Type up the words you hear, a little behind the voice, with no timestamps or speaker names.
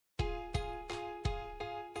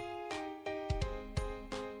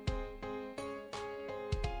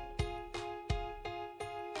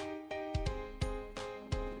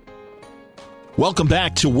Welcome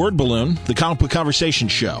back to Word Balloon, the comic book conversation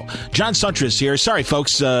show. John Suntress here. Sorry,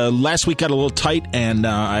 folks. Last week got a little tight, and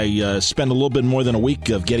I spent a little bit more than a week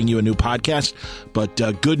of getting you a new podcast. But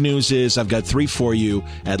good news is I've got 3 for you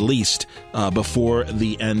at least before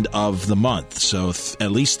the end of the month. So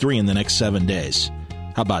at least 3 in the next 7 days.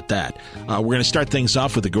 How about that? We're going to start things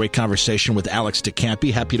off with a great conversation with Alex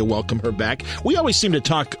DeCampi. Happy to welcome her back. We always seem to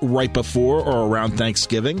talk right before or around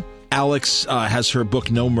Thanksgiving. Alex has her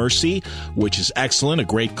book No Mercy, which is excellent, a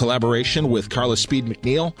great collaboration with Carla Speed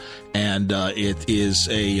McNeil, and it is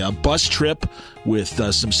a bus trip with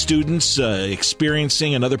some students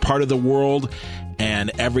experiencing another part of the world,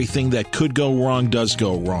 and everything that could go wrong does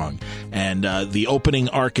go wrong. And the opening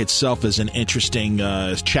arc itself is an interesting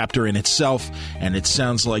chapter in itself, and it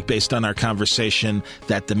sounds like, based on our conversation,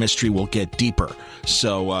 that the mystery will get deeper.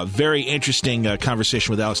 So very interesting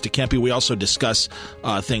conversation with Alex DeCampi. We also discuss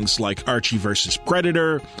things like Archie versus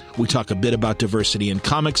Predator. We talk a bit about diversity in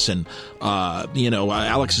comics, and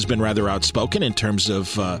Alex has been rather outspoken in terms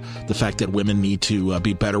of the fact that women need to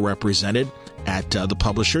be better represented at the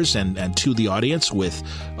publishers and to the audience with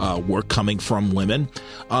work coming from women.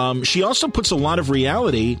 She also puts a lot of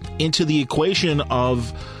reality into the equation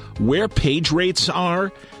of where page rates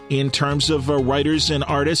are in terms of writers and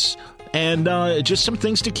artists, and just some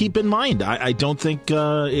things to keep in mind. I don't think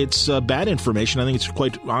it's bad information. I think it's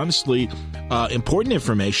quite honestly important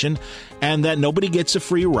information, and that nobody gets a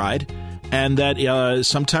free ride. And that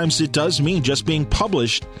sometimes it does mean just being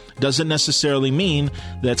published doesn't necessarily mean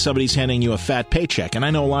that somebody's handing you a fat paycheck. And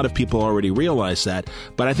I know a lot of people already realize that,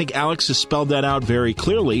 but I think Alex has spelled that out very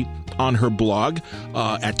clearly on her blog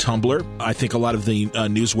at Tumblr. I think a lot of the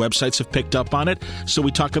news websites have picked up on it, so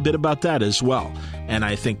we talk a bit about that as well. And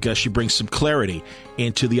I think she brings some clarity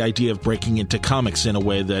into the idea of breaking into comics in a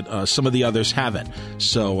way that some of the others haven't.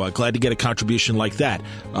 So glad to get a contribution like that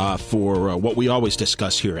for what we always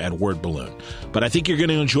discuss here at Word Balloon. But I think you're going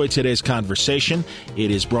to enjoy today's conversation.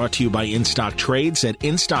 It is brought to you by In-Stock Trades at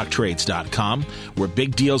InStockTrades.com, where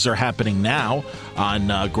big deals are happening now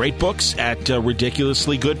on great books at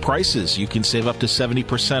ridiculously good prices. You can save up to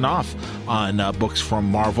 70% off on books from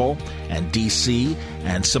Marvel and DC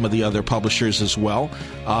and some of the other publishers as well.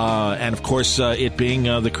 And of course, it being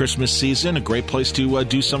the Christmas season, a great place to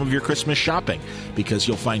do some of your Christmas shopping, because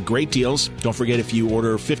you'll find great deals. Don't forget, if you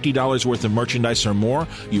order $50 worth of merchandise or more,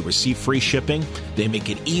 you receive free shipping. They make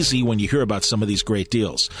it easy when you hear about some of these great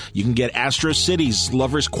deals. You can get Astro City's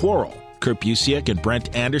Lover's Quarrel, Kurt Busiek and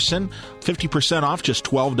Brent Anderson, 50% off, just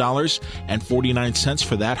 $12.49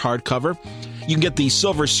 for that hardcover. You can get the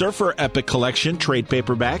Silver Surfer Epic Collection trade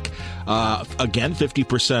paperback, again,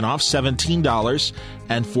 50% off,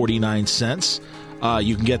 $17.49.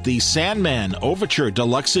 You can get the Sandman Overture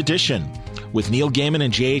Deluxe Edition with Neil Gaiman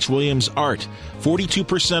and J.H. Williams art,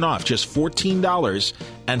 42% off, just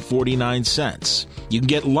 $14.49. You can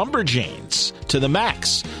get Lumberjanes to the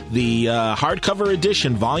max. The hardcover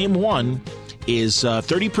edition, Volume 1, is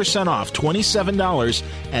 30% off,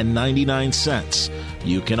 $27.99.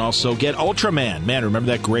 You can also get Ultraman. Man, remember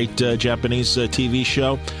that great Japanese TV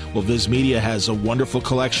show? Well, Viz Media has a wonderful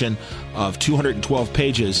collection of 212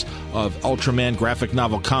 pages of Ultraman graphic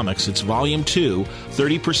novel comics. It's Volume 2,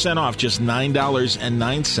 30% off, just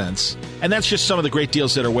 $9.09. And that's just some of the great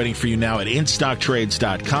deals that are waiting for you now at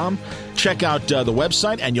InStockTrades.com. Check out the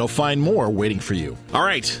website, and you'll find more waiting for you. All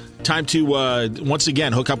right. Time to, once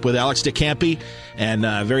again, hook up with Alex DeCampi, and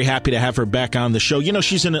very happy to have her back on the show. You know,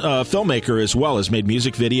 she's a filmmaker as well, has made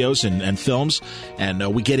music videos and films,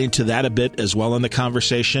 and we get into that a bit as well in the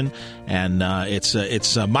conversation. And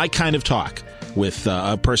it's my kind of talk with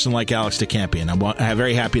a person like Alex DeCampi, and I'm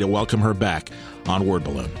very happy to welcome her back on Word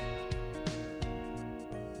Balloon.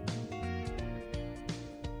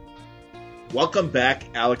 Welcome back,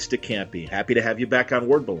 Alex DeCampi. Happy to have you back on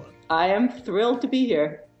Word Balloon. I am thrilled to be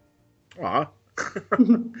here. Aw.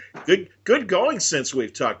 Good going since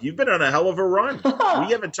we've talked. You've been on a hell of a run.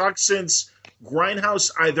 We haven't talked since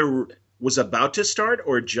Grindhouse either was about to start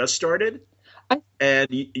or just started, and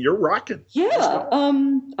you're rocking. Yeah,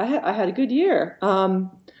 I had a good year. Has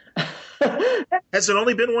it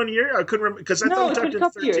only been 1 year? I couldn't remember, because I thought we talked in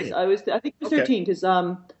 13. Years. I think it was 13 because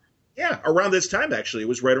yeah, around this time actually. It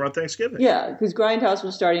was right around Thanksgiving. Yeah, because Grindhouse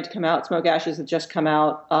was starting to come out. Smoke Ashes had just come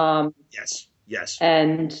out. Yes.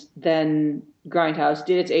 And then Grindhouse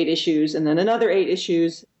did its 8 issues, and then another 8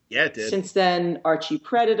 issues. Yeah, it did. Since then, Archie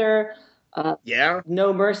Predator.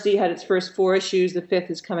 No Mercy had its first 4 issues. The 5th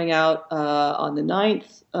is coming out on the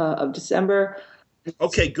 9th of December.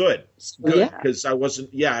 Okay, good. Because I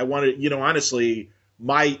wanted, honestly,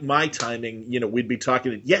 my timing, we'd be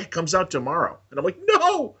talking, it comes out tomorrow. And I'm like,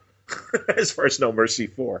 no! as far as No Mercy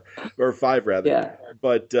 4 or 5 rather. Yeah.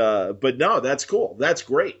 But no, that's cool. That's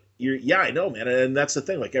great. Yeah, I know, man. And that's the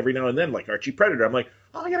thing. Like every now and then, like Archie Predator, I'm like,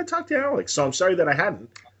 oh, I got to talk to Alex. So I'm sorry that I hadn't.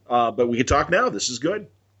 But we can talk now. This is good.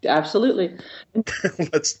 Absolutely.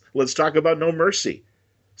 Let's talk about No Mercy.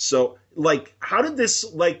 So, like, how did this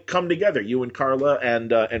like come together? You and Carla,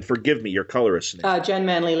 and forgive me, your colorist name. Jen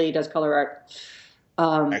Manley Lee does color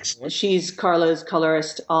art. Excellent. She's Carla's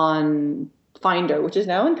colorist on Finder, which is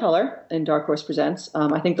now in color in Dark Horse Presents.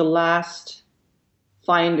 I think the last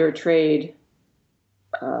Finder trade,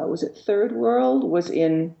 was it Third World, was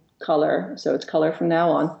in color, so it's color from now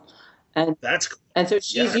on. And that's cool. And so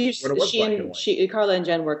Carla and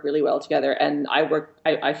Jen work really well together, and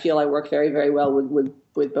I feel I work very, very well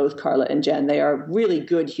with both Carla and Jen. They are really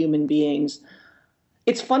good human beings.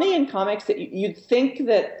 It's funny in comics that you'd think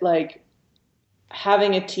that like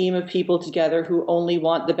having a team of people together who only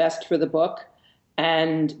want the best for the book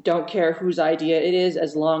and don't care whose idea it is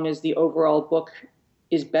as long as the overall book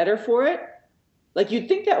is better for it. Like you'd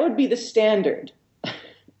think that would be the standard.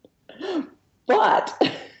 But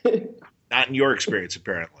not in your experience,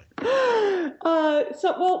 apparently. When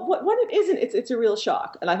it isn't, it's a real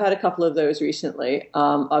shock. And I've had a couple of those recently.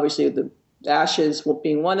 Obviously, the Ashes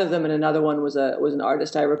being one of them, and another one was an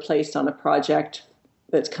artist I replaced on a project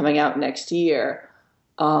that's coming out next year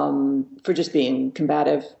for just being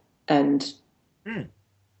combative and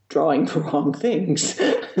drawing the wrong things.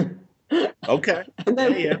 Okay. And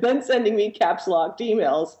then sending me caps locked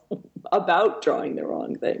emails about drawing the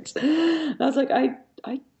wrong things. And I was like, I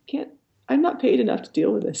can't. I'm not paid enough to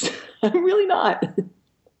deal with this. I'm really not.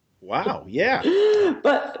 Wow. Yeah.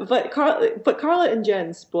 But Carla and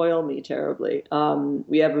Jen spoil me terribly.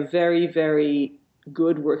 We have a very, very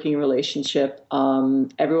good working relationship.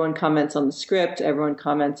 Everyone comments on the script. Everyone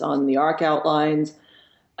comments on the arc outlines.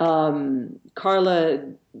 Carla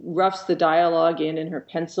roughs the dialogue in her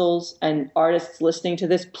pencils, and artists listening to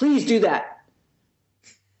this, please do that.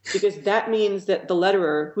 Because that means that the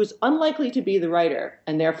letterer, who's unlikely to be the writer,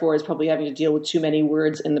 and therefore is probably having to deal with too many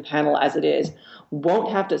words in the panel as it is, won't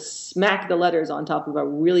have to smack the letters on top of a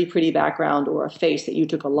really pretty background or a face that you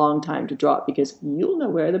took a long time to draw, because you'll know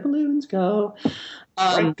where the balloons go.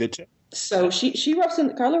 Right, good too. So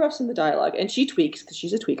Carla roughs in the dialogue, and she tweaks, because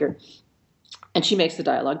she's a tweaker, and she makes the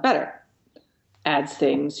dialogue better. Adds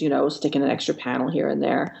things, sticking an extra panel here and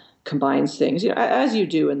there. Combines things, as you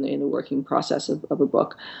do in the working process of a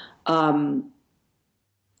book. Line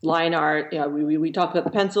art, we talked about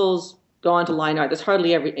the pencils, go on to line art. There's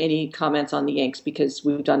hardly any comments on the inks because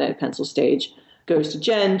we've done it at pencil stage. Goes to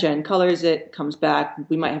Jen colors it, comes back.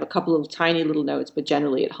 We might have a couple of tiny little notes, but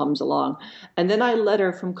generally it hums along. And then I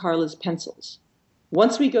letter from Carla's pencils.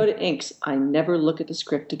 Once we go to inks, I never look at the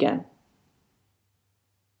script again.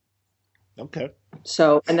 Okay.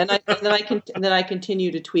 So, and then I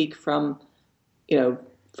continue to tweak from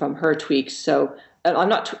her tweaks. So I'm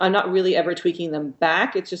not really ever tweaking them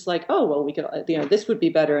back. It's just like, oh, well, we could, this would be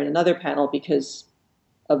better in another panel because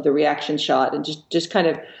of the reaction shot, and just kind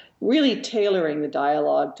of really tailoring the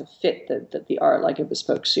dialogue to fit the art like a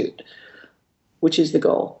bespoke suit, which is the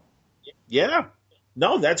goal. Yeah.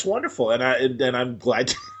 No, that's wonderful. And I'm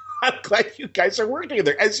glad I'm glad you guys are working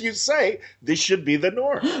together. As you say, this should be the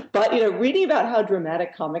norm. But, reading about how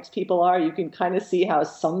dramatic comics people are, you can kind of see how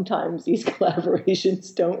sometimes these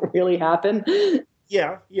collaborations don't really happen.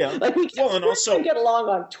 Yeah. Like we can't get along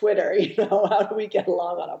on Twitter, how do we get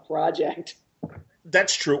along on a project?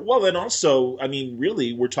 That's true. Well, and also, I mean,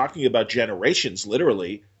 really, we're talking about generations,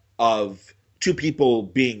 literally, of two people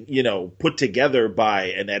being, put together by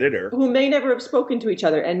an editor. Who may never have spoken to each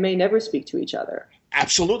other and may never speak to each other.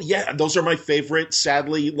 Absolutely, yeah. Those are my favorite,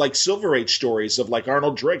 sadly, like Silver Age stories of like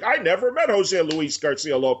Arnold Drake. I never met Jose Luis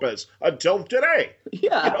Garcia Lopez until today.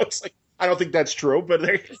 Yeah. It's like, I don't think that's true, but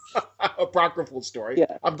apocryphal story.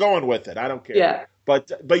 Yeah. I'm going with it. I don't care. Yeah.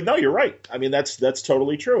 But no, you're right. I mean, that's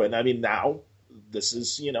totally true. And I mean, now this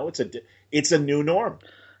is, it's a new norm.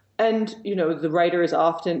 And, the writer is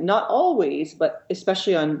often, not always, but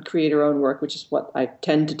especially on creator-owned work, which is what I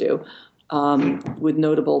tend to do, with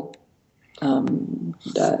notable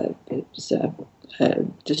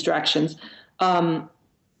distractions. The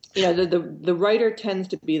writer tends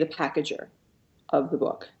to be the packager of the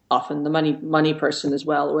book, often the money person as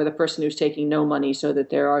well, or the person who's taking no money so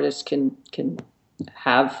that their artists can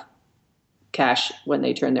have cash when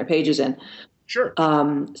they turn their pages in. Sure.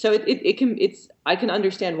 So I can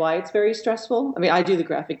understand why it's very stressful. I mean, I do the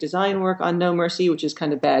graphic design work on No Mercy, which is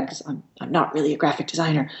kind of bad because I'm not really a graphic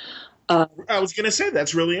designer. I was going to say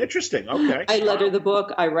that's really interesting. Okay. I letter the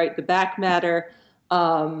book. I write the back matter.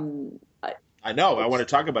 I know. I want to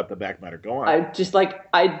talk about the back matter. Go on.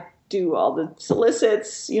 I do all the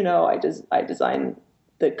solicits. I design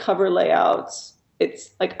the cover layouts.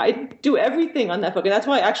 It's like I do everything on that book. And that's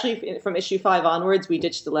why actually from issue 5 onwards, we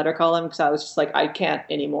ditched the letter column because I was just like, I can't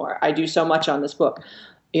anymore. I do so much on this book,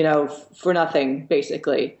 for nothing,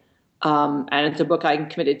 basically. And it's a book I'm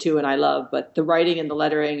committed to and I love, but the writing and the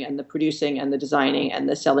lettering and the producing and the designing and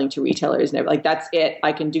the selling to retailers and everything, like that's it.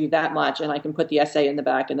 I can do that much and I can put the essay in the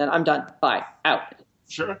back and then I'm done. Bye. Out.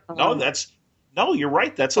 Sure. No, you're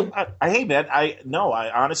right. Hey man, I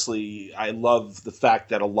honestly, I love the fact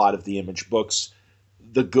that a lot of the Image books,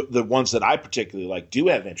 the ones that I particularly like, do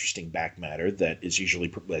have interesting back matter that is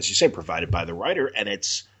usually, as you say, provided by the writer. And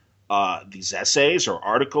it's these essays or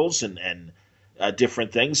articles and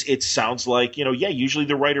different things. It sounds like, usually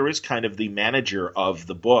the writer is kind of the manager of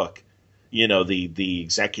the book, the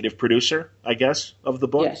executive producer, I guess, of the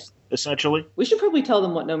book, yes. Essentially. We should probably tell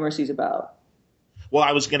them what No Mercy is about. Well,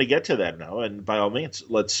 I was going to get to that now, and by all means,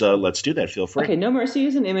 let's do that. Feel free. Okay, No Mercy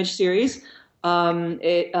is an Image series.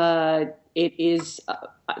 It is.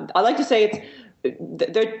 I like to say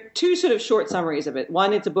there are two sort of short summaries of it.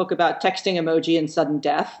 One, it's a book about texting emoji and sudden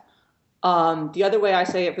death. The other way I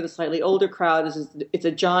say it for the slightly older crowd is it's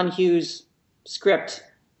a John Hughes script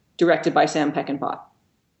directed by Sam Peckinpah.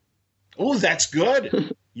 Oh, that's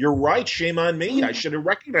good. You're right. Shame on me. I should have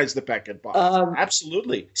recognized the Peckinpah.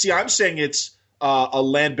 Absolutely. See, I'm saying it's a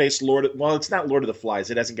land-based it's not Lord of the Flies.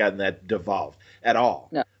 It hasn't gotten that devolved at all.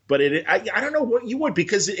 No. But I don't know what you would,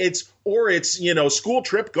 because it's school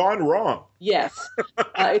trip gone wrong. Yes.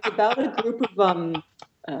 It's about a group of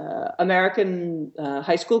American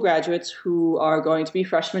high school graduates who are going to be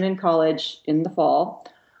freshmen in college in the fall,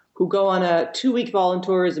 who go on a 2-week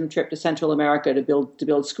volunteerism trip to Central America to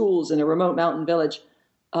build schools in a remote mountain village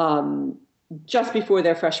just before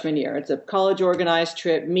their freshman year. It's a college organized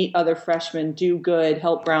trip, meet other freshmen, do good,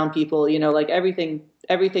 help brown people, like everything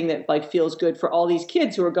that like feels good for all these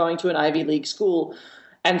kids who are going to an Ivy League school.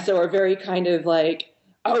 And so are very kind of like,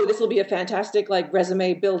 oh, this will be a fantastic like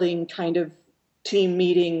resume building kind of team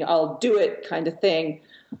meeting, I'll do it kind of thing.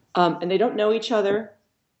 And they don't know each other.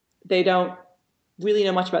 They don't really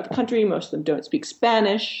know much about the country. Most of them don't speak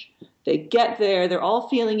Spanish. They get there, they're all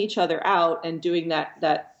feeling each other out and doing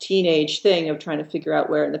that teenage thing of trying to figure out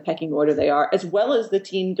where in the pecking order they are, as well as the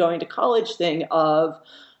teen going to college thing of,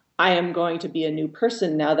 I am going to be a new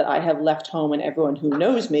person now that I have left home and everyone who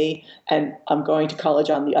knows me, and I'm going to college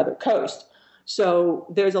on the other coast. So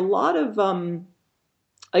there's a lot of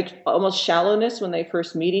like almost shallowness when they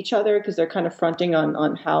first meet each other, because they're kind of fronting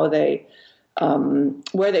on how they,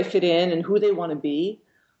 where they fit in and who they want to be.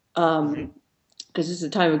 Because this is a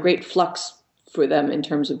time of great flux for them in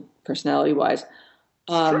terms of personality-wise.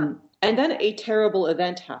 Sure. And then a terrible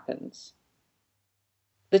event happens.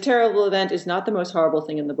 The terrible event is not the most horrible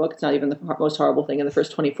thing in the book. It's not even the most horrible thing in the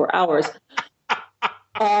first 24 hours.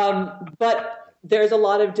 But there's a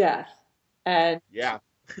lot of death. And yeah.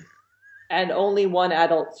 And only one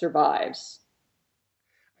adult survives.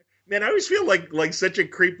 Man, I always feel like such a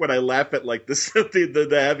creep when I laugh at like this the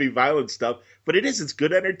heavy violence stuff, but it's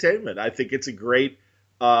good entertainment. I think it's a great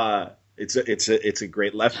it's a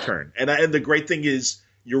great left turn, and the great thing is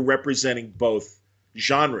you're representing both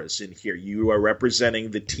genres in here. You are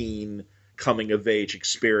representing the teen coming of age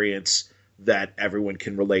experience that everyone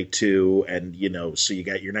can relate to, and so you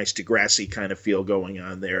got your nice Degrassi kind of feel going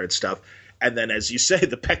on there and stuff. And then, as you say,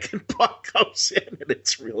 the Peckinpah comes in, and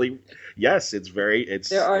it's really, yes, it's very, it's.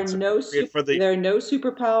 There are no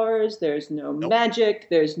superpowers. There's no magic.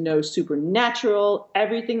 There's no supernatural.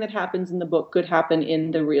 Everything that happens in the book could happen in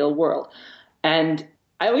the real world. And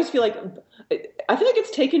I always feel like it's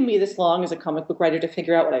taken me this long as a comic book writer to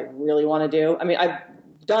figure out what I really want to do. I mean, I've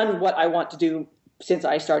done what I want to do since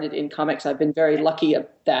I started in comics. I've been very lucky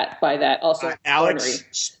by that. Also,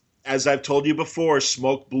 Alex. As I've told you before,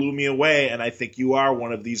 Smoke blew me away, and I think you are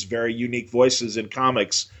one of these very unique voices in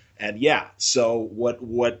comics. And yeah, so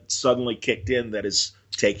what suddenly kicked in that has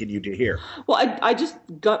taken you to here? Well, I just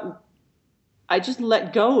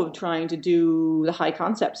let go of trying to do the high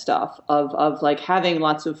concept stuff of like having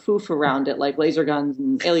lots of foof around it, like laser guns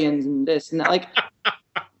and aliens and this and that. Like,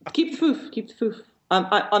 keep the foof.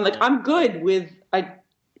 I'm good with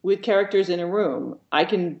characters in a room. I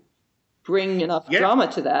can bring enough drama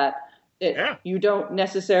to that. You don't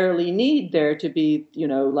necessarily need there to be,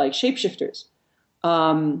 like shapeshifters.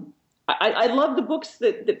 I love the books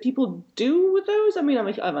that people do with those. I mean,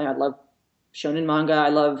 I love shonen manga. I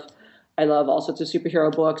love all sorts of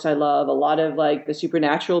superhero books. I love a lot of like the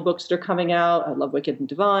supernatural books that are coming out. I love Wicked and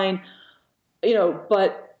Divine,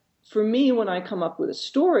 but for me, when I come up with a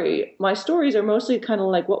story, my stories are mostly kind of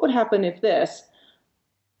like, what would happen if this?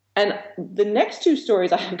 And the next two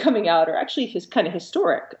stories I have coming out are actually kind of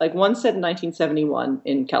historic. Like one set in 1971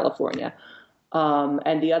 in California,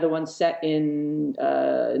 and the other one set in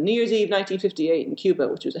New Year's Eve 1958 in Cuba,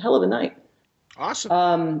 which was a hell of a night.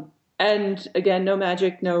 Awesome. And again, no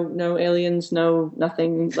magic, no aliens, no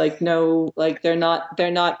nothing. They're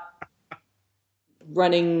not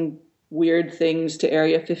running weird things to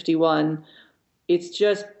Area 51. It's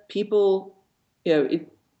just people,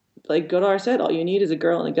 like Godard said, all you need is a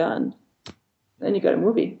girl and a gun. Then you got a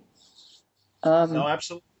movie. No,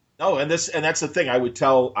 absolutely. No, and that's the thing. I would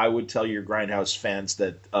tell your Grindhouse fans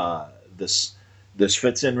that this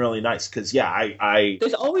fits in really nice because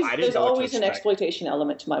there's always an exploitation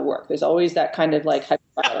element to my work. There's always that kind of like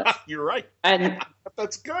hyper-violence. You're right, and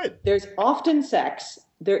that's good. There's often sex.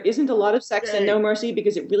 There isn't a lot of sex in No Mercy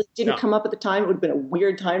because it really didn't come up at the time. It would have been a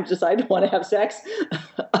weird time to decide to want to have sex.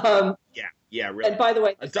 Yeah, really. And by by the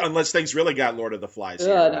way, unless things really got Lord of the Flies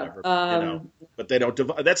here or whatever, but they don't.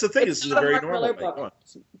 That's the thing. This is a very normal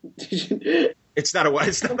thing. It's not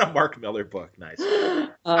a Mark Miller book. Nice.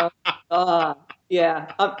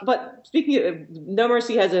 Yeah. But speaking of No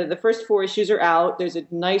Mercy, the first 4 issues are out. There's a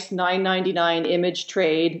nice $9.99 Image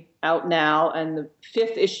trade out now, and the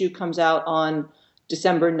 5th issue comes out on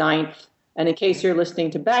December 9th. And in case you're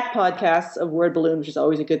listening to back podcasts of Word Balloon, which is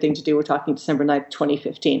always a good thing to do, we're talking December 9th,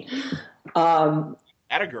 2015.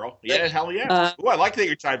 Atta girl. Yeah, hell yeah. I like that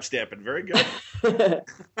you're time stamping. Very good.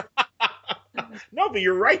 No, but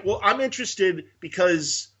you're right. Well, I'm interested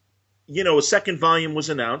because, a second volume was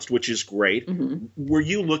announced, which is great. Mm-hmm. Were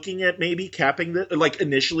you looking at maybe capping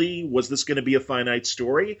initially, was this going to be a finite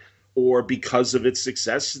story? Or because of its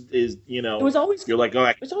success, it was always, you're like,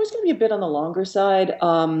 it was always going to be a bit on the longer side.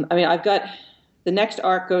 I've got the next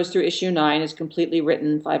arc goes through issue 9, is completely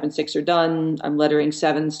written. 5 and 6 are done. I'm lettering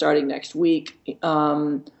 7 starting next week.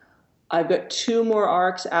 I've got 2 more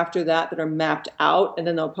arcs after that are mapped out, and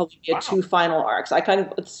then there'll probably be 2 final arcs.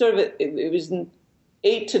 It was an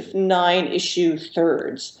 8 to 9 issue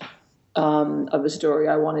thirds of the story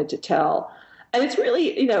I wanted to tell, and it's really,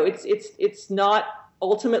 it's not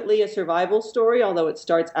ultimately a survival story, although it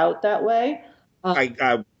starts out that way.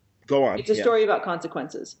 Go on. It's a story about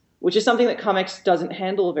consequences, which is something that comics doesn't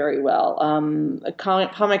handle very well.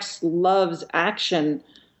 Comics loves action,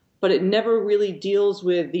 but it never really deals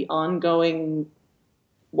with the ongoing,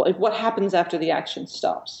 what happens after the action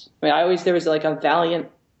stops. There was like a Valiant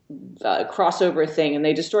crossover thing, and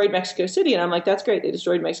they destroyed Mexico City, and I'm like, that's great, they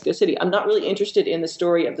destroyed Mexico City. I'm not really interested in the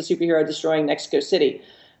story of the superhero destroying Mexico City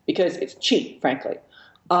because it's cheap, frankly.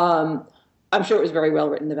 I'm sure it was very well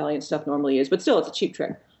written. The Valiant stuff normally is, but still, it's a cheap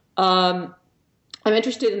trick. I'm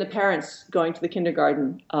interested in the parents going to the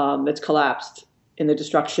kindergarten that's collapsed in the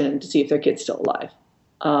destruction to see if their kid's still alive.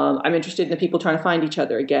 I'm interested in the people trying to find each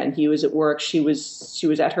other again. He was at work. She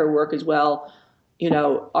was at her work as well.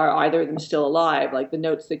 Are either of them still alive? Like the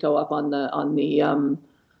notes that go up on the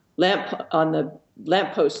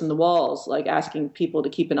lampposts and the walls, like asking people to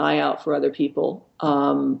keep an eye out for other people.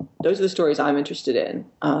 Those are the stories I'm interested in.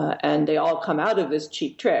 And they all come out of this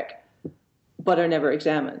cheap trick, but are never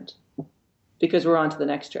examined because we're on to the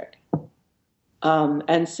next trick.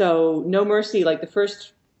 And so No Mercy, like the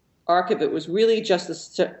first arc of it was really just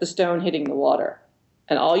the stone hitting the water.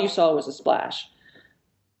 And all you saw was a splash.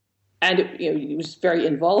 And it was very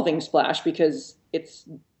involving splash because it's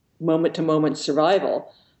moment-to-moment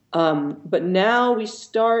survival. But now we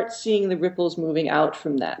start seeing the ripples moving out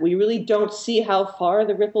from that. We really don't see how far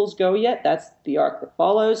the ripples go yet. That's the arc that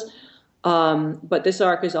follows. But this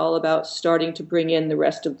arc is all about starting to bring in the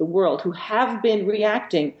rest of the world who have been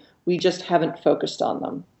reacting. We just haven't focused on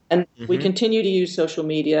them. And we continue to use social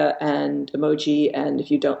media and emoji. And if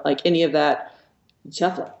you don't like any of that,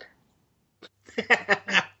 tough luck.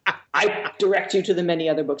 I direct you to the many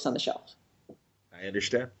other books on the shelf. I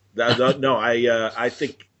understand. No, I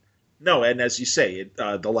think... No, and as you say,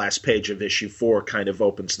 the last page of issue 4 kind of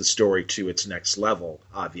opens the story to its next level,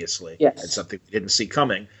 obviously. Yes. And something we didn't see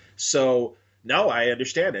coming. So, no, I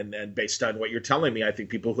understand. And based on what you're telling me, I think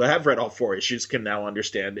people who have read all 4 issues can now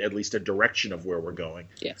understand at least a direction of where we're going.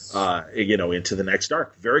 Yes. Into the next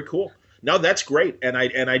arc. Very cool. No, that's great. And I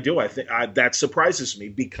think that surprises me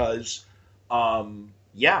because,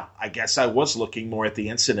 I guess I was looking more at the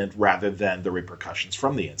incident rather than the repercussions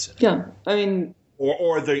from the incident. Yeah. I mean...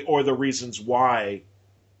 Or the reasons why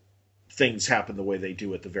things happen the way they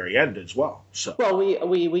do at the very end as well. So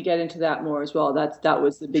we get into that more as well. That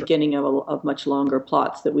was the beginning of much longer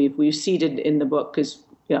plots that we've seeded in the book because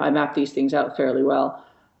I map these things out fairly well.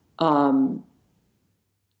 But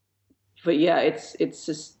yeah, it's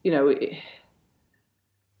just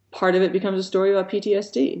part of it becomes a story about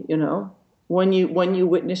PTSD. when you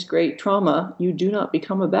witness great trauma, you do not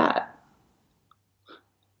become a bat.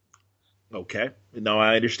 Okay. No,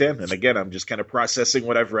 I understand. And again, I'm just kind of processing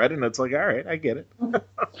what I've read, and it's like, all right, I get it. I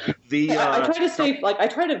try to stay, I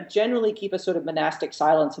try to generally keep a sort of monastic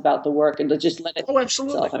silence about the work and to just let it. Oh,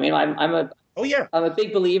 absolutely. Itself. I mean, I'm a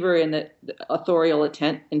big believer in that authorial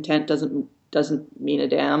intent doesn't mean a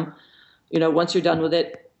damn. Once you're done with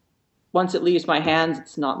it, once it leaves my hands,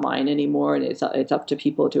 it's not mine anymore, and it's up to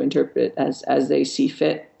people to interpret it as they see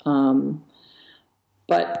fit.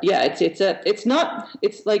 But yeah, it's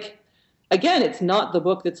like. Again, it's not the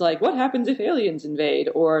book that's like, what happens if aliens invade?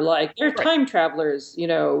 Or like, they're time travelers,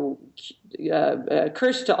 cursed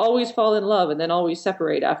to always fall in love and then always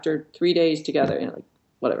separate after 3 days together. Like,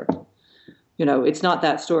 whatever. It's not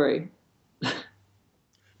that story.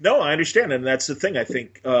 No, I understand. And that's the thing. I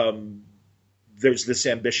think there's this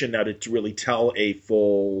ambition now to really tell a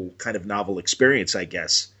full kind of novel experience, I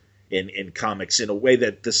guess, in comics in a way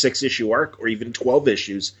that the 6-issue arc or even 12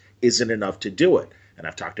 issues isn't enough to do it. And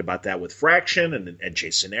I've talked about that with Fraction and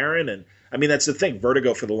Jason Aaron. And I mean, that's the thing.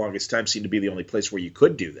 Vertigo for the longest time seemed to be the only place where you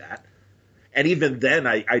could do that. And even then,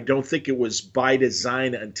 I don't think it was by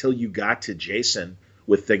design until you got to Jason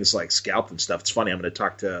with things like Scalp and stuff. It's funny. I'm going to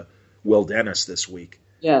talk to Will Dennis this week.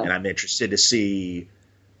 Yeah. And I'm interested to see,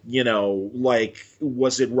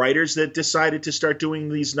 was it writers that decided to start doing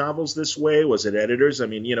these novels this way? Was it editors? I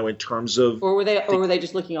mean, in terms of... Or were they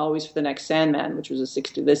just looking always for the next Sandman, which was the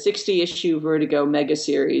 60-issue Vertigo mega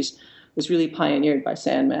series was really pioneered by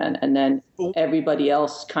Sandman. And then everybody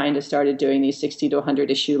else kind of started doing these 60 to 100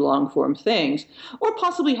 issue long form things, or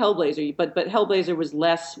possibly Hellblazer, but Hellblazer was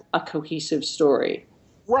less a cohesive story.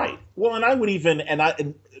 Right. Well, and I would even,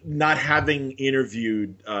 not having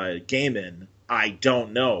interviewed Gaiman, I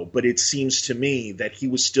don't know, but it seems to me that he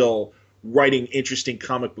was still writing interesting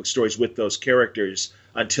comic book stories with those characters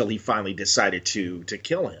until he finally decided to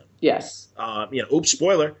kill him. Yes. Oops,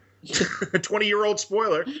 spoiler. 20-year-old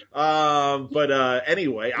spoiler.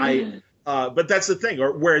 Anyway, but that's the thing.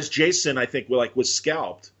 Whereas Jason, I think, was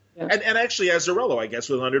scalped. Yeah. And actually Azzarello, I guess,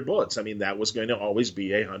 with 100 Bullets. I mean, that was going to always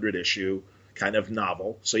be a 100-issue kind of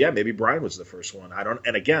novel. So, yeah, maybe Brian was the first one.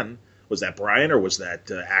 And again, was that Brian or was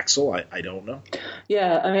that Axel? I don't know.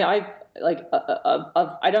 Yeah, I mean, I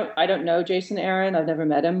don't know Jason Aaron. I've never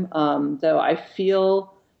met him. Though I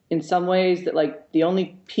feel in some ways that like the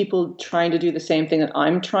only people trying to do the same thing that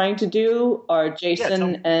I'm trying to do are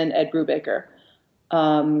Jason and Ed Brubaker.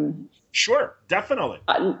 Sure, definitely.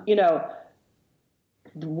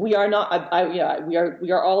 We are not.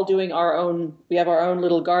 We are all doing our own. We have our own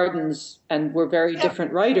little gardens, and we're very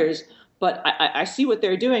different writers. But I see what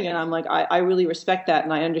they're doing, and I'm like, I really respect that,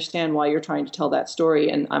 and I understand why you're trying to tell that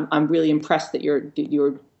story, and I'm really impressed that you're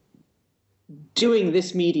doing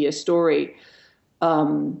this media story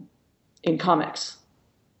in comics.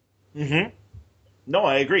 Mm-hmm. No,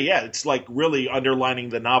 I agree. Yeah, it's like really underlining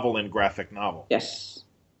the novel in graphic novel. Yes.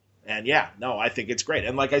 And yeah, no, I think it's great.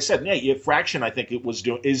 And like I said, yeah, Fraction, I think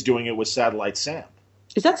is doing it with Satellite Sam.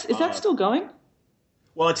 Is that still going?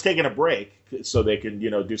 Well, it's taking a break so they can,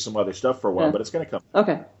 do some other stuff for a while, but it's going to come.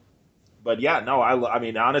 Okay. But yeah, no, I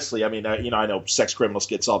mean, honestly, I mean, I know Sex Criminals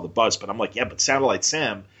gets all the buzz, but I'm like, yeah, but Satellite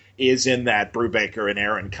Sam is in that Brubaker and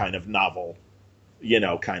Aaron kind of novel,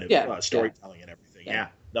 storytelling and everything. Yeah.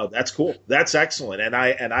 No, that's cool. That's excellent. And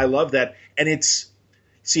I love that. And it's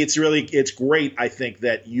great. I think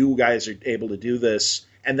that you guys are able to do this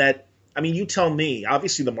and that, I mean, you tell me,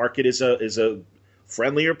 obviously the market is a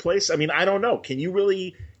friendlier place. I mean, I don't know. Can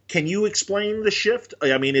you explain the shift?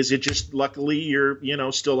 I mean, is it just luckily you're,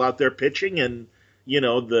 still out there pitching and,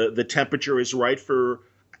 the temperature is right for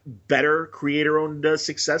better creator-owned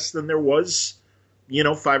success than there was,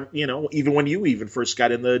 even when you even first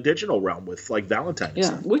got in the digital realm with like Valentine's.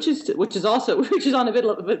 Yeah, which is on a bit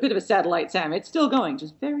of a satellite, Sam. It's still going,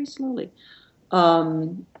 just very slowly.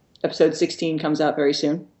 Episode 16 comes out very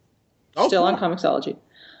soon. Still on Comixology.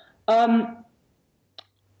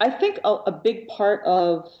 I think a big part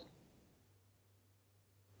of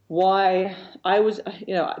why I was,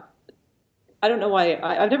 I don't know why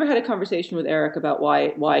I've never had a conversation with Eric about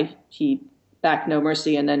why he backed No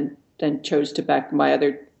Mercy and then chose to back my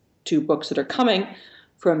other 2 books that are coming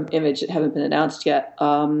from Image that haven't been announced yet.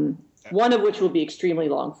 One of which will be extremely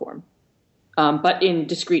long form, but in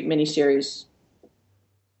discrete miniseries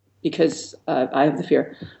because I have the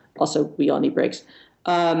fear. Also, we all need breaks.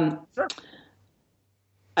 Sure.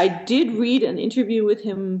 I did read an interview with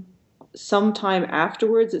him sometime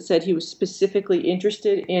afterwards that said he was specifically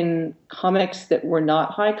interested in comics that were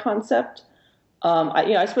not high concept.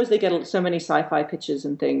 I suppose they get so many sci-fi pitches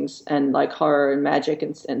and things and like horror and magic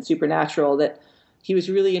and supernatural that he was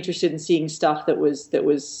really interested in seeing stuff that was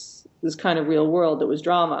this kind of real world, that was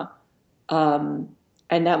drama. And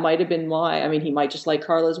that might have been why. I mean, he might just like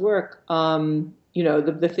Carla's work.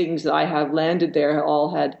 The things that I have landed there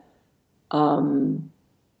all had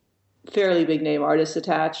fairly big name artists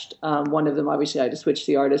attached. One of them, obviously, I had to switch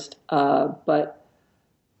the artist. But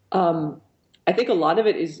I think a lot of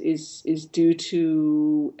it is due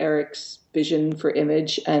to Eric's vision for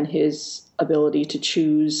Image and his ability to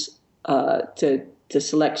choose to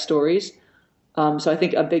select stories. So I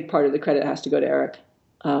think a big part of the credit has to go to Eric.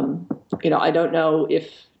 I don't know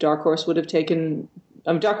if Dark Horse would have taken.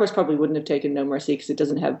 Dark Horse probably wouldn't have taken No Mercy because it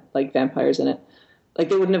doesn't have like vampires in it. Like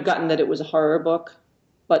they wouldn't have gotten that it was a horror book,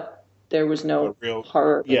 but there was no real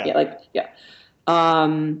horror. Yeah, real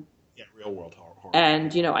world horror.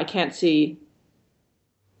 And I can't see.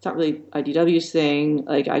 It's not really IDW's thing.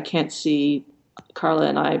 Like I can't see Carla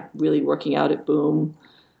and I really working out at Boom.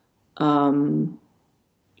 I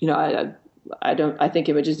don't. I think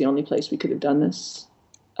Image is the only place we could have done this.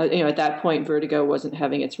 At that point, Vertigo wasn't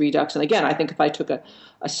having its redux. And again, I think if I took a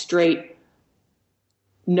straight,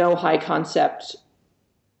 no high concept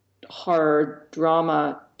horror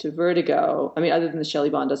drama to Vertigo, I mean, other than the Shelley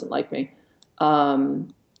Bond doesn't like me,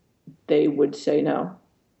 they would say no.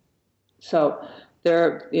 So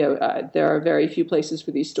there are very few places for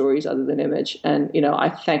these stories other than Image. And, I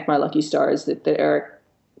thank my lucky stars that Eric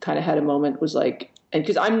kind of had a moment, was like, and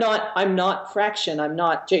because I'm not Fraction, I'm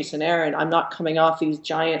not Jason Aaron, I'm not coming off these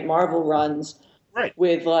giant Marvel runs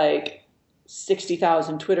with like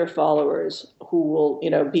 60,000 Twitter followers who will,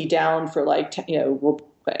 be down for like,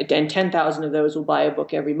 and 10,000 of those will buy a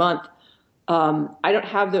book every month. I don't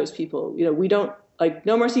have those people. We don't, like,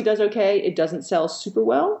 No Mercy does okay. It doesn't sell super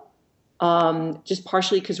well, just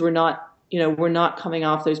partially because we're not coming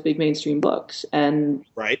off those big mainstream books. And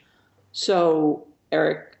so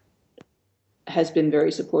Eric has been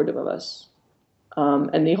very supportive of us.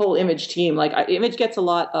 And the whole Image team, like Image gets a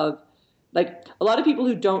lot of people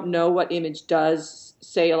who don't know what Image does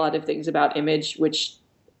say a lot of things about Image, which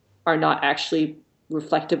are not actually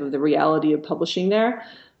reflective of the reality of publishing there.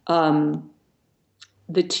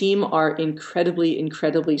 The team are incredibly,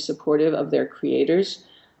 incredibly supportive of their creators.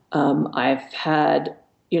 I've had,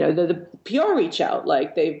 the PR reach out,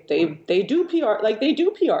 like they do PR, like they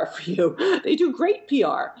do PR for you. They do great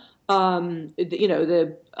PR. Earlier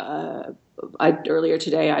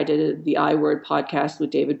today I did the I Word podcast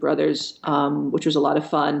with David Brothers, which was a lot of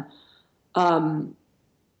fun.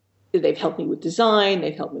 They've helped me with design.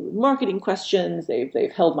 They've helped me with marketing questions.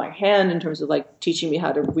 They've held my hand in terms of like teaching me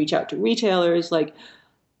how to reach out to retailers. Like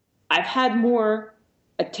I've had more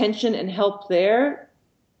attention and help there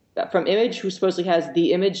from Image, who supposedly has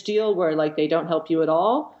the Image deal where like they don't help you at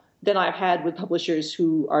all, than I've had with publishers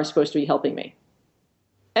who are supposed to be helping me.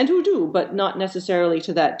 And who do, but not necessarily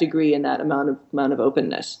to that degree and that amount of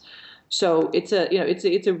openness. So it's a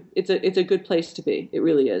good place to be. It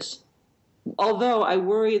really is. Although I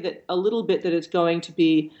worry that a little bit that it's going to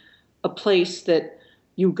be a place that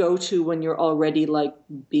you go to when you're already like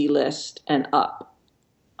B-list and up.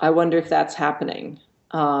 I wonder if that's happening.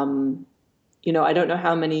 I don't know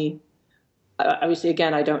how many. Obviously,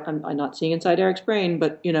 again, I'm not seeing inside Eric's brain,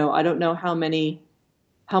 but I don't know how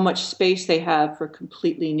much space they have for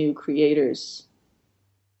completely new creators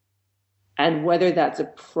and whether that's a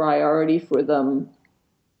priority for them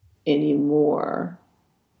anymore.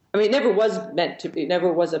 I mean, it never was meant to be. It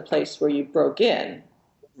never was a place where you broke in.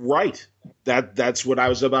 Right. That's what I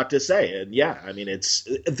was about to say. And yeah, I mean,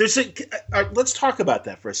 let's talk about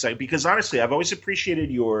that for a second, because honestly, I've always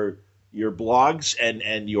appreciated your blogs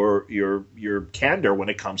and your candor when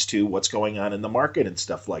it comes to what's going on in the market and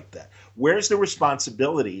stuff like that. Where's the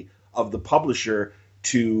responsibility of the publisher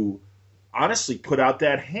to honestly put out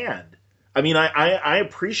that hand? I mean, I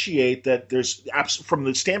appreciate that there's, from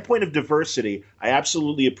the standpoint of diversity, I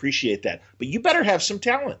absolutely appreciate that. But you better have some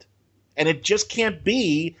talent. And it just can't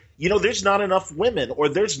be, there's not enough women or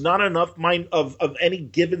there's not enough of any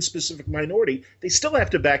given specific minority. They still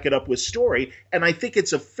have to back it up with story. And I think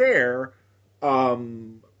it's a fair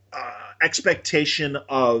expectation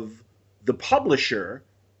of the publisher,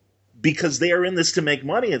 because they are in this to make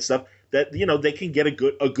money and stuff, that, they can get a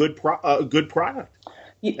good product.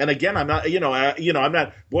 And again, I'm not, I'm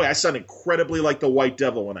not, boy, I sound incredibly like the White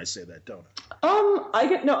Devil when I say that, don't I? I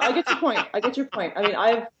get your point. I get your point. I mean,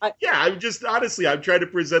 I'm just, honestly, I'm trying to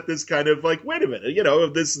present this kind of like, wait a minute,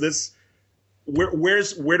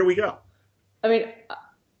 where do we go? I mean,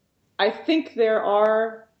 I think there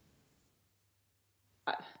are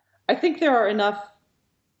enough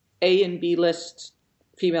A and B list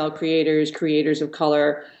female creators of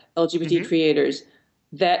color, LGBT creators,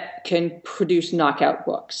 that can produce knockout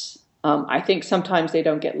books. I think sometimes they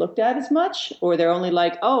don't get looked at as much, or they're only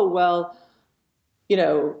like, oh, well,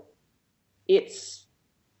 it's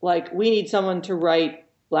like we need someone to write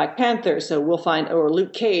Black Panther, so we'll find, or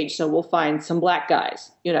Luke Cage, so we'll find some black guys.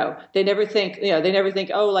 They never think,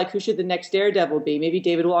 oh, like who should the next Daredevil be? Maybe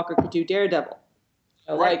David Walker could do Daredevil.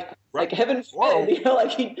 Right. Like heaven forbid,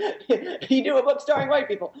 like he knew a book starring white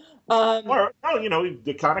people.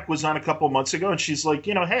 The comic was on a couple of months ago, and she's like,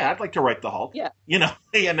 hey, I'd like to write the Hulk. Yeah.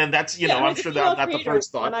 And then that's, I'm sure that's not the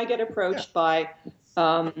first thought. When I get approached by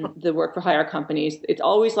the work for hire companies, it's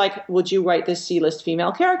always like, would you write this C-list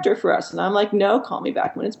female character for us? And I'm like, no, call me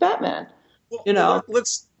back when it's Batman.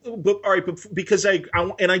 Because I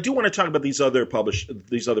do want to talk about these other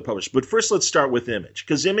publishers, but first let's start with Image,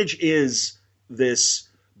 because Image is this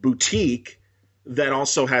boutique that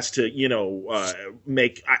also has to,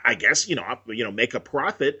 make, I guess, make a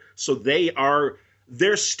profit. So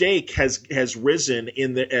their stake has risen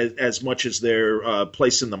in as much as their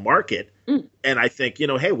place in the market. Mm. And I think,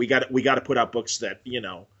 hey, we got to put out books that,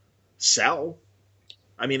 sell.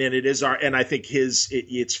 I mean, and I think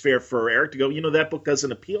it's fair for Eric to go, that book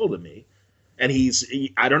doesn't appeal to me. And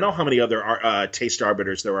I don't know how many other taste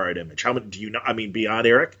arbiters there are at Image. How many do you know? I mean, beyond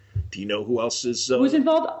Eric, do you know who else is? Who's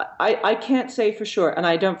involved? I can't say for sure, and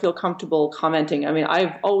I don't feel comfortable commenting. I mean,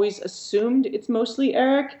 I've always assumed it's mostly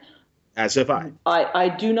Eric. As if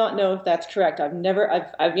I do not know if that's correct. I've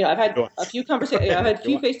had a few conversations. I've had a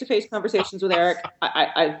few face-to-face conversations with Eric.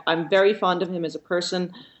 I'm very fond of him as a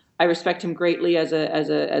person. I respect him greatly as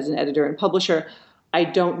an editor and publisher. I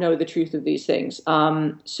don't know the truth of these things.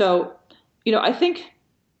 So. I think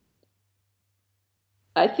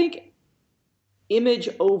Image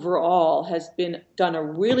overall has done a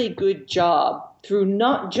really good job through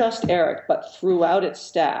not just Eric, but throughout its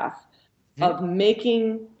staff of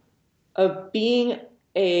being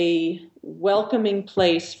a welcoming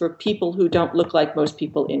place for people who don't look like most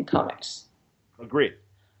people in comics. Agreed.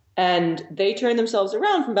 And they turned themselves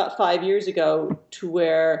around from about 5 years ago to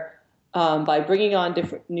where, by bringing on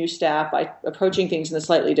different new staff, by approaching things in a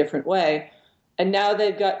slightly different way. And now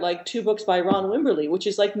they've got like 2 books by Ron Wimberly, which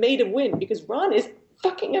is like made a win because Ron is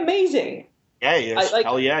fucking amazing. Yeah, he is.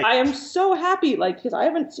 Hell yeah. I am so happy, because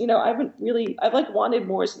I've wanted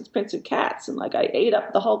more since Prince of Cats, and like I ate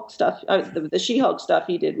up the Hulk stuff, the She-Hulk stuff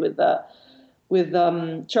he did with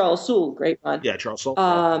Charles Soule, great run. Yeah, Charles Soule.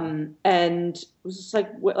 And it was just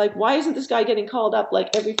like why isn't this guy getting called up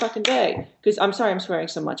like every fucking day? Because I'm sorry I'm swearing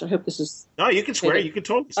so much. I hope this is. No, you can swear. You can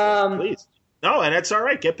totally swear, please. No, and that's all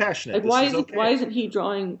right. Get passionate. Like, why isn't he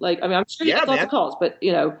drawing? Like, I mean, I'm sure he gets lots of calls, but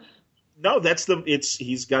No,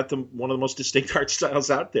 he's got one of the most distinct art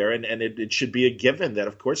styles out there, and it should be a given that,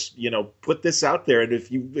 of course, put this out there, and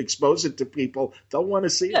if you expose it to people, they'll want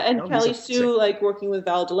to see it. Yeah, and Kelly Sue, like working with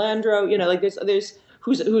Val DeLandro, like there's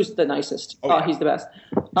who's the nicest. Oh, yeah. He's the best.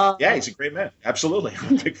 Yeah, he's a great man. Absolutely,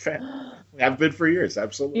 I'm a big fan. I've been for years.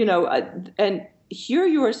 Absolutely. And here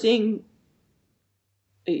you are seeing,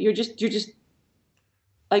 you're just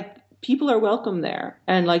like people are welcome there,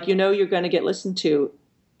 and like you're going to get listened to.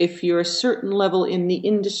 If you're a certain level in the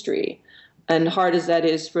industry, and hard as that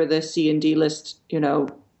is for the C and D list,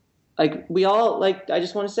 like we all, like, I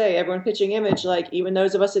just want to say, everyone pitching Image, like even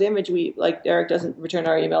those of us at Image, we like Eric doesn't return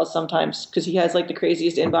our emails sometimes because he has like the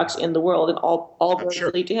craziest inbox in the world, and all roads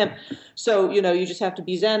lead to him. So you just have to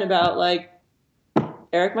be zen about like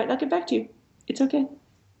Eric might not get back to you. It's okay.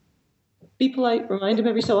 Be polite. Remind him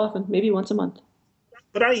every so often, maybe once a month.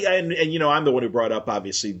 But I'm the one who brought up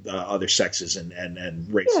obviously other sexes and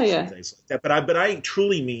races and things like that. But I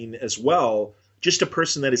truly mean as well just a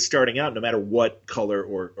person that is starting out, no matter what color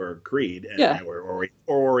or creed or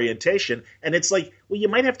orientation. And it's like, well, you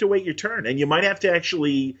might have to wait your turn, and you might have to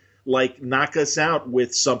actually like knock us out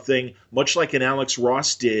with something much like an Alex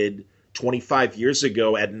Ross did 25 years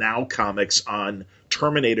ago at Now Comics on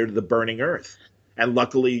Terminator: The Burning Earth. And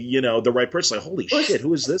luckily, the right person, like, holy shit,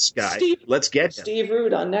 who is this guy? Let's get him. Steve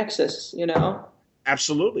Rude on Nexus,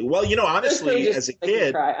 Absolutely. Well, honestly, as a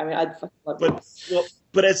kid, I mean, I'd fucking love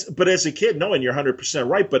but as a kid, no, and you're 100%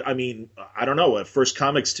 right. But I mean, I don't know. At First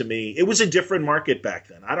Comics, to me, it was a different market back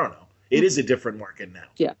then. I don't know. It is a different market now.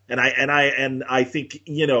 Yeah. And I think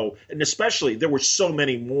and especially there were so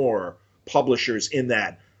many more publishers in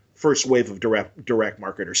that first wave of direct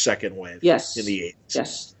market or second wave. Yes. In the 80s.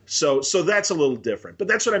 Yes. So that's a little different, but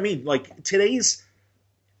that's what I mean. Like today's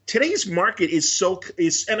market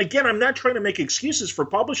is and again, I'm not trying to make excuses for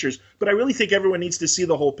publishers, but I really think everyone needs to see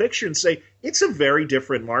the whole picture and say it's a very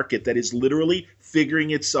different market that is literally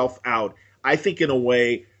figuring itself out. I think in a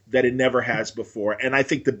way that it never has before, and I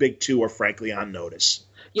think the big two are frankly on notice.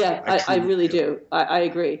 Yeah, I really do. I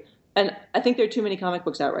agree. And I think there are too many comic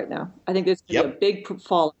books out right now. I think there's going to be a big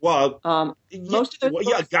fall. Well, Most of those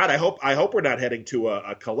books, God, I hope we're not heading to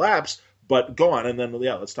a collapse. But go on, and then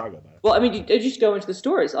let's talk about it. Well, I mean, you just go into the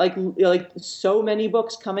stores, like so many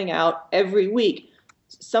books coming out every week.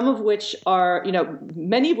 Some of which are,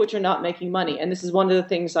 many of which are not making money. And this is one of the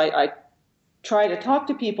things I try to talk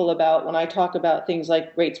to people about when I talk about things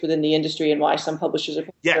like rates within the industry and why some publishers are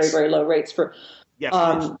very, very low rates for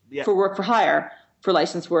work for hire, for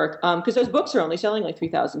licensed work. Because those books are only selling like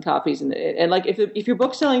 3,000 copies. And like if your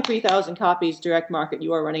book's selling 3,000 copies direct market,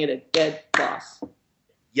 you are running at a dead loss.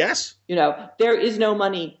 Yes. There is no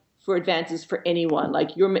money for advances for anyone.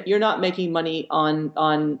 Like you're not making money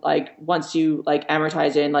on like once you like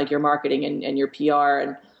amortize in like your marketing and your PR,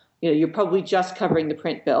 and you're probably just covering the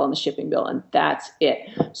print bill and the shipping bill, and that's it.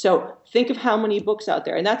 So think of how many books out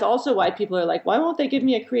there. And that's also why people are like, why won't they give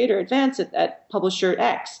me a creator advance at publisher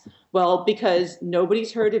X? Well, because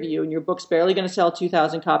nobody's heard of you and your book's barely going to sell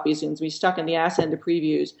 2,000 copies and it's going to be stuck in the ass end of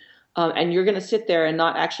previews. And you're going to sit there and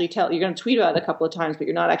not actually you're going to tweet about it a couple of times, but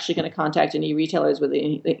you're not actually going to contact any retailers with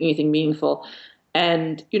anything meaningful.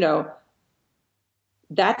 And,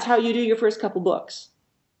 that's how you do your first couple books.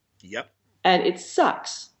 Yep. And it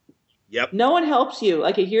sucks. Yep. No one helps you.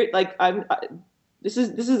 This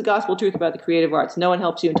is the gospel truth about the creative arts. No one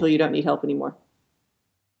helps you until you don't need help anymore.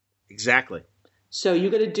 Exactly. So you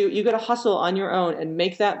got to hustle on your own and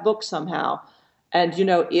make that book somehow. And,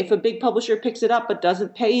 if a big publisher picks it up but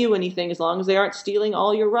doesn't pay you anything, as long as they aren't stealing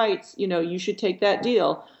all your rights, you should take that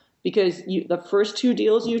deal, because the first 2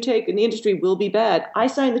 deals you take in the industry will be bad. I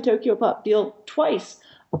signed the Tokyo Pop deal twice.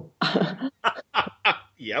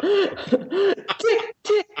 Yep. Tick,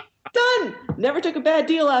 tick, done. Never took a bad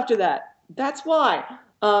deal after that. That's why.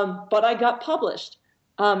 But I got published.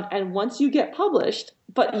 And once you get published,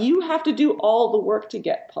 but you have to do all the work to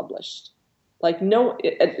get published.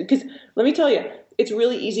 Because let me tell you, it's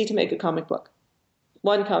really easy to make a comic book.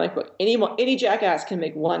 One comic book. Any jackass can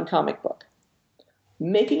make one comic book.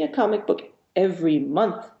 Making a comic book every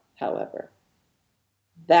month, however,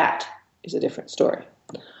 that is a different story.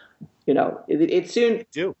 It soon.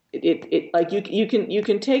 You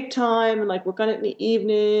can take time and like work on it in the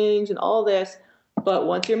evenings and all this, but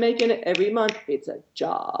once you're making it every month, it's a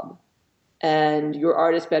job. And your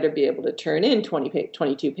artist better be able to turn in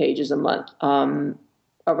 22 pages a month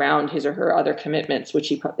around his or her other commitments,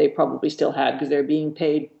 which they probably still had because they're being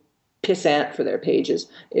paid pissant for their pages.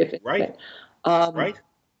 Right.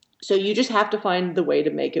 So you just have to find the way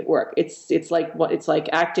to make it work. It's like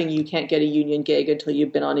acting. You can't get a union gig until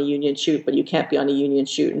you've been on a union shoot, but you can't be on a union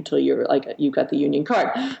shoot until you've got the union card.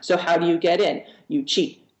 So how do you get in? You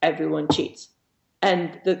cheat. Everyone cheats.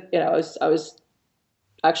 And I was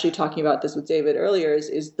actually talking about this with David earlier,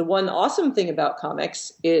 is the one awesome thing about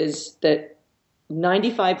comics is that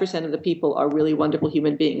 95% of the people are really wonderful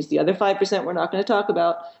human beings. The other 5% we're not going to talk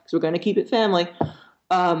about because we're going to keep it family.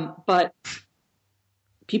 But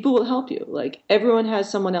people will help you. Like everyone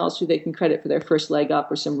has someone else who they can credit for their first leg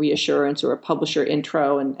up or some reassurance or a publisher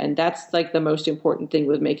intro. And that's like the most important thing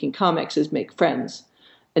with making comics is make friends.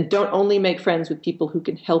 And don't only make friends with people who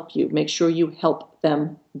can help you. Make sure you help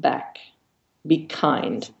them back. Be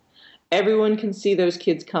kind. Everyone can see those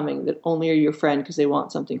kids coming that only are your friend because they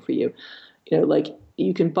want something for you.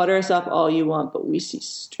 You can butter us up all you want, but we see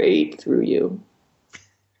straight through you.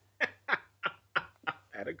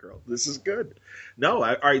 Atta girl, this is good. No,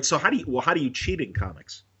 all right. So how do you cheat in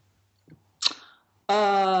comics?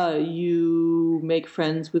 You make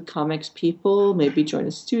friends with comics people, maybe join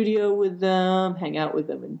a studio with them, hang out with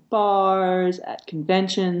them in bars, at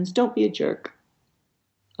conventions. Don't be a jerk.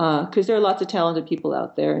 Because there are lots of talented people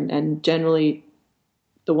out there, and generally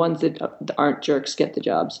the ones that aren't jerks get the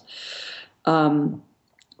jobs. None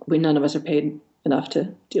of us are paid enough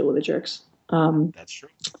to deal with the jerks. That's true.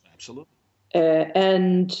 Absolutely.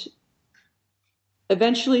 And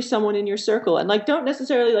eventually someone in your circle, and don't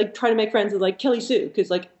necessarily try to make friends with Kelly Sue,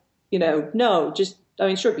 because no, just,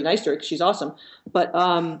 sure, be nice to her because she's awesome. But,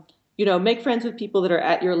 make friends with people that are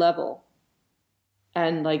at your level.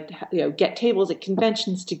 And get tables at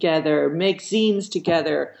conventions together, make zines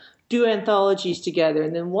together, do anthologies together.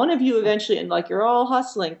 And then one of you eventually, and you're all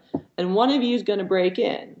hustling, and one of you is going to break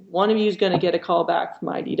in. One of you is going to get a call back from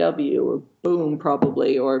IDW or Boom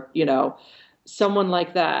probably, or, someone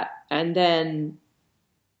like that. And then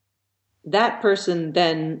that person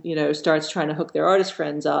then, starts trying to hook their artist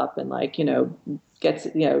friends up and gets,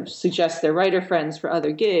 suggests their writer friends for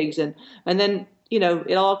other gigs. And then,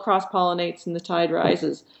 it all cross-pollinates and the tide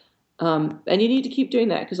rises. And you need to keep doing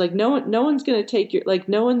that because no one's going to take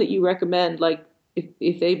no one that you recommend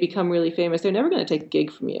if they become really famous, they're never going to take a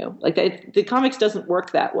gig from you. Like the comics doesn't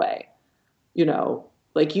work that way.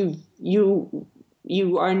 Like you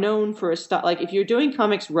are known for a style. Like if you're doing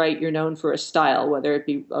comics right, you're known for a style, whether it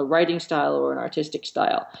be a writing style or an artistic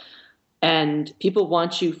style. And people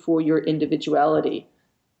want you for your individuality,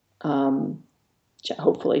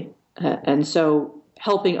 hopefully. And so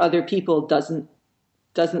helping other people doesn't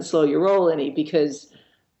slow your roll any, because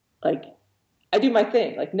like I do my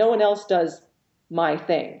thing. Like no one else does my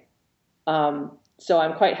thing. So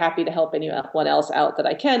I'm quite happy to help anyone else out that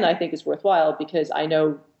I can. I think is worthwhile, because I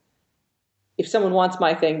know if someone wants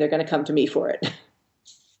my thing, they're going to come to me for it.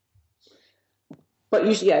 But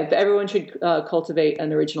usually, everyone should cultivate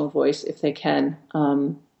an original voice if they can.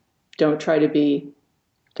 Don't try to be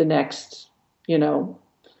the next, Brian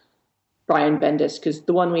Bendis, because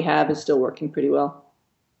the one we have is still working pretty well.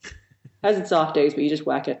 Has its off days, but you just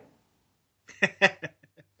whack it.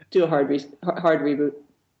 Do a hard reboot.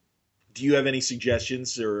 Do you have any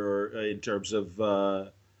suggestions or in terms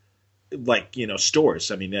of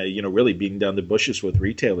stores? I mean, really being down the bushes with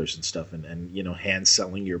retailers and stuff, and hand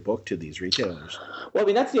selling your book to these retailers. Well, I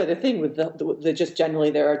mean, that's the other thing with the just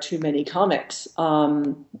generally there are too many comics.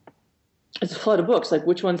 It's a flood of books. Like,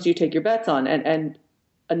 which ones do you take your bets on? And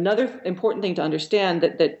another important thing to understand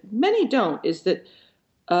that many don't is that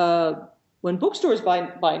when bookstores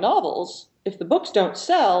buy novels, if the books don't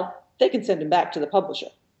sell, they can send them back to the publisher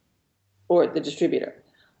or the distributor.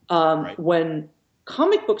 Right. When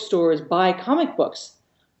comic book stores buy comic books,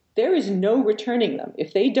 there is no returning them.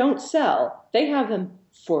 If they don't sell, they have them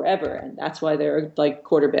forever, and that's why they're like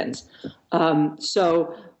quarter bins. And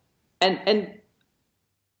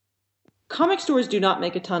comic stores do not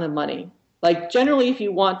make a ton of money. Like generally, if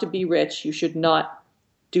you want to be rich, you should not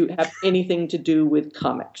have anything to do with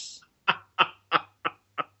comics.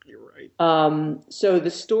 You're right. So the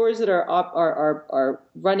stores that are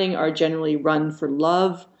running are generally run for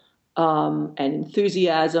love and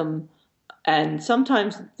enthusiasm, and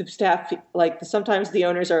sometimes the staff, sometimes the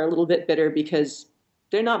owners are a little bit bitter because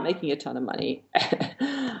they're not making a ton of money,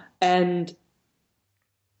 and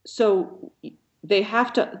so they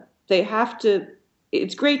have to.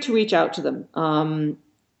 It's great to reach out to them.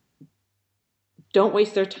 Don't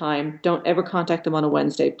waste their time. Don't ever contact them on a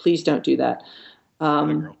Wednesday. Please don't do that.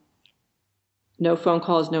 No phone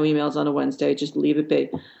calls, no emails on a Wednesday. Just leave it be.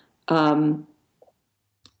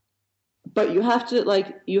 But you have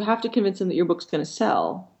to convince them that your book's going to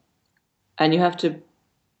sell, and you have to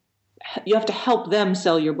help them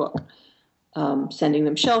sell your book. Sending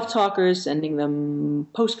them shelf talkers, sending them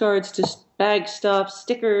postcards to bag stuff,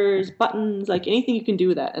 stickers, buttons, like anything you can do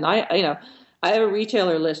with that. And I have a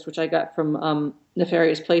retailer list, which I got from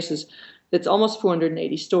Nefarious Places, that's almost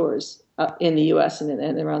 480 stores in the U.S.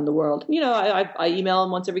 and around the world. I email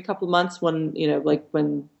them once every couple of months when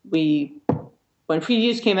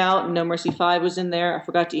Previews came out and No Mercy 5 was in there. I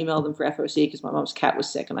forgot to email them for FOC because my mom's cat was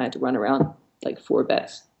sick and I had to run around like 4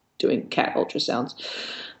 bets doing cat ultrasounds.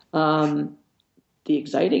 The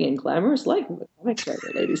exciting and glamorous life of a comics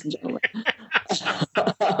writer, ladies and gentlemen.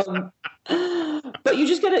 But you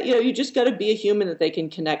just gotta be a human that they can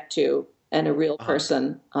connect to and a real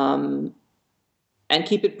person, and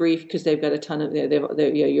keep it brief because they've got a ton of.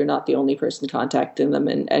 You're not the only person contacting them,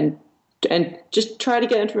 and just try to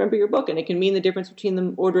get them to remember your book, and it can mean the difference between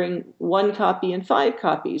them ordering 1 copy and 5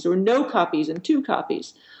 copies, or no copies and 2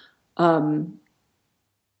 copies.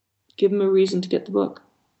 Give them a reason to get the book.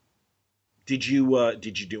 Did you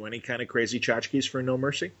do any kind of crazy tchotchkes for No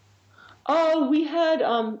Mercy? Oh, we had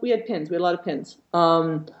pins. We had a lot of pins.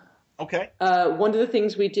 Okay. One of the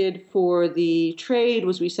things we did for the trade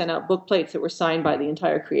was we sent out book plates that were signed by the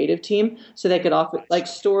entire creative team, so they could offer, like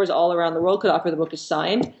stores all around the world could offer the book as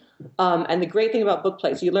signed. And the great thing about book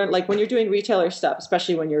plates, you learn, like when you're doing retailer stuff,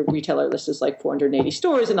 especially when your retailer list is like 480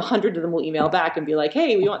 stores and 100 of them will email back and be like,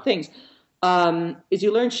 hey, we want things. Is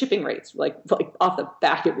you learn shipping rates like off the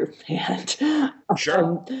back of your hand.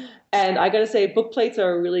 Sure. And I got to say, book plates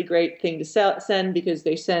are a really great thing to send because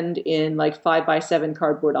they send in like 5x7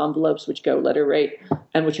 cardboard envelopes, which go letter rate,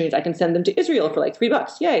 and which means I can send them to Israel for like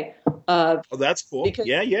 $3. Yay! Oh, that's cool.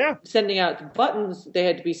 Yeah. Sending out the buttons, they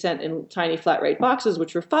had to be sent in tiny flat rate boxes,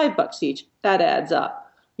 which were $5 each. That adds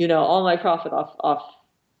up. All my profit off.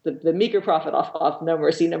 The meager profit off No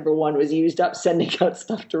Mercy #1 was used up sending out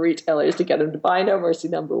stuff to retailers to get them to buy No Mercy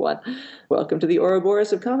 #1. Welcome to the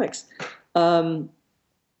Ouroboros of comics.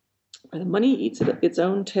 Where the money eats its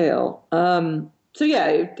own tail. So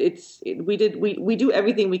yeah, we do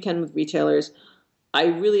everything we can with retailers. I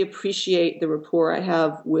really appreciate the rapport I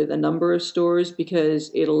have with a number of stores because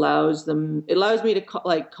it allows me to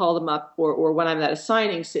call them up or when I'm at a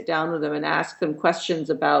signing, sit down with them and ask them questions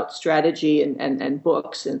about strategy and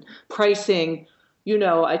books and pricing.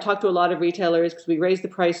 I talk to a lot of retailers because we raised the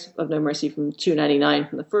price of No Mercy from $2.99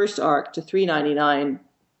 from the first arc to $3.99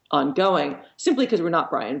 ongoing, simply because we're not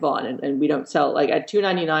Brian Vaughan and we don't sell at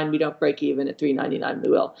 $2.99 we don't break even, at $3.99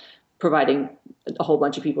 we will, providing a whole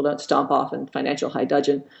bunch of people don't stomp off in financial high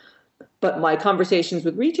dudgeon. But my conversations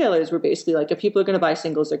with retailers were basically if people are going to buy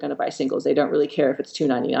singles, they're going to buy singles. They don't really care if it's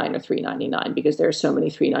 $2.99 or $3.99 because there are so many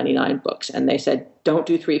 $3.99 books. And they said, don't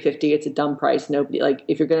do $3.50. It's a dumb price. Nobody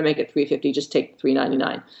if you're going to make it $3.50, just take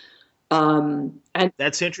 $3.99. And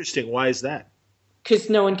that's interesting. Why is that? Because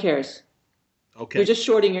no one cares. Okay, you're just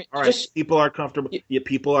shorting your. All right, people are comfortable.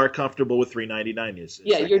 People are comfortable with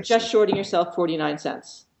 $3.99. You're just shorting yourself 49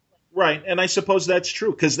 cents. Right, and I suppose that's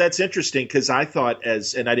true because that's interesting because I thought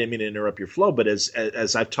and I didn't mean to interrupt your flow, but as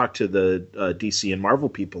I've talked to the DC and Marvel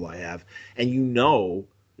people I have, and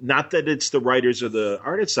not that it's the writers or the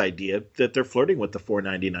artists' idea that they're flirting with the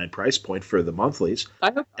 $4.99 price point for the monthlies,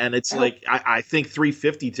 and it's I think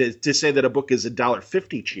 $3.50 to say that a book is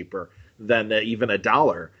 $1.50 cheaper than even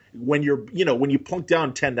 $1 when you plunk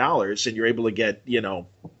down $10 and you're able to get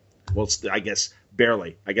I guess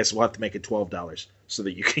barely. I guess we'll have to make it $12 so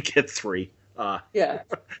that you can get three.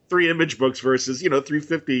 Three image books versus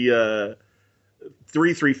 $3.50.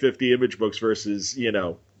 Three $3.50 image books versus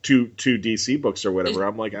two DC books or whatever.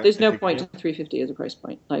 I'm like, there's no point to $3.50 as a price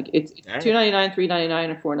point. It's $2.99,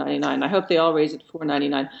 $3.99, or $4.99. I hope they all raise it to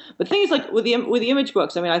 $4.99. But the thing is, with the image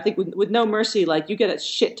books, I mean, I think with No Mercy, you get a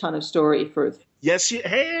shit ton of story for for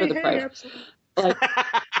the price.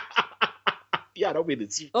 Yeah, I don't mean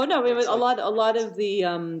it's. Oh no, I mean, a lot of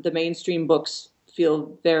the mainstream books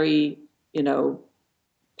feel very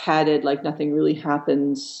padded, like nothing really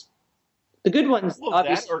happens. The good ones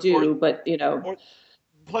obviously do, but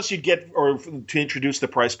plus you get to introduce the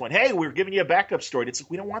price point. Hey, we're giving you a backup story. It's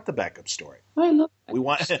we don't want the backup story. I love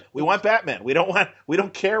that. We want Batman. We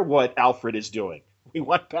don't care what Alfred is doing. We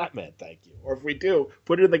want Batman, thank you. Or if we do,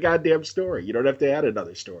 put it in the goddamn story. You don't have to add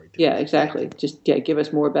another story. Yeah, exactly. Just give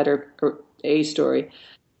us more better a story.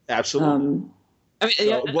 Absolutely.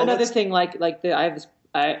 Another thing,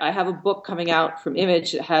 I have a book coming out from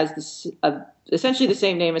Image that has this essentially the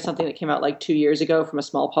same name as something that came out 2 years ago from a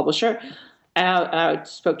small publisher. And I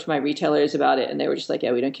spoke to my retailers about it, and they were just like,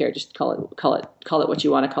 "Yeah, we don't care. Just call it what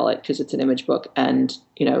you want to call it because it's an Image book, and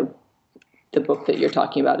the book that you're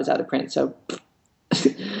talking about is out of print." So.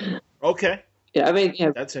 Okay. Yeah, I mean,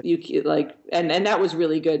 that's it. And that was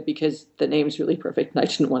really good because the name's really perfect, and I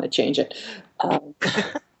didn't want to change it.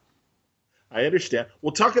 I understand.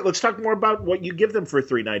 Let's talk more about what you give them for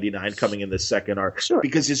 $3.99 coming in this second arc. Sure.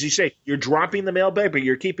 Because as you say, you're dropping the mailbag, but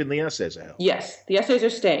you're keeping the essays. Yes, the essays are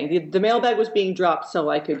staying. The mailbag was being dropped so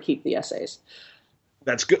I could keep the essays.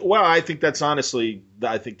 That's good. Well, I think that's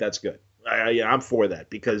good. I'm for that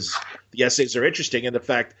because the essays are interesting, and the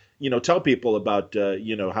fact tell people about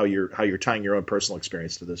how you're tying your own personal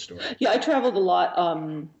experience to this story. Yeah, I traveled a lot.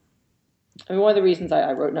 One of the reasons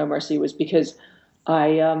I wrote No Mercy was because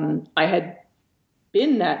I had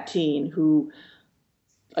been that teen who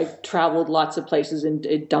traveled lots of places and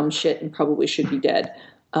did dumb shit and probably should be dead.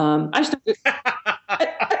 I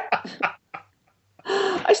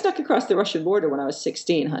snuck across the Russian border when I was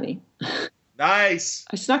 16, honey. Nice.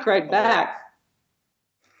 I snuck right back.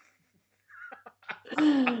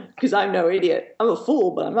 Because I'm no idiot. I'm a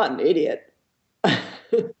fool, but I'm not an idiot.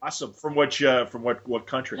 Awesome. From what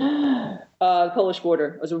country? Polish border.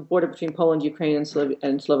 It was a border between Poland, Ukraine,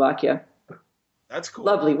 and Slovakia. That's cool.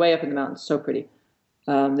 Lovely, way up in the mountains, so pretty.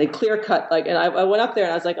 They clear cut and I went up there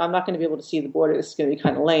and I was like, I'm not going to be able to see the border. This is going to be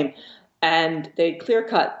kind of lame. And they clear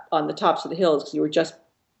cut on the tops of the hills because you were just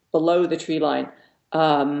below the tree line,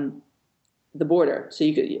 the border. So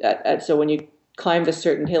you could. So when you climbed a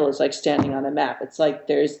certain hill, it's like standing on a map. It's like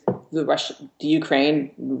there's Russian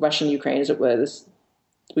Ukraine is it was.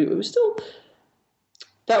 It was still.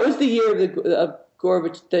 That was the year of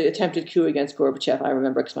the attempted coup against Gorbachev. I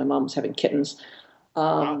remember because my mom was having kittens,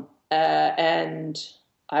 Wow. And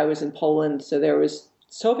I was in Poland. So there was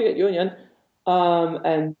Soviet Union,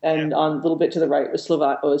 and on a little bit to the right was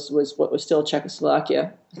was what was still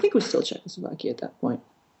Czechoslovakia. I think it was still Czechoslovakia at that point.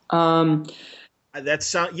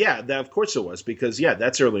 That of course it was because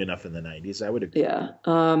that's early enough in the 90s. I would agree. Yeah.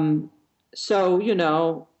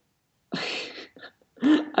 So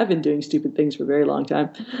I've been doing stupid things for a very long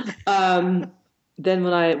time. Then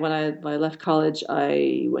when I left college,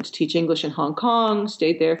 I went to teach English in Hong Kong.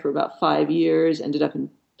 Stayed there for about 5 years. Ended up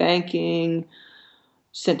in banking.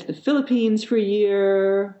 sent to the Philippines for a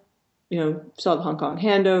year, saw the Hong Kong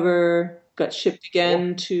handover, got shipped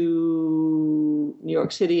again to New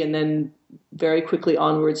York City, and then very quickly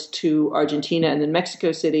onwards to Argentina and then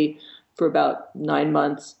Mexico City for about 9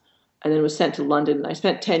 months, and then was sent to London. And I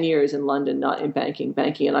spent 10 years in London, not in banking.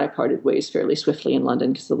 Banking and I parted ways fairly swiftly in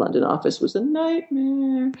London because the London office was a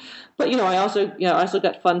nightmare. But, I also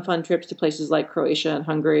got fun trips to places like Croatia and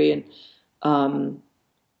Hungary. And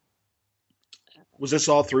was this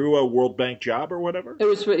all through a World Bank job or whatever? It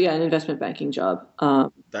was, an investment banking job.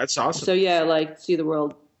 That's awesome. So, see the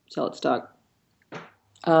world, sell its stock.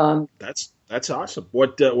 That's awesome.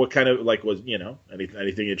 What kind of was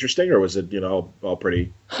anything interesting, or was it all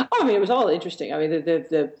pretty? Oh, it was all interesting.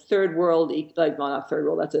 The third world, not third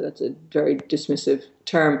world. That's a very dismissive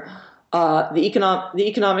term. The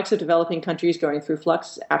economics of developing countries going through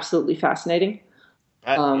flux, absolutely fascinating.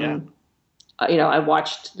 I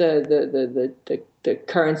watched the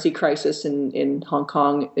currency crisis in Hong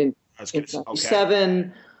Kong in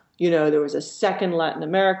 1997. There was a second Latin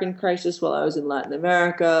American crisis while I was in Latin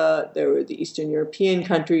America. There were the Eastern European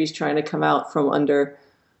countries trying to come out from under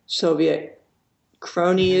Soviet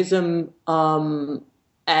cronyism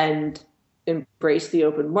and embrace the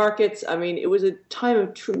open markets. It was a time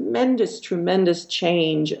of tremendous, tremendous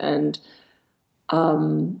change and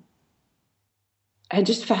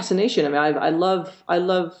just fascination. I love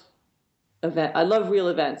real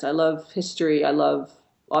events. I love history. I love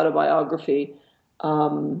autobiography.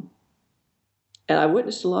 And I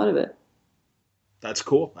witnessed a lot of it. That's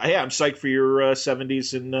cool. I'm psyched for your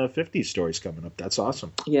 70s and 50s stories coming up. That's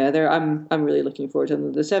awesome. Yeah, I'm really looking forward to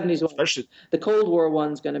them. The 70s one, especially the Cold War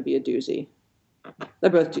one's going to be a doozy.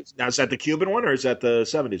 They're both doozy. Now, is that the Cuban one or is that the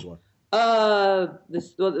 70s one?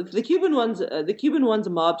 The Cuban one's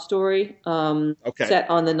a mob story. Set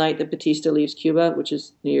on the night that Batista leaves Cuba, which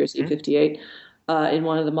is New Year's Eve '58. In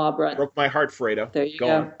one of the mob runs. Broke my heart, Fredo. There you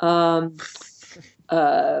go.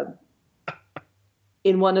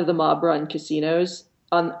 In one of the mob run casinos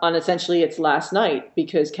on essentially its last night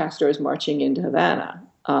because Castro is marching into Havana.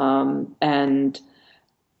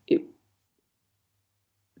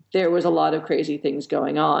 There was a lot of crazy things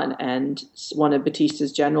going on. And one of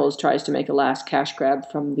Batista's generals tries to make a last cash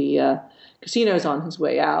grab from the casinos on his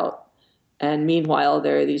way out. And meanwhile,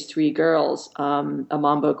 there are these three girls, a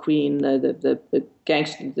Mambo Queen, the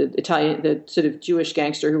gangster, the Italian, the sort of Jewish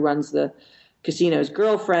gangster who runs the casino's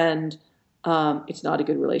girlfriend. It's not a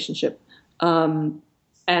good relationship. And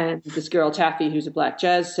this girl, Taffy, who's a black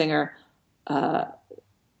jazz singer.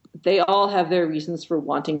 They all have their reasons for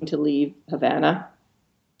wanting to leave Havana.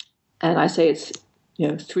 And I say it's,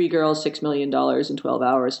 three girls, $6 million in 12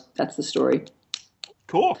 hours. That's the story.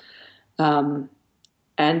 Cool. And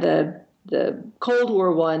the Cold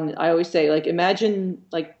War one, I always say, imagine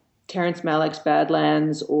Terrence Malick's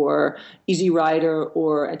Badlands or Easy Rider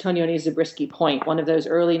or Antonioni Zabriskie Point, one of those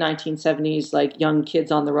early 1970s, young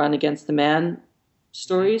kids on the run against the man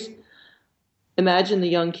stories. Imagine the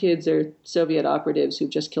young kids are Soviet operatives who've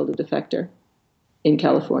just killed a defector in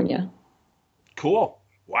California. Cool.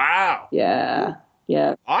 Wow. Yeah.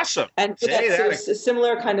 Yeah. Awesome. And that's a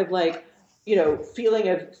similar kind of feeling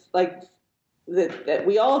of that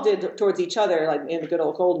we all did towards each other, in the good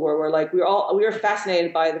old Cold War, where we were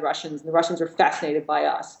fascinated by the Russians, and the Russians were fascinated by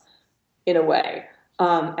us, in a way.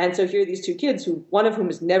 And so here are these two kids, one of whom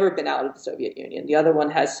has never been out of the Soviet Union, the other one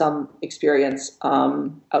has some experience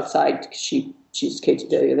outside. She's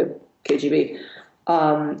the KGB,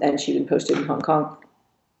 and she'd been posted in Hong Kong,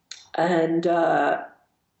 and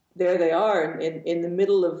there they are in the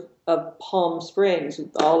middle of Palm Springs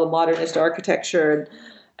with all the modernist architecture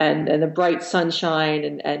and the bright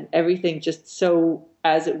sunshine and everything just so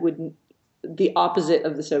as it wouldn't, the opposite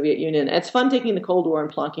of the Soviet Union. And it's fun taking the Cold War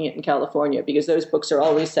and plonking it in California because those books are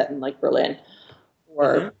always set in Berlin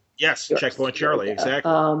or yes, Checkpoint Charlie,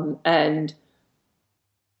 exactly. And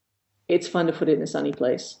it's fun to put it in a sunny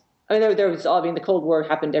place. The Cold War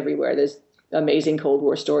happened everywhere. There's amazing Cold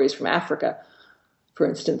War stories from Africa, for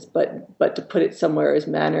instance, but to put it somewhere as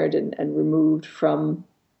mannered and removed from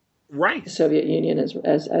the Soviet Union as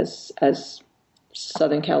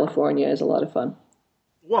Southern California is a lot of fun.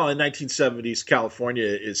 Well, in 1970s California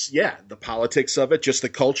is the politics of it, just the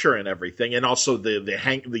culture and everything, and also the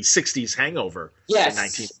 60s hangover.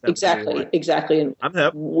 Yes, exactly. And I'm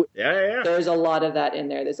hip. Yeah. There's a lot of that in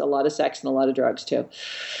there. There's a lot of sex and a lot of drugs too.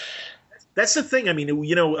 That's the thing. Everyone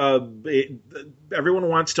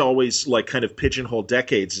wants to always kind of pigeonhole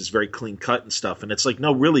decades as very clean cut and stuff, and it's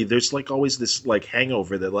no, really. There's always this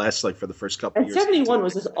hangover that lasts for the first couple of years. 71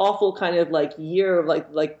 was this awful kind of year of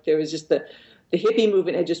there was just the the hippie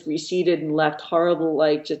movement had just receded and left horrible,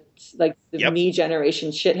 like just like the me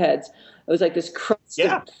generation shitheads. It was like this crust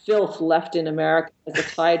of filth left in America as the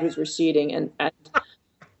tide was receding, and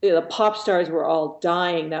the pop stars were all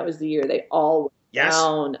dying. That was the year they all went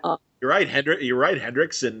down. You're right,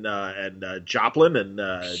 Hendrix and Joplin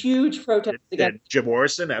and huge protests against Jim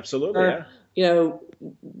Morrison. Absolutely, You know,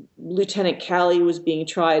 Lieutenant Calley was being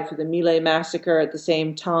tried for the My Lai massacre at the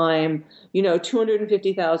same time. You know,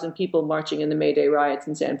 250,000 people marching in the May Day riots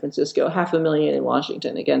in San Francisco, 500,000 in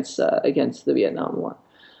Washington against the Vietnam War.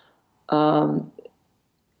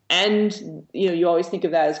 And you know, you always think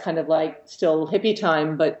of that as kind of like still hippie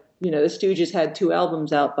time, but you know, the Stooges had 2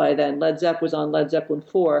 albums out by then. Led Zepp was on Led Zeppelin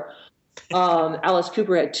 4. Alice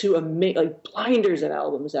Cooper had 2 like blinders of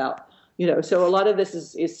albums out. You know, so a lot of this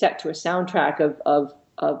is set to a soundtrack of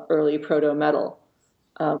early proto metal,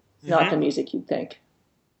 not the music you'd think.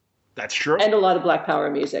 That's true. And a lot of Black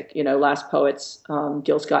Power music. You know, Last Poets,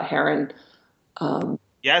 Gil Scott-Heron.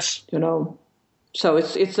 Yes. You know, so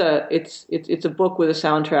it's a book with a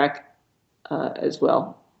soundtrack as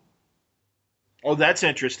well. Oh, that's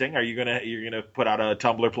interesting. Are you're gonna put out a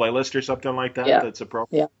Tumblr playlist or something like that? Yeah. That's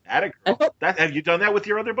appropriate. Yeah. Have you done that with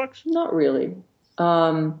your other books? Not really.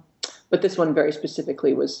 But this one very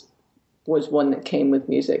specifically was one that came with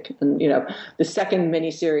music. And, you know, the second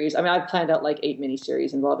miniseries, I mean, I've planned out like 8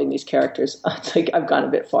 miniseries involving these characters. It's like I've gone a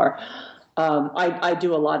bit far. I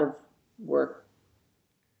do a lot of work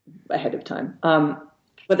ahead of time.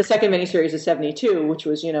 But the second miniseries is 72, which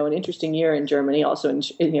was, you know, an interesting year in Germany. Also in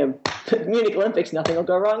you know, Munich Olympics, nothing will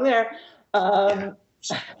go wrong there. And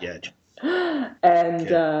it's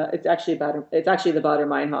actually the Baader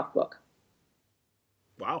Meinhof book.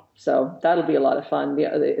 Wow. So that'll be a lot of fun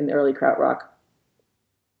in the early krautrock.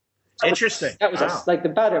 Interesting. That was like the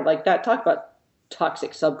Baader, like that. Talk about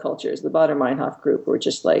toxic subcultures. The Baader Meinhof group were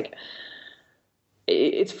just like,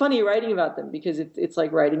 it's funny writing about them because it's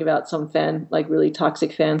like writing about some really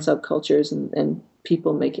toxic fan subcultures and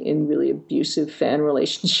people making in really abusive fan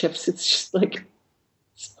relationships. It's just like,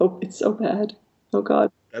 it's so bad. Oh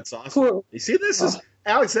God. That's awesome. You see, this is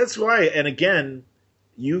Alex. That's why. And again,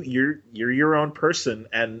 you're your own person,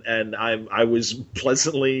 and I was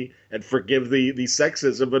pleasantly, and forgive the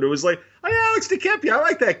sexism, but it was like, hey, Alex DeCampi, I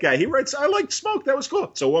like that guy. He writes, I like Smoke. That was cool.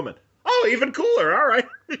 It's a woman. Oh, even cooler. All right,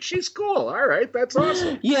 she's cool. All right, that's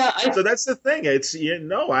awesome. Yeah. So that's the thing. It's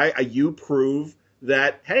you prove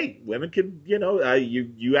that, hey, women can,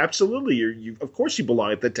 you absolutely, you of course you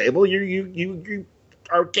belong at the table. You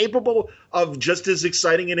are capable of just as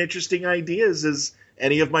exciting and interesting ideas as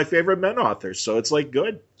any of my favorite men authors. So it's like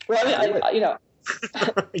good. Well, I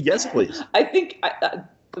yes, please. I think.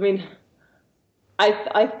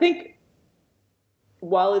 I think.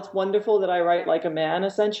 While it's wonderful that I write like a man,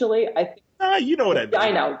 essentially, I think. You know what I mean. I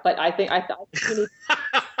know, but I think we need.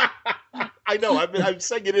 I know. I'm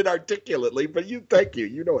saying it inarticulately, but thank you.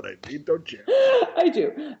 You know what I mean, don't you? I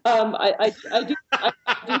do. I do.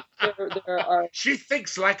 There are. She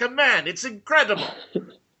thinks like a man. It's incredible.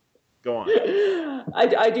 Go on.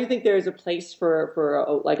 I do think there is a place for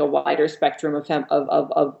a wider spectrum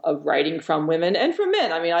of writing from women and from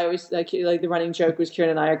men. I mean, I always like the running joke was Kieran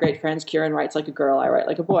and I are great friends. Kieran writes like a girl. I write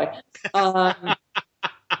like a boy. I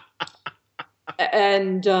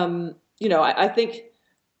think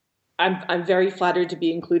I'm very flattered to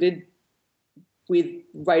be included with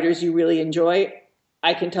writers you really enjoy.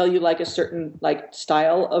 I can tell you like a certain like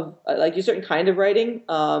style of like a certain kind of writing.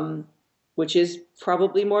 Which is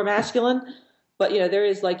probably more masculine, but there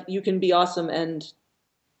is like, you can be awesome and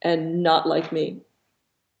not like me.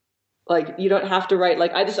 Like you don't have to write,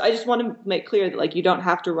 like, I just want to make clear that like, you don't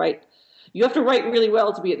have to write, you have to write really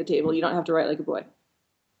well to be at the table. You don't have to write like a boy.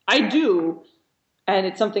 I do. And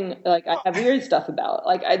it's something like I have weird stuff about,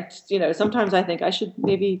 like, sometimes I think I should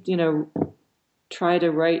maybe, try to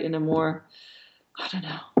write in a more, I don't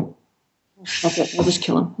know. Okay, I'll just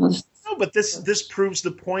kill him. No, but this proves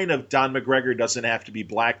the point of Don McGregor doesn't have to be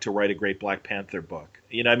black to write a great Black Panther book.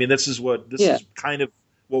 This is kind of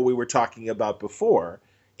what we were talking about before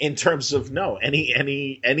in terms of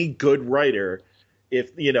any good writer,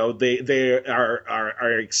 if they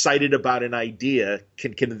are excited about an idea,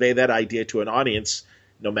 can convey that idea to an audience,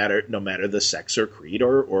 no matter the sex or creed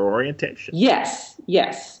or orientation. Yes.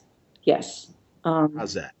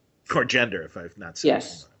 How's that? Or gender, if I've not said.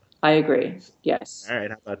 Yes, I agree. Yes. All right,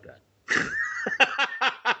 how about that?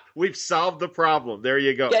 We've solved the problem. There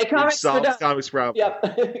you go. Yeah, We've solved comics problem. Yep.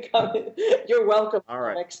 You're welcome. All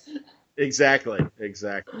right. Comics. Exactly.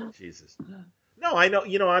 Jesus. No, No, I know.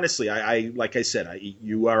 Honestly, I like I said,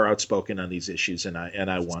 you are outspoken on these issues, and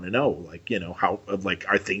I want to know, how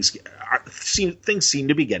things seem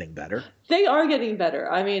to be getting better. They are getting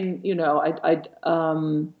better. I mean,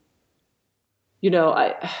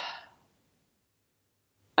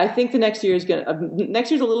 I think the next year is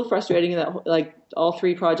next year's a little frustrating in that all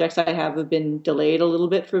three projects I have been delayed a little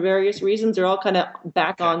bit for various reasons. They're all kind of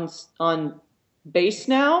back on base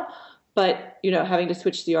now, but having to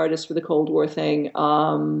switch the artist for the Cold War thing.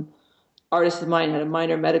 Artist of mine had a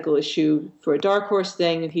minor medical issue for a Dark Horse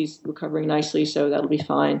thing, and he's recovering nicely, so that'll be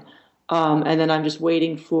fine. And then I'm just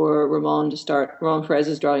waiting for Ramon to start. Ramon Perez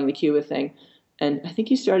is drawing the Cuba thing, and I think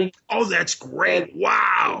he's starting. Oh, that's great!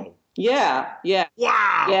 Wow. Yeah.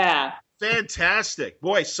 Wow. Yeah. Fantastic.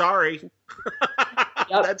 Boy, sorry.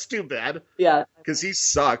 Yep. That's too bad. Yeah. Because he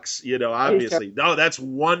sucks, obviously. No, that's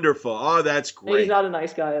wonderful. Oh, that's great. He's not a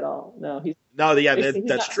nice guy at all. No,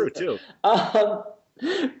 that's true too.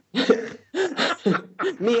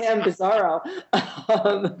 Me and Bizarro.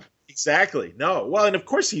 Exactly. No. Well, and of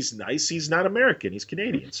course he's nice. He's not American. He's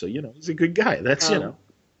Canadian. So, he's a good guy. That's,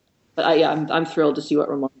 But I'm thrilled to see what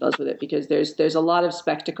Ramon does with it, because there's a lot of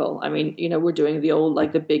spectacle. I mean, we're doing the old,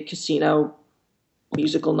 the big casino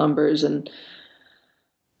musical numbers and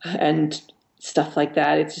stuff like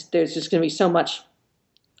that. There's just going to be so much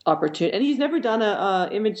opportunity. And he's never done a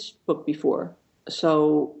image book before.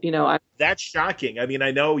 So, that's shocking. I mean,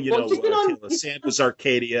 I know, Santa's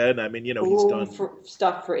Arcadia, and I mean, he's done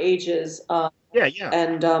stuff for ages. Yeah.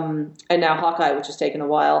 And now Hawkeye, which has taken a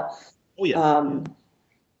while. Oh, yeah.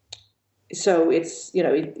 So it's,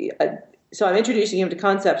 so I'm introducing him to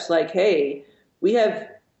concepts like, hey, we have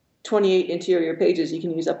 28 interior pages. You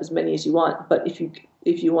can use up as many as you want. But if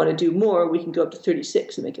you want to do more, we can go up to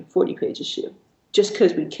 36 and make a 40-page issue. Just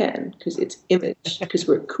because we can, because it's image, because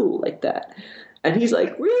we're cool like that. And he's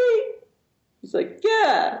like, really? He's like,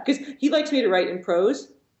 yeah, because he likes me to write in prose.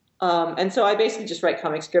 And so I basically just write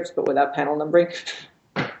comic scripts, but without panel numbering.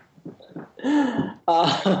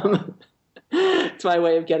 It's my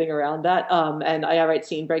way of getting around that. And I write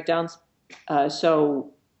scene breakdowns.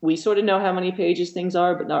 So we sort of know how many pages things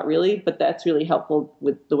are, but not really. But that's really helpful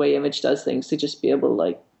with the way Image does things, to just be able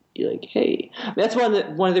to be like, hey. I mean, that's one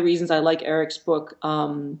of the reasons I like Eric's book,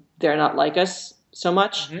 They're Not Like Us, so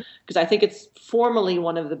much. Because I think it's formally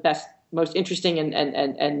one of the best, most interesting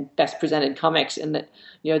and best presented comics, in that,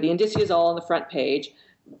 the indicia is all on the front page.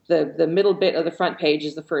 The middle bit of the front page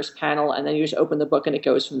is the first panel, and then you just open the book and it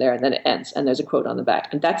goes from there, and then it ends, and there's a quote on the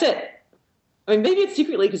back, and that's it. I mean, maybe it's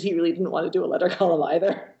secretly because he really didn't want to do a letter column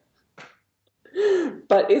either.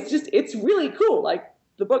 But it's really cool.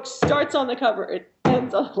 The book starts on the cover, it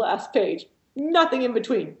ends on the last page. Nothing in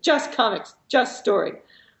between. Just comics, just story.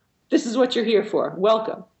 This is what you're here for.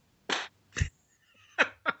 Welcome.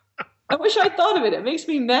 I wish I thought of it. It makes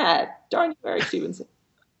me mad. Darn you, Eric Stevenson.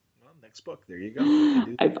 Next book. There you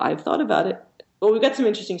go. I've thought about it. Well, we've got some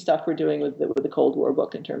interesting stuff we're doing with the Cold War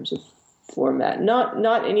book in terms of format.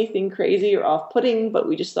 Not anything crazy or off-putting, but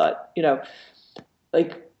we just thought, the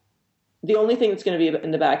only thing that's going to be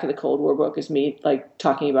in the back of the Cold War book is me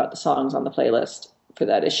talking about the songs on the playlist for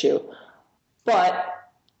that issue. But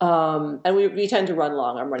and we tend to run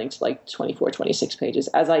long. I'm running to 24, 26 pages,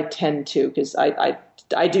 as I tend to, because I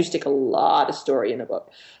do stick a lot of story in a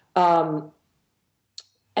book.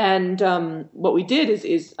 And what we did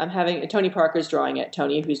is I'm having Tony Parker's drawing it.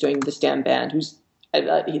 Tony, who's doing this damn band, who's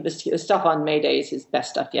the stuff on Mayday is his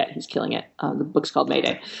best stuff yet. He's killing it. The book's called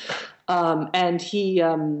Mayday, and he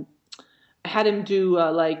had him do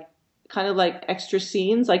kind of extra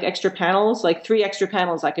scenes, extra panels, 3 extra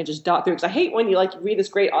panels I can just dot through, because I hate when you read this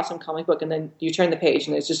great awesome comic book and then you turn the page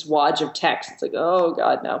and there's just wodge of text. It's oh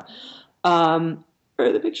god, no. Where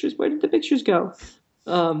are the pictures? Where did the pictures go?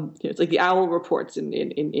 It's like the owl reports in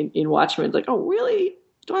Watchmen. It's oh really?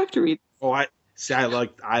 Do I have to read? Oh, I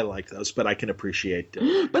like those, but I can appreciate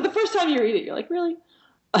But the first time you read it, you're really?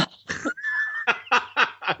 I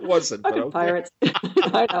wasn't. Fucking okay. Pirates.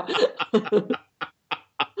 I know.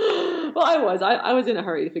 Well, I was in a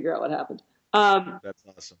hurry to figure out what happened. That's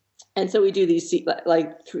awesome. And so we do these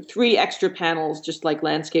 3 extra panels, just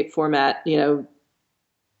landscape format, HD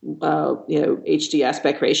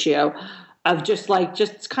aspect ratio, of just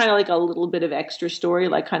kind of a little bit of extra story,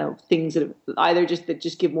 kind of things that either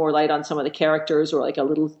just give more light on some of the characters, or a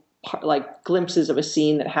little glimpses of a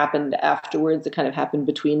scene that happened afterwards, that kind of happened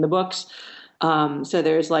between the books. So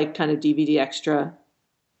there's kind of DVD extra,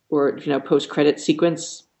 or post credit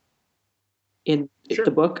sequence in Sure.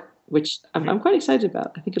 the book, which I'm quite excited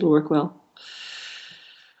about. I think it'll work well.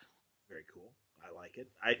 Very cool. I like it.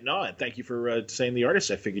 And thank you for saying the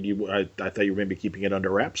artist. I figured I thought you were maybe keeping it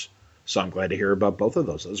under wraps. So I'm glad to hear about both of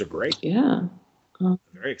those. Those are great. Yeah.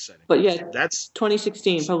 Very exciting. But yeah, that's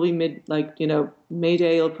 2016, probably May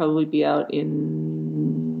Day will probably be out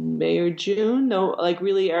in May or June. No,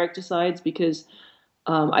 really Eric decides, because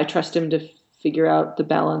I trust him to figure out the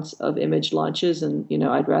balance of Image launches, and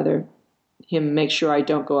I'd rather him make sure I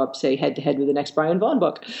don't go up, say, head to head with the next Brian Vaughan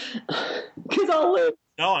book, because I'll lose.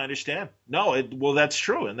 No, I understand. No, well, that's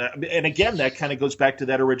true, and again, that kind of goes back to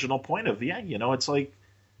that original point of it's like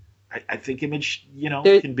I think Image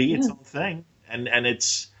can be its own thing, and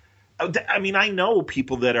it's. I mean, I know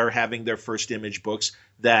people that are having their first Image books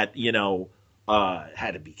that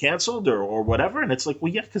had to be canceled or whatever, and it's like,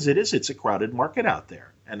 well, yeah, because it's a crowded market out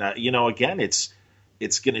there, and again, it's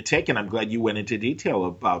going to take, and I'm glad you went into detail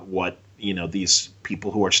about what these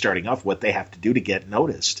people who are starting off, what they have to do to get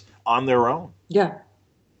noticed on their own. Yeah.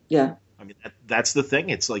 I mean, that's the thing.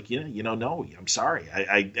 It's like, no, I'm sorry.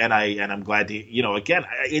 I'm glad to, again,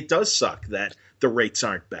 it does suck that the rates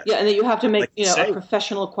aren't better. Yeah. And that you have to make, a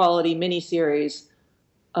professional quality miniseries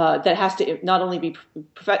that has to not only be,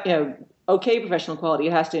 okay professional quality,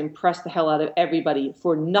 it has to impress the hell out of everybody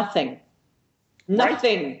for nothing.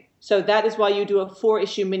 Nothing. Right. So that is why you do a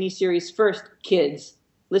 4-issue miniseries first, kids.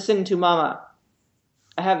 Listen to mama.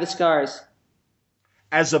 I have the scars.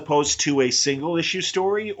 As opposed to a single issue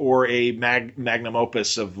story or a magnum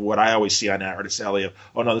opus of what I always see on Artist Alley of,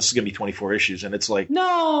 oh no, this is going to be 24 issues. And it's like,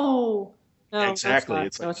 no, exactly.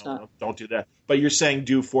 It's like, no, don't do that. But you're saying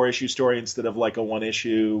do 4-issue story instead of like a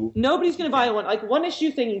 1-issue. Nobody's going to buy one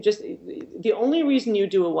issue thing. The only reason you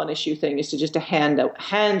do a 1-issue thing is to just hand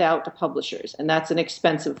out to publishers. And that's an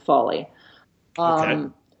expensive folly. Okay.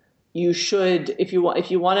 You should, if you want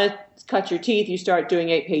to cut your teeth, you start doing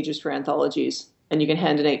 8 pages for anthologies. And you can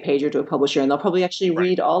hand an 8-pager to a publisher, and they'll probably actually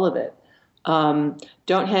read all of it.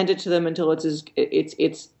 Don't hand it to them until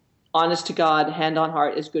it's honest to God, hand on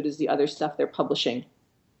heart, as good as the other stuff they're publishing,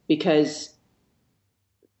 because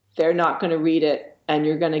they're not going to read it, and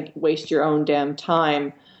you're going to waste your own damn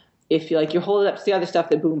time if you hold it up to the other stuff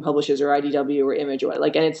that Boom publishes or IDW or Image or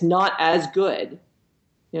and it's not as good.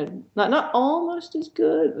 Not almost as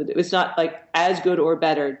good. It's not like as good or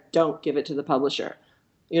better. Don't give it to the publisher.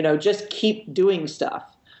 Just keep doing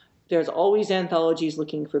stuff. There's always anthologies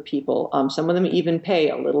looking for people. Some of them even pay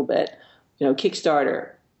a little bit.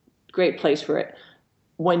 Kickstarter, great place for it.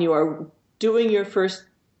 When you are doing your first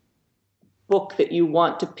book that you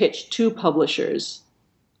want to pitch to publishers,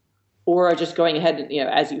 or are just going ahead and,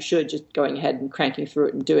 as you should, just going ahead and cranking through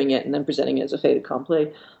it and doing it and then presenting it as a fait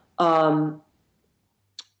accompli,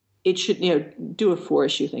 it should, do a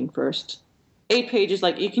 4-issue thing first. 8 pages,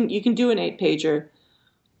 you can do an 8-pager.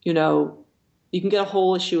 You can get a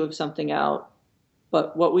whole issue of something out,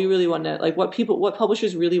 but what we really want to, what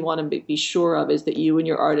publishers really want to be sure of is that you and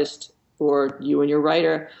your artist or you and your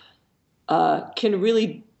writer can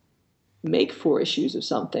really make 4 issues of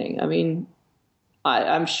something. I mean,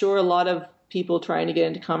 I'm sure a lot of people trying to get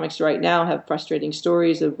into comics right now have frustrating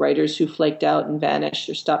stories of writers who flaked out and vanished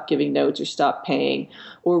or stopped giving notes or stopped paying,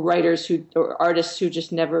 or artists who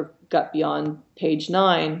just never got beyond page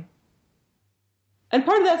 9. And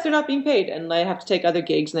part of that's they're not being paid, and they have to take other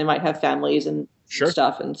gigs, and they might have families and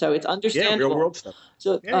stuff, and so it's understandable. Yeah, real world stuff.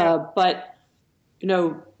 So, but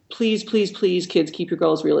please, please, please, kids, keep your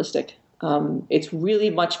goals realistic. It's really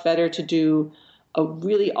much better to do a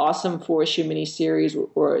really awesome 4-issue miniseries,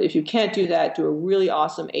 or if you can't do that, do a really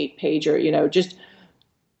awesome 8-pager.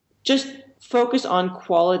 Just focus on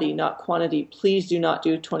quality, not quantity. Please do not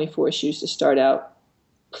do 24 issues to start out.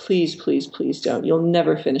 Please, please, please don't. You'll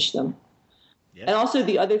never finish them. Yeah. And also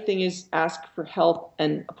the other thing is ask for help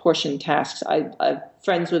and apportion tasks. I'm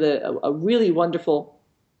friends with a really wonderful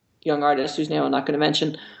young artist whose name I'm not going to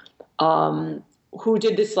mention, who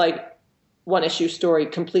did this 1-issue story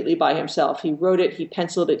completely by himself. He wrote it, he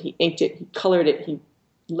penciled it, he inked it, he colored it, he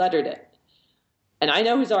lettered it. And I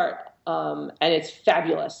know his art, and it's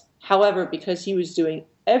fabulous. However, because he was doing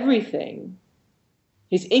everything,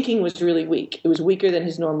 his inking was really weak. It was weaker than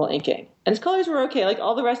his normal inking. And his colors were okay.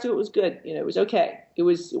 All the rest of it was good. It was okay.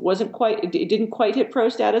 It didn't quite hit pro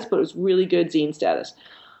status, but it was really good zine status.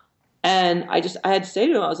 And I had to say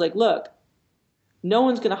to him, I was like, look, no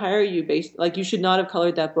one's going to hire you you should not have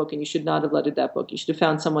colored that book, and you should not have lettered that book. You should have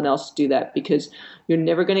found someone else to do that, because you're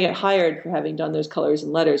never going to get hired for having done those colors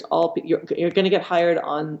and letters. You're going to get hired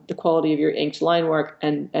on the quality of your inked line work,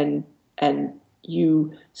 and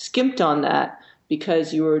you skimped on that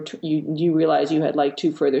because you realized you had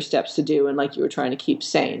 2 further steps to do, and you were trying to keep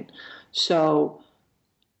sane. So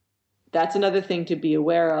that's another thing to be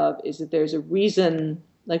aware of, is that there's a reason.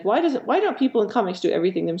 Why don't people in comics do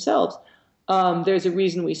everything themselves? There's a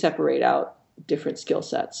reason we separate out different skill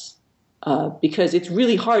sets. because it's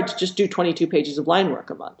really hard to just do 22 pages of line work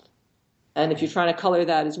a month. And if you're trying to color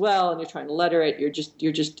that as well, and you're trying to letter it, you're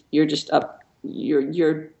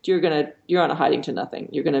on a hiding to nothing.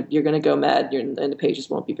 You're gonna go mad, and the pages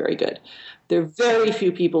won't be very good. There are very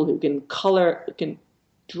few people who can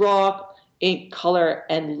draw, ink, color,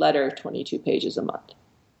 and letter 22 pages a month.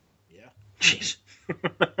 Yeah. Jeez.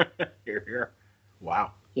 Here.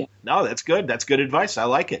 Wow. Yeah. No, that's good. That's good advice. I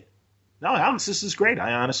like it. No, Alex, this is great.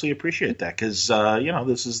 I honestly appreciate that because,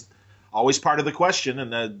 this is always part of the question.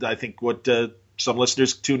 And I think what some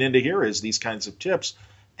listeners tune in to hear is these kinds of tips.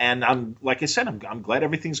 And I'm glad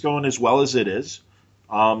everything's going as well as it is.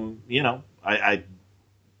 Again,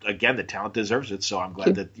 the talent deserves it. So I'm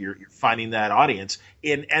glad that you're finding that audience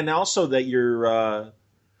and also that you're,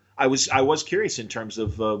 I was curious in terms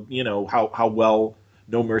of, how well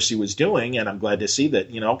No Mercy was doing. And I'm glad to see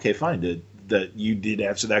that, okay, fine. That you did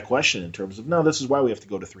answer that question in terms of, no, this is why we have to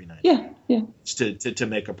go to $3.99. Yeah. It's to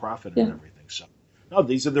make a profit and everything. So, no,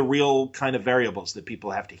 these are the real kind of variables that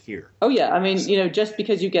people have to hear. Oh, yeah. I mean, just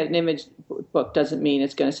because you get an image book doesn't mean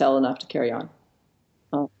it's going to sell enough to carry on.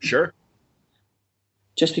 Sure.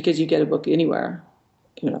 Just because you get a book anywhere,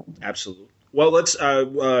 Absolutely. Well, let's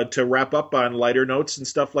to wrap up on lighter notes and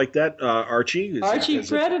stuff like that. Archie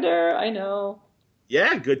Predator. I know.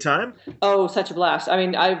 Yeah, good time. Oh, such a blast! I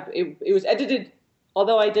mean, it was edited.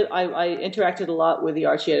 Although I interacted a lot with the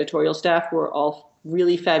Archie editorial staff, who were all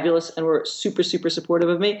really fabulous and were super, super supportive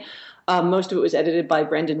of me. Most of it was edited by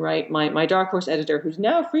Brendan Wright, my Dark Horse editor, who's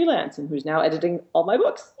now freelance and who's now editing all my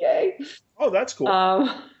books. Yay! Oh, that's cool.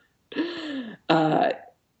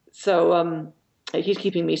 So he's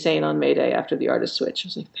keeping me sane on May Day after the artist switch. I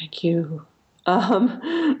was like, thank you.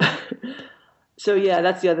 So yeah,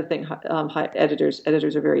 that's the other thing. Editors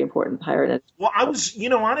are very important. Hire an editor. Well, I was,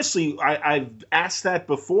 honestly, I've asked that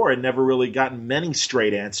before and never really gotten many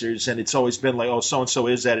straight answers. And it's always been like, oh, so-and-so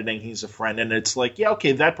is editing. He's a friend. And it's like, yeah,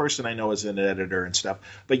 okay, that person I know is an editor and stuff.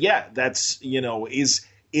 But yeah, that's,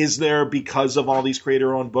 is there, because of all these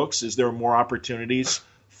creator-owned books, is there more opportunities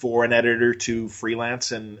for an editor to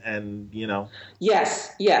freelance and Yes.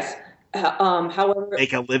 However,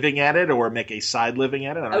 make a living at it or make a side living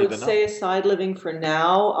at it? I would say a side living for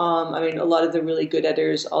now. I mean, a lot of the really good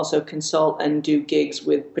editors also consult and do gigs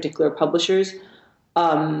with particular publishers.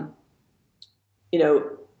 Books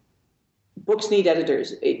need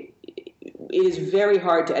editors. It is very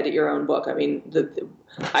hard to edit your own book. I mean,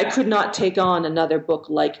 I could not take on another book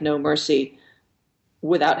like No Mercy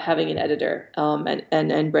without having an editor.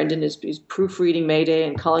 And Brendan is proofreading Mayday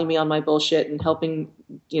and calling me on my bullshit and helping,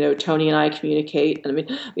 Tony and I communicate. And I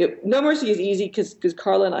mean, No Mercy is easy because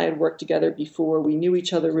Carla and I had worked together before. We knew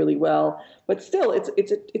each other really well, but still it's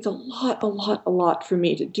a lot for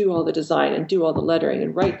me to do all the design and do all the lettering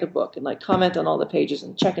and write the book and comment on all the pages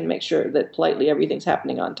and check and make sure that politely everything's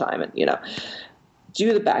happening on time and,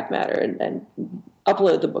 do the back matter and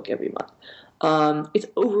upload the book every month. It's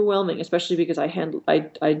overwhelming, especially because I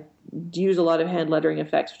use a lot of hand lettering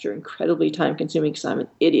effects, which are incredibly time consuming because I'm an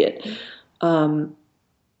idiot.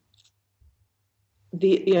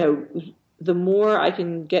 The more I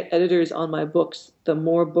can get editors on my books, the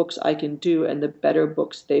more books I can do, and the better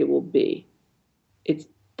books they will be.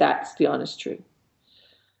 That's the honest truth.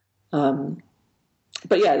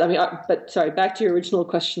 But yeah, I mean, sorry, back to your original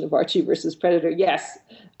question of Archie versus Predator. Yes,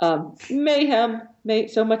 mayhem,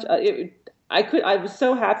 so much. I was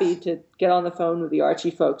so happy to get on the phone with the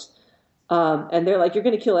Archie folks, and they're like, "You're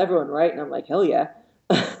going to kill everyone, right?" And I'm like, "Hell yeah!"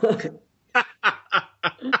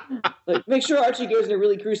 Like, make sure Archie goes in a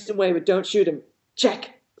really gruesome way, but don't shoot him.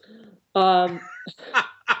 Check.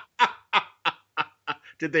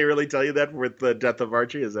 Did they really tell you that with the death of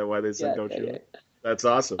Archie? Is that why they said don't shoot him? That's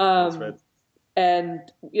awesome. That's fantastic. And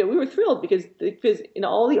we were thrilled because in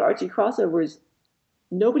all the Archie crossovers,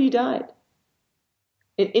 nobody died.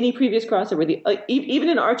 In any previous crossover, even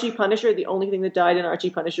in Archie Punisher, the only thing that died in Archie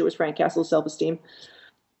Punisher was Frank Castle's self-esteem.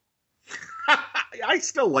 I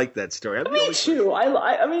still like that story. Me too.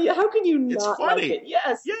 I mean, how can you not like it?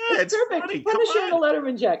 Yes, yeah, it's perfect. Funny. Punisher in a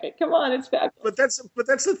Letterman jacket. Come on, it's fabulous. But that's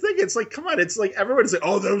the thing. It's like, come on. It's like everyone's like,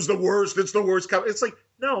 oh, that was the worst. It's the worst comic. It's like,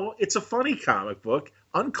 no, it's a funny comic book.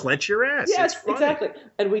 Unclench your ass. Yes, exactly.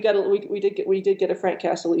 And we did get a Frank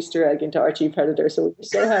Castle Easter egg into Archie Predator, so we were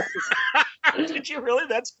so happy. Did you really?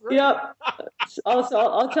 That's great. Yep. Also,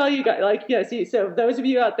 I'll tell you guys. So those of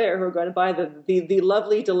you out there who are going to buy the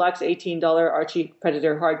lovely deluxe $18 Archie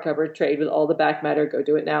Predator hardcover trade with all the back matter, go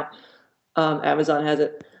do it now. Amazon has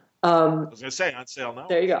it. I was going to say on sale now.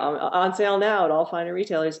 There you go. On sale now at all finer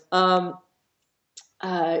retailers.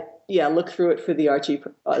 Yeah, look through it for the Archie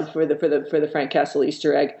for the Frank Castle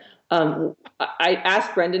Easter egg. I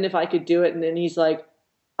asked Brendan if I could do it, and then he's like,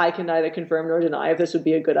 "I can neither confirm nor deny if this would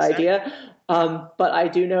be a good idea." But I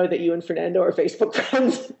do know that you and Fernando are Facebook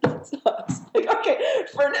friends. So I was like, "Okay,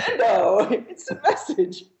 Fernando, it's a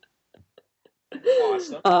message."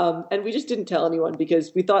 Awesome. And we just didn't tell anyone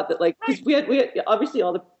because we thought that because we had obviously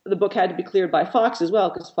all the book had to be cleared by Fox as well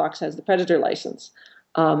because Fox has the Predator license.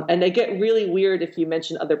 And they get really weird if you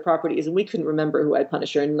mention other properties, and we couldn't remember who had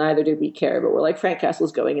Punisher, and neither did we care. But we're like, Frank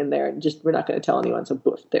Castle's going in there, and we're not going to tell anyone. So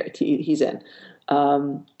boof, there he's in.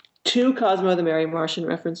 2 Cosmo the Merry Martian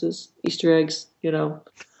references, Easter eggs,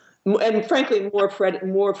 and frankly,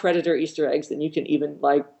 more Predator Easter eggs than you can even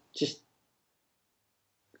just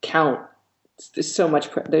count. There's so much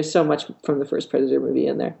from the first Predator movie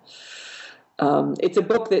in there. It's a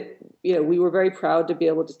book that we were very proud to be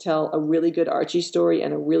able to tell a really good Archie story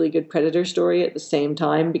and a really good Predator story at the same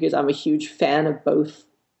time because I'm a huge fan of both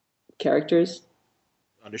characters.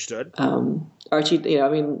 Understood. Archie,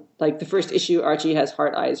 the first issue, Archie has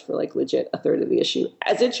heart eyes for legit a third of the issue,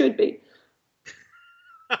 as it should be.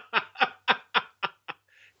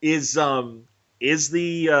 Is the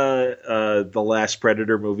last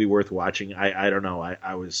Predator movie worth watching? I don't know.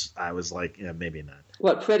 I was like, yeah, maybe not.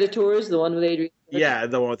 What, Predators? The one with Adrian Brody? Yeah,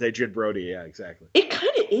 the one with Adrian Brody. Yeah, exactly. It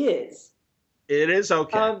kind of is. It is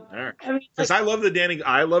okay. All right. Because I love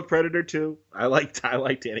Predator too. I like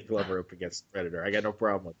Danny Glover up against Predator. I got no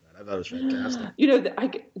problem with that. I thought it was fantastic.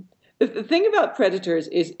 The thing about Predators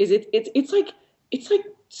is it's like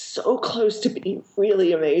so close to being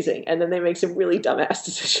really amazing, and then they make some really dumbass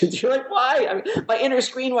decisions. You're like, why? I mean, my inner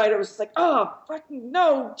screenwriter was like, oh, fucking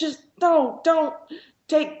no, just don't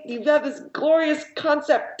you have this glorious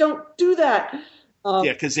concept, don't do that.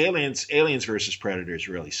 Yeah, because Aliens versus Predators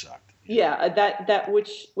really sucked. Yeah, that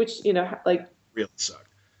which really sucked.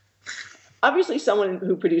 Obviously, someone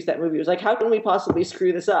who produced that movie was like, how can we possibly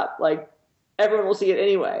screw this up? Everyone will see it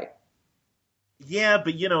anyway. Yeah,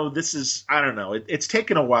 but this is, I don't know. It's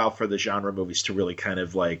taken a while for the genre movies to really kind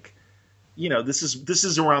of this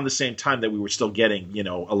is around the same time that we were still getting,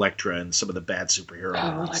 Elektra and some of the bad superhero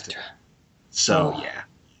movies. Elektra. Yeah,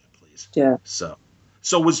 please. Yeah. So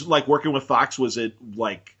was working with Fox, was it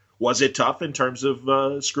tough in terms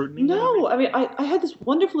of scrutiny? No, I mean, I had this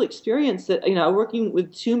wonderful experience that, working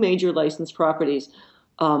with 2 major licensed properties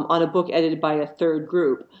on a book edited by a third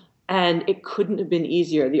group. And it couldn't have been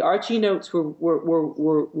easier. The Archie notes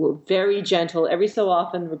were very gentle. Every so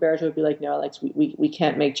often, Roberto would be like, "No, Alex, we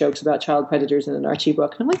can't make jokes about child predators in an Archie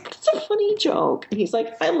book." And I'm like, "It's a funny joke." And he's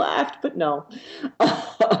like, "I laughed, but no."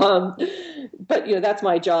 But that's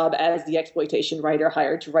my job as the exploitation writer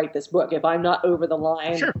hired to write this book. If I'm not over the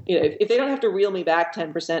line, sure. If they don't have to reel me back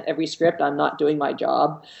 10% every script, I'm not doing my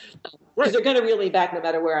job. Because they're going to reel me back no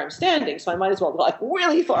matter where I'm standing. So I might as well go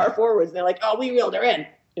really far forwards. And they're like, "Oh, we reeled her in."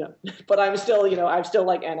 But I'm still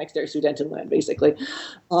like annexed their Sudetenland, basically.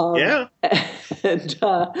 Yeah.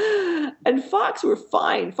 And Fox were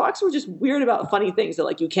fine. Fox were just weird about funny things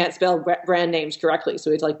that you can't spell brand names correctly,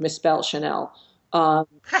 so it's misspell Chanel. Okay,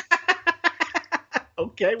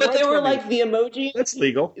 but they were the emoji. That's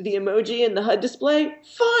legal. The emoji in the HUD display,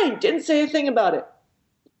 fine. Didn't say a thing about it.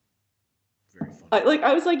 Very funny.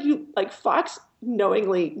 I was like, Fox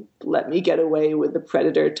knowingly let me get away with the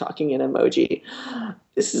Predator talking in emoji.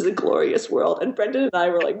 This is a glorious world. And Brendan and I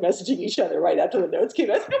were messaging each other right after the notes came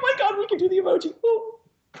out. I was like, oh my God, we can do the emoji.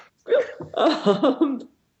 Oh.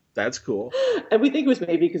 That's cool. And we think it was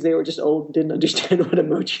maybe because they were just old and didn't understand what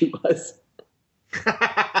emoji was. But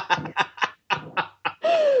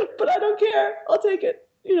I don't care. I'll take it.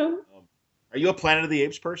 Are you a Planet of the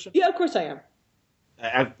Apes person? Yeah, of course I am.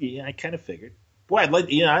 I kind of figured. Boy, I'd love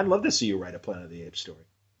to see you write a Planet of the Apes story.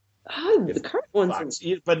 The current ones,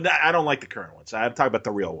 but I don't like the current ones. I'm talking about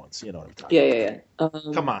the real ones. You know what I'm talking about. Yeah.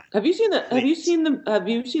 Come on. Have you seen the? Have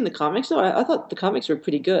you seen the comics though? I thought the comics were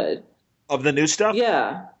pretty good. Of the new stuff?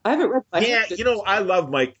 Yeah, I haven't read. I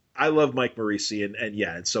love Mike. I love Mike Morisi,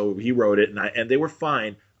 and so he wrote it, and they were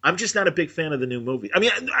fine. I'm just not a big fan of the new movie. I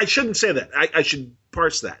mean, I shouldn't say that. I should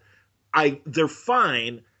parse that. They're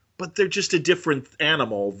fine, but they're just a different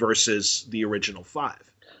animal versus the original 5.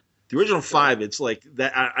 The original 5, it's like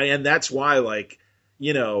that, and that's why,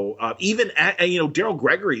 even Daryl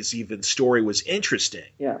Gregory's even story was interesting.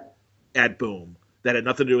 Yeah. At Boom, that had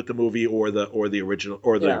nothing to do with the movie or the original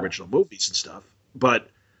original movies and stuff. But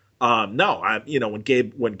no, when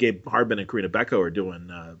Gabe Hardman and Karina Becco are doing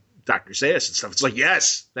Dr. Zaius and stuff. It's like,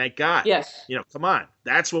 yes, thank God. Yes. Come on.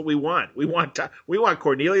 That's what we want. We want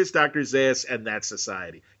Cornelius, Dr. Zaius, and that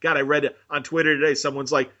society. God, I read it on Twitter today.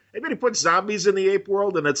 Someone's like, anybody put zombies in the ape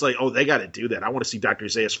world? And it's like, oh, they got to do that. I want to see Dr.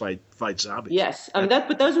 Zaius fight zombies. Yes. I mean,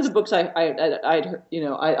 but those were the books I'd heard,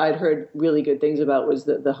 I'd heard really good things about, was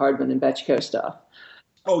the Hardman and Betchko stuff.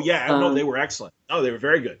 Oh, yeah. No, they were excellent. Oh, they were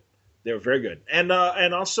very good. They were very good. And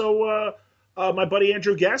also my buddy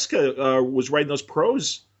Andrew Gaska was writing those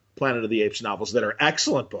prose Planet of the Apes novels that are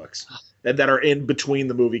excellent books and that are in between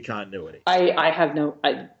the movie continuity. I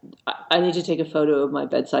need to take a photo of my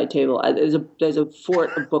bedside table. There's a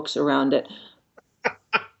fort of books around it.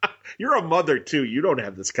 You're a mother too. You don't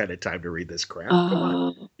have this kind of time to read this crap. Come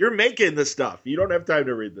on, you're making this stuff. You don't have time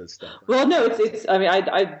to read this stuff. Well, no, it's. I mean,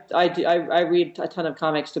 I read a ton of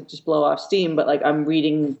comics to just blow off steam, but like I'm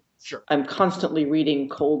reading. Sure. I'm constantly reading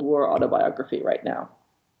Cold War autobiography right now.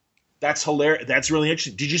 That's hilarious. That's really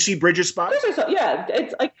interesting. Did you see Bridge of Spies? Yeah,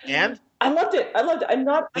 it's like, and I loved it. I'm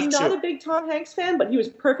not a big Tom Hanks fan, but he was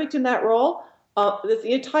perfect in that role. The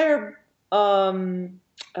entire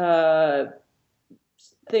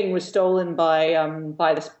thing was stolen by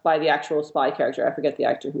the actual spy character. I forget the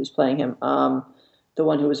actor who was playing him. The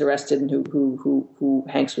one who was arrested and who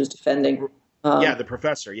Hanks was defending. The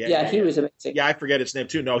professor. Yeah, he was amazing. Yeah, I forget his name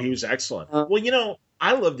too. No, he was excellent. Well,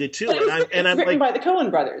 I loved it too. But it's written by the Coen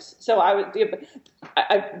brothers. So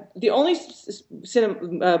the only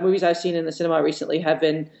movies I've seen in the cinema recently have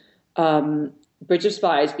been Bridge of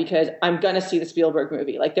Spies, because I'm going to see the Spielberg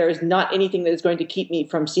movie. Like, there is not anything that is going to keep me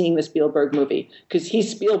from seeing the Spielberg movie, because he's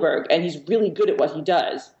Spielberg and he's really good at what he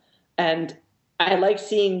does. And I like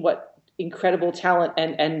seeing what incredible talent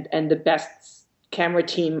and the best camera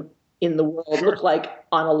team in the world look like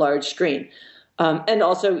on a large screen. And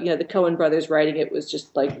also, the Coen brothers writing it was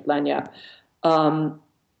just like lagniappe.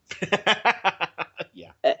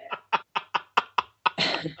 Yeah.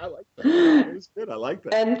 I like that. It was good. I like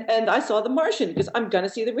that. And I saw The Martian because I'm going to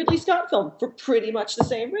see the Ridley Scott film for pretty much the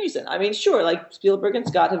same reason. I mean, sure, like Spielberg and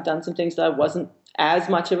Scott have done some things that I wasn't as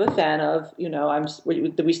much of a fan of.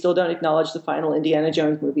 We still don't acknowledge the final Indiana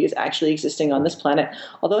Jones movie is actually existing on this planet,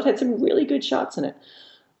 although it had some really good shots in it.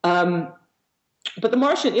 But The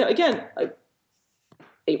Martian, again,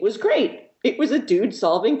 it was great. It was a dude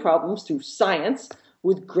solving problems through science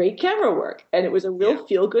with great camera work, and it was a real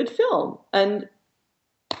feel-good film. And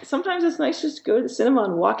sometimes it's nice just to go to the cinema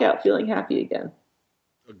and walk out feeling happy again.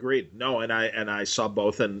 Agreed. No, and I saw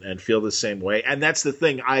both and feel the same way. And that's the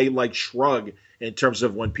thing. I shrug in terms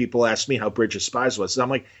of when people ask me how Bridge of Spies was. I'm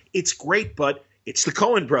like, it's great, but it's the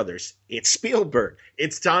Coen brothers. It's Spielberg.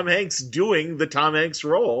 It's Tom Hanks doing the Tom Hanks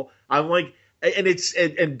role. I'm like, and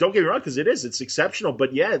don't get me wrong, because it's exceptional.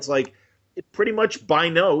 But yeah, it's like, it pretty much by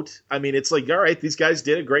note. I mean, it's like, all right, these guys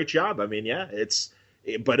did a great job. I mean, yeah,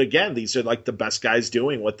 but again, these are like the best guys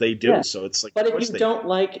doing what they do. Yeah. So it's like, but if you don't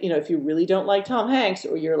like, if you really don't like Tom Hanks,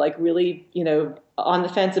 or you're like really, on the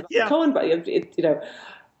fence about Coen brothers,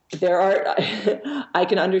 there are, I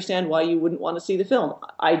can understand why you wouldn't want to see the film.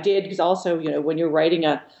 I did, because also, when you're writing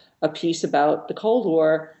a piece about the Cold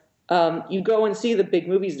War, you go and see the big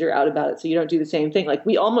movies that are out about it, so you don't do the same thing. Like,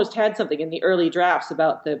 we almost had something in the early drafts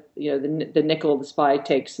about the nickel the spy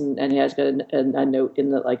takes, and he has got a note in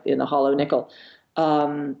the hollow nickel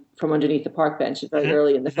from underneath the park bench very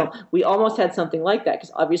early in the film. We almost had something like that,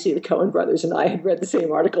 because obviously the Coen brothers and I had read the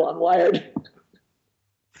same article on Wired.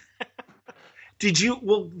 Did you?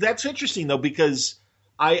 Well, that's interesting though, because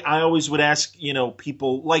I always would ask,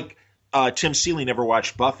 people like Tim Seeley never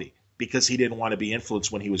watched Buffy because he didn't want to be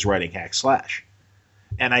influenced when he was writing Hack Slash.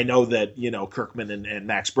 And I know that, Kirkman and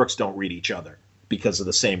Max Brooks don't read each other because of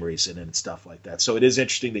the same reason and stuff like that. So it is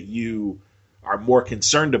interesting that you are more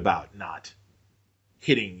concerned about not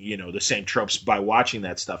hitting, the same tropes by watching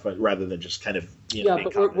that stuff rather than just kind of,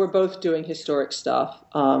 but we're both doing historic stuff.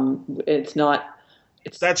 That's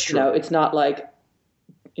true. It's not like,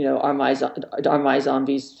 are my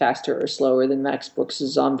zombies faster or slower than Max Brooks'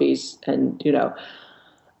 zombies? And,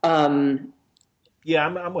 yeah,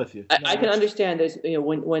 I'm with you. I can understand there's,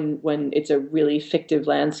 when it's a really fictive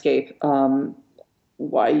landscape,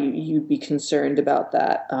 why you'd be concerned about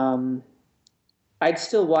that. I'd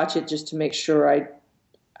still watch it just to make sure I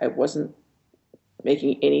wasn't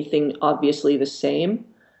making anything obviously the same.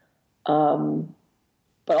 But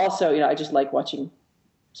also, I just like watching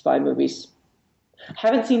spy movies.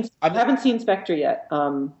 Haven't seen Spectre yet.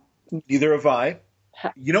 Neither have I.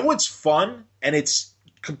 You know what's fun? And it's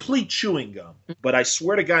complete chewing gum. But I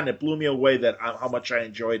swear to God, and it blew me away how much I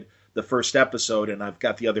enjoyed the first episode, and I've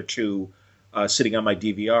got the other two sitting on my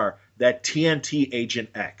DVR, that TNT Agent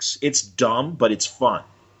X. It's dumb, but it's fun.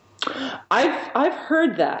 I've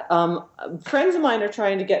heard that. Friends of mine are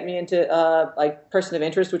trying to get me into like Person of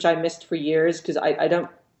Interest, which I missed for years because I don't.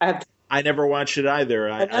 I have. I never watched it either.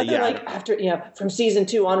 Like after from season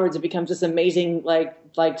 2 onwards, it becomes this amazing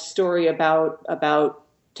like story about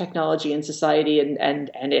technology and society, and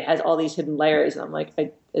it has all these hidden layers. And I'm like,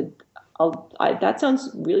 that sounds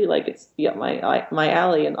really like it's my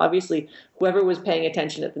alley. And obviously, whoever was paying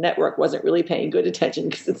attention at the network wasn't really paying good attention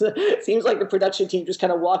because it seems like the production team just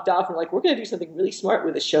kind of walked off and like, we're going to do something really smart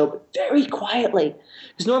with the show, but very quietly.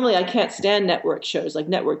 Because normally I can't stand network shows. Like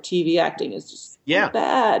network TV acting is just so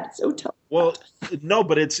bad. It's so tough. Well, no,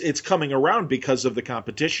 but it's coming around because of the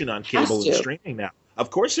competition on cable and streaming now. Of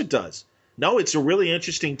course it does. No, it's a really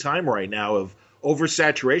interesting time right now of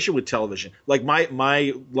oversaturation with television. Like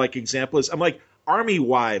my example is, I'm like, Army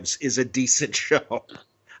Wives is a decent show.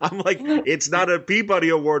 I'm like, it's not a Peabody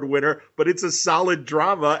Award winner, but it's a solid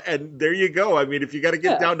drama, and there you go. I mean, if you got to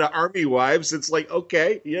get down to Army Wives, it's like,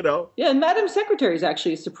 okay, Yeah, and Madam Secretary is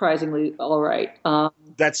actually surprisingly all right.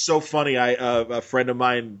 That's so funny. A friend of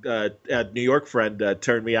mine, a New York friend,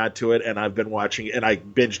 turned me on to it, and I've been watching it, and I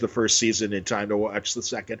binged the first season in time to watch the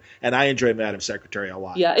second, and I enjoy Madam Secretary a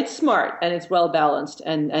lot. Yeah, it's smart, and it's well-balanced,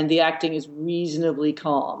 and the acting is reasonably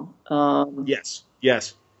calm.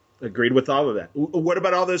 Yes. Agreed with all of that. What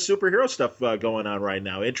about all the superhero stuff going on right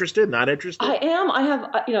now? Interested? Not interested? I am. I have.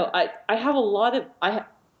 I have a lot of. I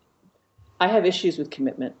have issues with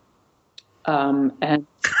commitment, and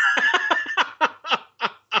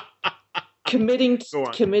committing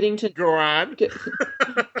to go on.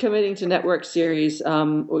 Committing to network series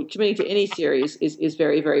or committing to any series is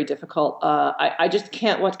very, very difficult. I just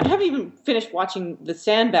can't watch. I haven't even finished watching The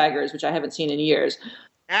Sandbaggers, which I haven't seen in years.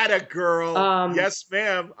 Atta girl. Yes,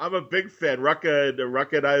 ma'am. I'm a big fan.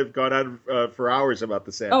 Rucka and I have gone on for hours about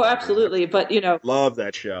The Sandbaggers. Oh, absolutely. But, love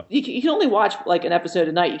that show. You can only watch like an episode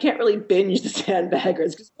a night. You can't really binge The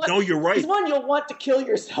Sandbaggers. No, you're right. Because one, you'll want to kill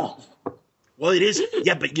yourself. Well, it is.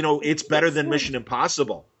 Yeah, but, it's better than Mission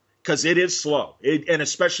Impossible because it is slow. And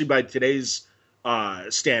especially by today's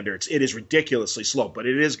standards, it is ridiculously slow, but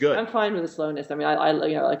it is good. I'm fine with the slowness. I mean, I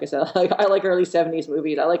like I said, I like early 70s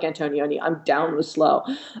movies. I like Antonioni. I'm down with slow.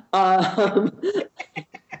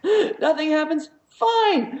 Nothing happens.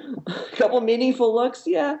 Fine. A couple meaningful looks.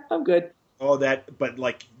 Yeah, I'm good. Oh, but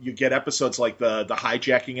like you get episodes like the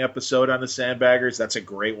hijacking episode on The Sandbaggers. That's a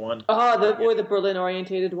great one. Oh, the Berlin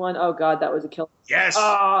orientated one. Oh God, that was a killer. Yes.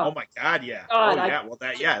 Oh my God, yeah.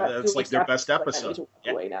 God, that's like their best episode.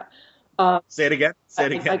 Away now. Say it again.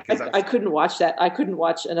 I couldn't watch that. I couldn't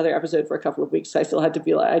watch another episode for a couple of weeks. I still had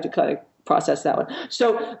to I had to kind of process that one.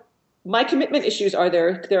 So my commitment issues are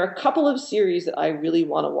there are a couple of series that I really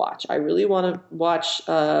want to watch. I really want to watch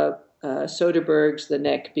Soderbergh's The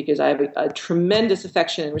Nick because I have a tremendous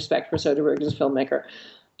affection and respect for Soderbergh as a filmmaker.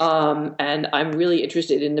 And I'm really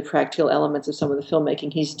interested in the practical elements of some of the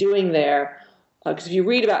filmmaking he's doing there. Because if you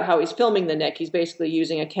read about how he's filming The Nick, he's basically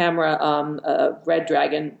using a camera, a Red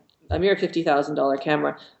Dragon, a mere $50,000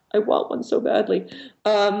 camera. I want one so badly,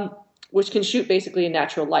 which can shoot basically in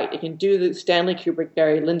natural light. It can do the Stanley Kubrick,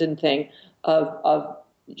 Barry Lyndon thing of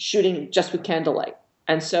shooting just with candlelight.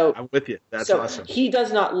 And so I'm with you. That's awesome. He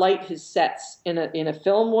does not light his sets in a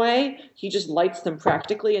film way. He just lights them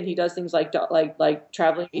practically, and he does things like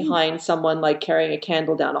traveling behind someone, like carrying a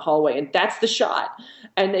candle down a hallway, and that's the shot.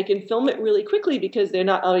 And they can film it really quickly because they're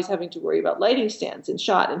not always having to worry about lighting stands in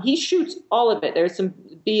shot. And he shoots all of it. There's some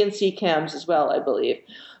B and C cams as well, I believe.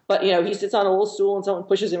 But he sits on a little stool and someone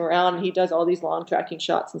pushes him around, and he does all these long tracking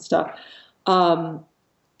shots and stuff.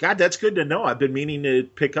 God, that's good to know. I've been meaning to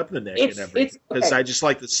pick up The Nick and everything because I just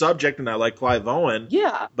like the subject and I like Clive Owen.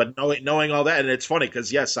 Yeah. But knowing all that, and it's funny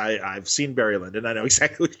because, yes, I've seen Barry Lyndon. I know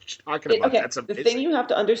exactly what you're talking about. Okay. That's amazing. The thing you have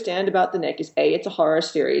to understand about The Nick is, A, it's a horror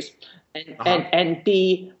series, and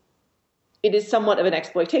B, it is somewhat of an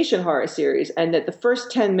exploitation horror series, and that the first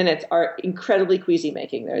 10 minutes are incredibly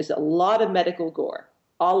queasy-making. There's a lot of medical gore.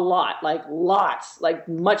 A lot. Like lots. Like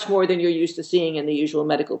much more than you're used to seeing in the usual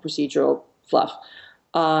medical procedural fluff.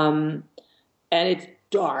 And it's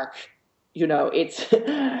dark, it's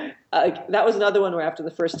that was another one where after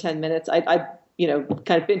the first 10 minutes, I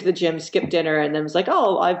kind of been to the gym, skipped dinner, and then was like,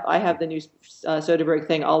 oh, I have the new Soderbergh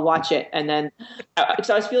thing. I'll watch it. And then,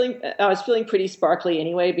 so I was feeling pretty sparkly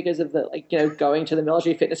anyway, because of the, going to the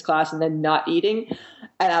military fitness class and then not eating.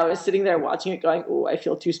 And I was sitting there watching it going, oh, I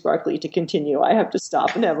feel too sparkly to continue. I have to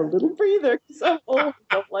stop and have a little breather because I'm old. I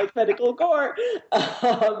don't like medical gore.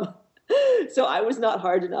 So I was not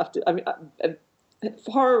hard enough to. I mean,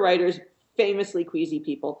 horror writers, famously queasy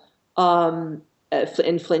people, and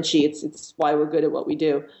flinchy. It's why we're good at what we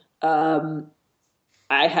do.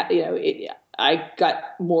 I got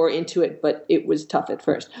more into it, but it was tough at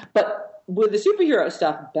first. But with the superhero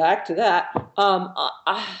stuff, back to that.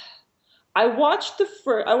 I watched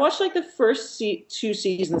like the first two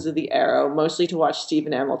seasons of the Arrow, mostly to watch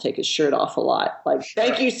Stephen Amell take his shirt off a lot. Like,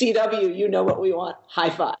 thank you, CW. You know what we want. High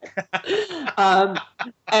five.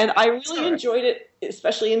 And I really enjoyed it,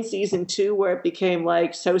 especially in season 2, where it became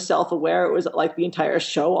like so self-aware. It was like the entire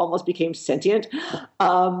show almost became sentient.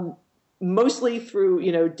 Mostly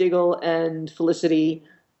through, Diggle and Felicity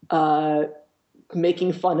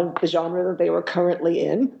making fun of the genre that they were currently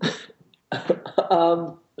in.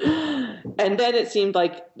 And then it seemed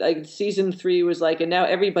like season 3 was like, and now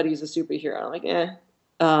everybody's a superhero. I'm like,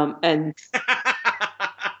 and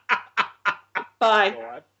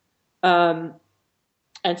bye.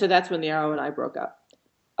 And so that's when the Arrow and I broke up.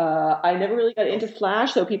 I never really got into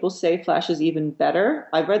Flash, though people say Flash is even better.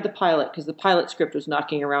 I've read the pilot because the pilot script was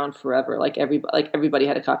knocking around forever. Like everybody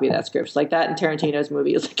had a copy of that script. It's like that in Tarantino's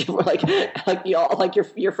movies. Like y'all, like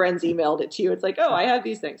your friends emailed it to you. It's like, oh, I have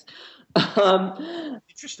these things.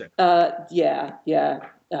 Interesting. Yeah.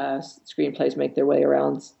 Screenplays make their way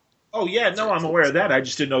around. Oh yeah, no, I'm aware of that. I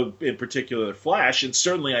just didn't know in particular Flash, and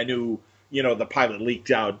certainly I knew, the pilot leaked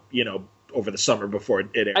out, over the summer before it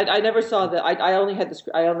aired. I never saw the. I only had the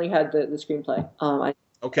screenplay.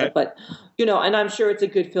 Okay. But and I'm sure it's a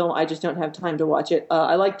good film. I just don't have time to watch it.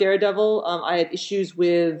 I like Daredevil. I had issues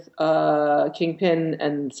with Kingpin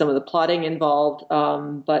and some of the plotting involved,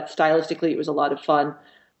 but stylistically it was a lot of fun.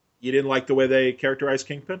 You didn't like the way they characterized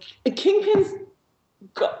Kingpin? Kingpin's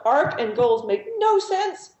arc and goals make no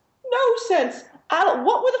sense. No sense.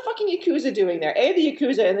 What were the fucking Yakuza doing there? A, the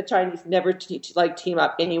Yakuza and the Chinese never team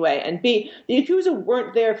up anyway. And B, the Yakuza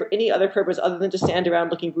weren't there for any other purpose other than to stand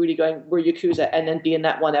around looking broody going, we're Yakuza, and then be in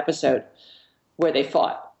that one episode where they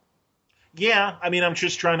fought. Yeah, I mean, I'm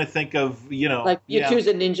just trying to think of, like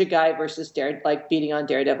Yakuza ninja guy versus beating on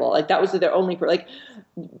Daredevil. Like that was their only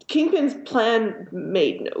Kingpin's plan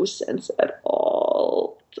made no sense at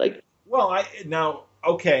all.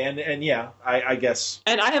 Okay, and yeah, I guess.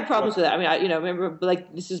 And I have problems with that. I mean, remember,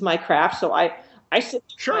 this is my craft, so I sit.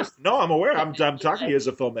 Sure. No, I'm aware. I'm talking to you as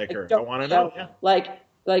a filmmaker. I want to know. Yeah.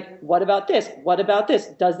 Like, what about this? What about this?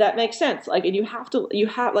 Does that make sense? Like, and you have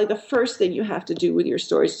the first thing you have to do with your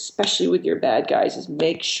stories, especially with your bad guys, is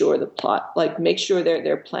make sure the plot, make sure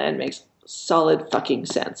their plan makes solid fucking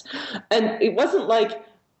sense. And it wasn't like,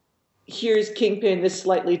 here's Kingpin, this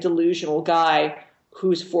slightly delusional guy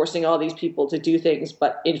who's forcing all these people to do things,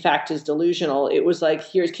 but in fact is delusional. It was like,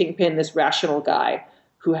 here's Kingpin, this rational guy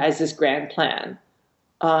who has this grand plan.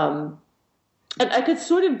 And I could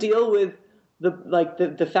sort of deal with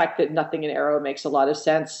the fact that nothing in Arrow makes a lot of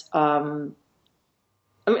sense. I mean,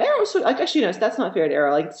 Arrow, that's not fair to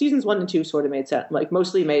Arrow. Like seasons 1 and 2 sort of made sense,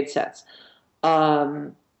 mostly made sense.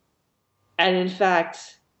 And in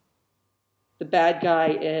fact, the bad guy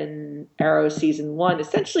in Arrow season 1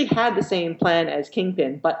 essentially had the same plan as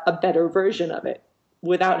Kingpin, but a better version of it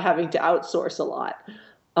without having to outsource a lot.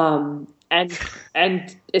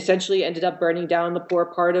 And essentially ended up burning down the poor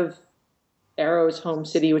part of Arrow's home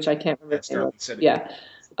city, which I can't remember. Yeah.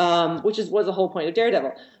 Which was the whole point of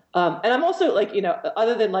Daredevil. And I'm also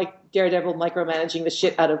other than Daredevil micromanaging the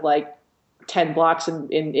shit out of 10 blocks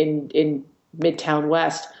in Midtown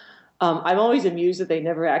West, I'm always amused that they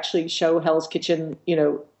never actually show Hell's Kitchen,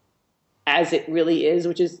 as it really is,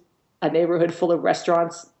 which is a neighborhood full of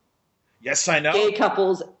restaurants. Yes, I know. Gay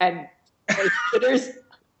couples and quitters.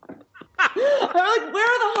 I'm like, where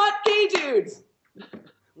are the hot gay dudes?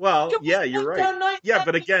 Well, yeah, you're right. Yeah,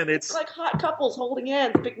 but again, it's like hot couples holding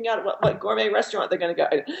hands, picking out what gourmet restaurant they're going to go.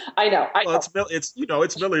 I know.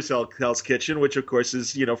 It's Miller's Hell's Kitchen, which of course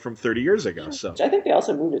is from 30 years ago. So I think they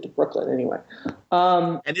also moved it to Brooklyn anyway.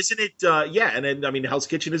 And isn't it? And then Hell's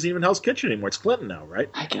Kitchen isn't even Hell's Kitchen anymore. It's Clinton now, right?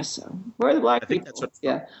 I guess so. Where are the black people? That's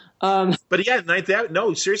what. But yeah, Ninth Avenue.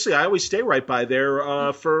 No, seriously, I always stay right by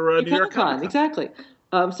there for New York Comic-Con. Exactly.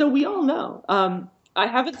 So we all know. I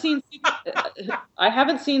haven't seen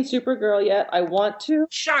Supergirl yet. I want to.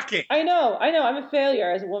 Shocking. I know. I'm a failure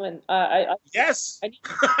as a woman. Yes. There's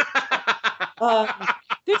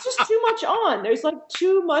just too much on. There's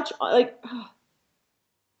too much on.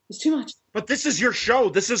 It's too much. But this is your show.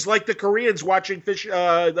 This is like the Koreans watching fish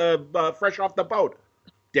fresh off the boat.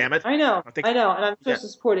 Damn it. I know. And I'm supposed to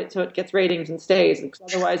support it so it gets ratings and stays. Because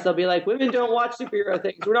otherwise they'll be like, women don't watch superhero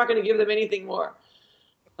things. We're not going to give them anything more.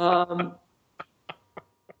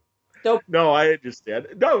 No, I understand.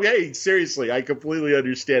 No, hey, seriously, I completely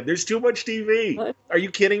understand. There's too much TV. What? Are you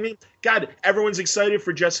kidding me? God, everyone's excited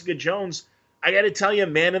for Jessica Jones. I got to tell you,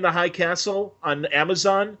 Man in the High Castle on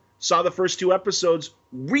Amazon saw the first 2 episodes,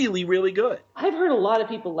 really, really good. I've heard a lot of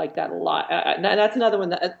people like that a lot. That's another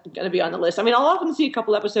one that's going to be on the list. I mean, I'll often see a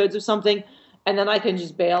couple episodes of something, and then I can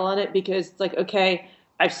just bail on it because it's like, okay,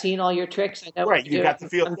 I've seen all your tricks. I know right, you got the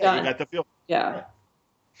feel. Yeah, you got the feel. Yeah. Right.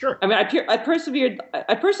 Sure. I mean, I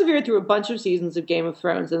persevered through a bunch of seasons of Game of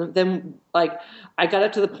Thrones, and then like I got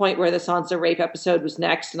up to the point where the Sansa rape episode was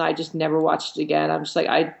next, and I just never watched it again. I'm just like,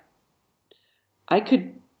 I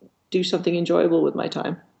could do something enjoyable with my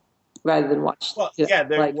time rather than watch. Well, yeah,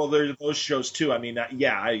 there's those shows too. I mean,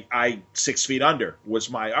 I 6 Feet Under was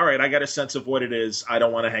my, all right, I got a sense of what it is. I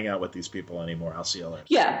don't want to hang out with these people anymore. I'll see you later.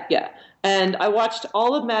 Yeah. And I watched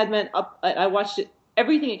all of Mad Men I watched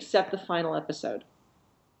everything except the final episode.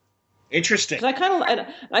 Interesting.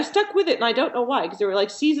 I stuck with it, and I don't know why, because there were like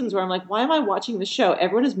seasons where I'm like, why am I watching the show?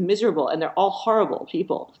 Everyone is miserable, and they're all horrible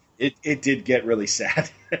people. It did get really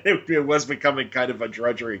sad. It was becoming kind of a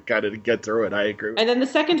drudgery kind of to get through it. I agree. And then the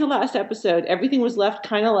second to last episode, everything was left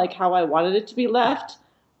kind of like how I wanted it to be left.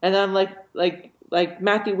 And I'm like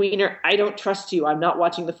Matthew Weiner, I don't trust you. I'm not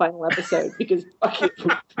watching the final episode because fuck you.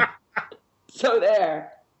 So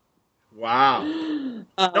there. Wow. No,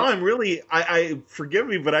 I'm really, I forgive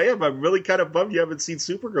me, but I'm really kind of bummed you haven't seen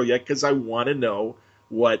Supergirl yet because I want to know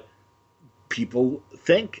what people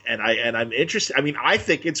think, and I'm interested. I mean, I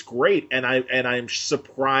think it's great, and I'm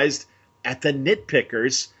surprised at the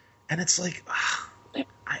nitpickers, and it's like,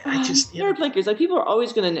 I just nitpickers. Like people are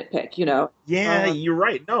always going to nitpick, you know. Yeah, you're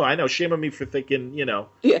right. No, I know. Shame on me for thinking, you know,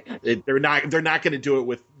 they're not going to do it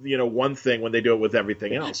with one thing when they do it with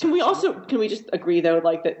everything else. Can we just agree though,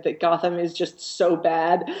 like that Gotham is just so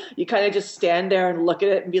bad? You kind of just stand there and look at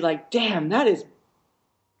it and be like, damn, that is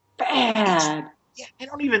bad. Yeah, I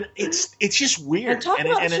don't even. It's just weird. And talk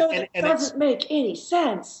about a show that doesn't make any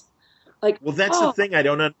sense. Like, well, that's the thing. I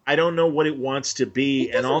don't know what it wants to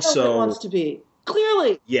be, and also know what it wants to be.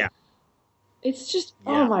 Clearly, yeah. It's just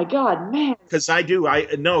oh my god, man. Because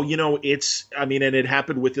it's. I mean, and it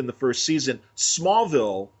happened within the first season.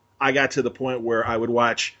 Smallville, I got to the point where I would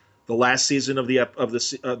watch the last season of the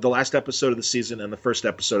last episode of the season and the first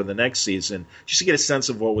episode of the next season just to get a sense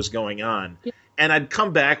of what was going on. Yeah. And I'd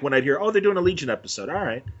come back when I'd hear, they're doing a Legion episode. All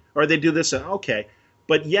right. Or they do this. Okay.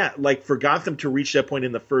 But yeah, like for Gotham to reach that point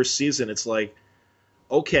in the first season, it's like,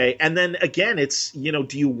 okay. And then again, it's, do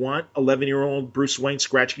you want 11-year-old Bruce Wayne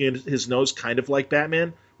scratching his nose kind of like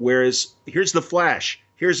Batman? Whereas here's the Flash,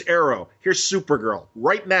 here's Arrow, here's Supergirl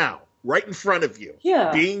right now, right in front of you,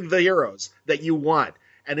 being the heroes that you want.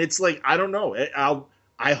 And it's like, I don't know.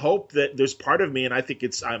 I hope that there's part of me, and I think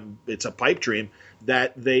it's a pipe dream,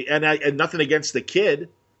 that they and nothing against the kid,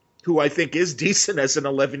 who I think is decent as an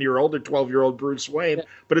 11-year-old or 12-year-old Bruce Wayne,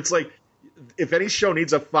 but it's like if any show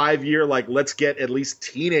needs a 5-year, like let's get at least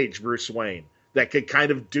teenage Bruce Wayne that could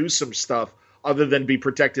kind of do some stuff other than be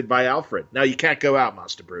protected by Alfred. Now you can't go out,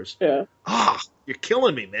 Master Bruce. Yeah. You're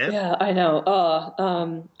killing me, man. Yeah, I know.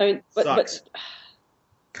 I mean, but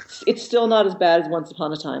it's still not as bad as Once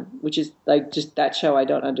Upon a Time, which is like just that show I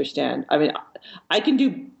don't understand. I mean, I can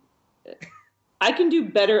do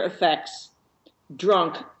better effects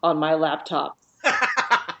drunk on my laptop.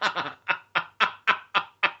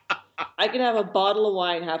 I can have a bottle of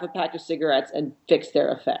wine, half a pack of cigarettes, and fix their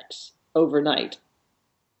effects overnight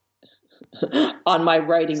on my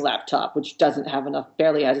writing laptop, which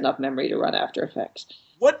barely has enough memory to run After Effects.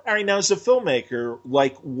 What are you now as a filmmaker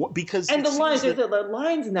like? Because and the lines, there's the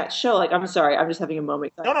lines in that show. Like, I'm sorry, I'm just having a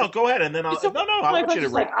moment. No, go ahead, and then I want you to.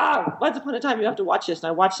 Like, Once Upon a Time, you have to watch this, and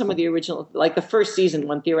I watched some of the original, like the first season,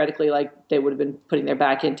 when theoretically, like they would have been putting their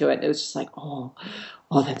back into it, and it was just like, oh,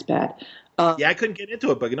 that's bad. I couldn't get into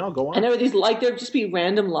it, but go on. And there were these there'd just be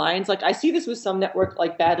random lines. Like I see this with some network,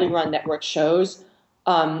 like badly run network shows,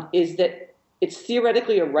 is that it's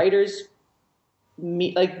theoretically a writer's.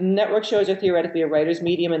 Network shows are theoretically a writer's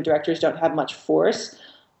medium, and directors don't have much force.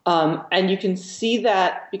 And you can see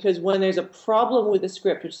that because when there's a problem with a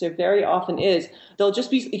script, which there very often is, they'll just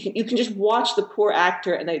be. You can just watch the poor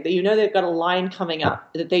actor, and they've got a line coming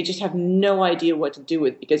up that they just have no idea what to do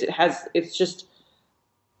with because it's just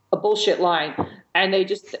a bullshit line, and they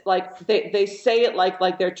just they say it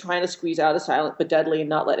like they're trying to squeeze out a silent but deadly and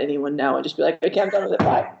not let anyone know, and just be like, okay, I'm done with it,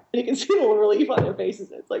 bye. And you can see the relief on their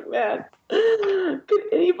faces. It's like, man, could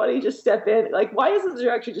anybody just step in? Like, why doesn't the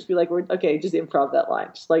director just be like, just improv that line,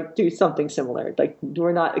 just like do something similar? Like,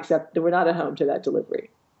 we're not at home to that delivery,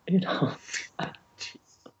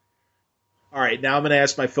 All right, now I'm going to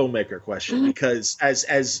ask my filmmaker question because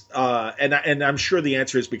and I'm sure the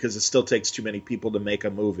answer is because it still takes too many people to make a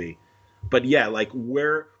movie. But yeah, like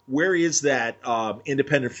where is that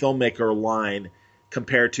independent filmmaker line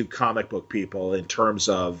compared to comic book people in terms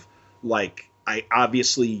of like I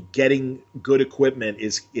obviously getting good equipment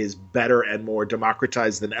is better and more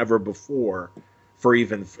democratized than ever before for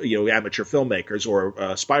even amateur filmmakers or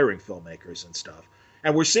aspiring filmmakers and stuff.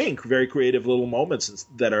 And we're seeing very creative little moments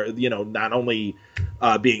that are not only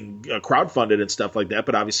being crowdfunded and stuff like that,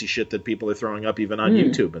 but obviously shit that people are throwing up even on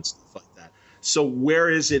YouTube and stuff like that. So where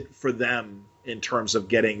is it for them in terms of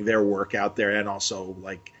getting their work out there and also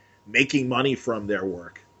like making money from their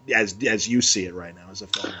work as you see it right now as a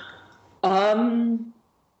filmmaker?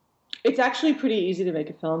 It's actually pretty easy to make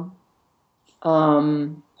a film.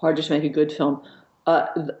 Hard to make a good film.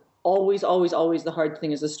 Always the hard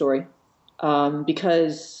thing is the story.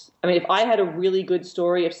 Because I mean, if I had a really good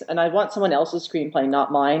story, and I want someone else's screenplay,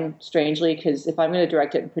 not mine, strangely, because if I'm going to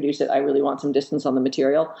direct it and produce it, I really want some distance on the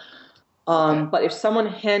material. But if someone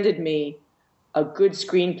handed me a good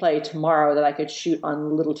screenplay tomorrow that I could shoot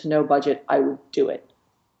on little to no budget, I would do it.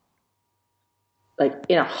 Like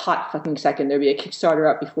in a hot fucking second, there'd be a Kickstarter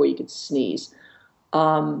up before you could sneeze.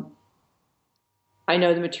 I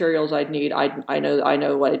know the materials I'd need. I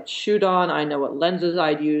know what I'd shoot on. I know what lenses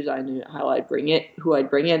I'd use. I knew how I'd bring it, who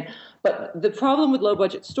I'd bring in. But the problem with low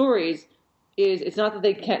budget stories is it's not that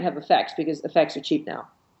they can't have effects, because effects are cheap now.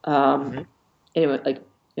 Anyway, like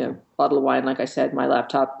bottle of wine, like I said, my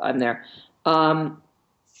laptop, I'm there. The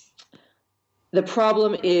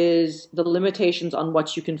problem is the limitations on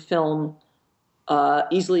what you can film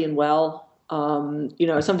easily and well.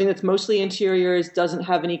 Something that's mostly interiors, doesn't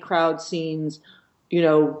have any crowd scenes, 3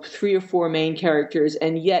 or 4 main characters,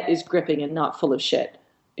 and yet is gripping and not full of shit.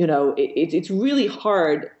 It's really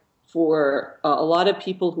hard for a lot of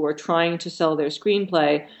people who are trying to sell their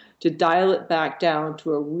screenplay to dial it back down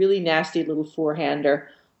to a really nasty little four-hander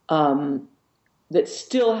that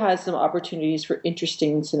still has some opportunities for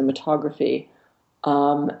interesting cinematography.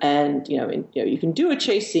 You can do a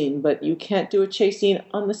chase scene, but you can't do a chase scene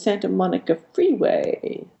on the Santa Monica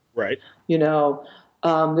freeway. Right.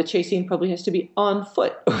 The chase scene probably has to be on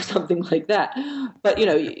foot or something like that. But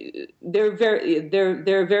there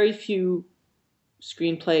are very few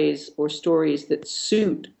screenplays or stories that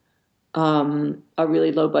suit a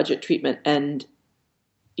really low budget treatment, and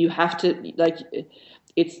you have to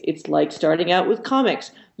it's like starting out with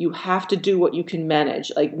comics. You have to do what you can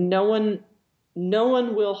manage. Like no one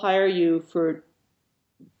will hire you for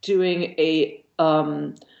doing a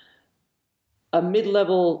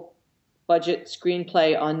mid-level budget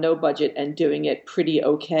screenplay on no budget and doing it pretty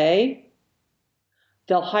okay.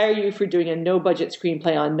 They'll hire you for doing a no budget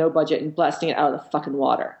screenplay on no budget and blasting it out of the fucking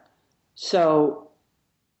water. So,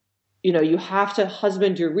 you have to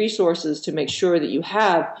husband your resources to make sure that you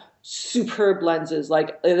have superb lenses,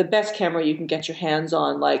 like the best camera you can get your hands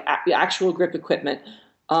on, like the actual grip equipment.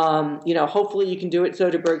 Hopefully you can do it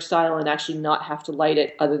Soderbergh style and actually not have to light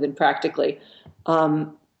it other than practically.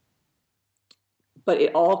 But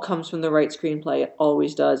it all comes from the right screenplay. It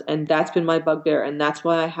always does. And that's been my bugbear. And that's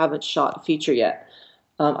why I haven't shot a feature yet.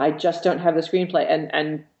 I just don't have the screenplay.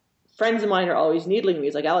 And friends of mine are always needling me.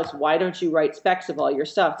 It's like, Alex, why don't you write specs of all your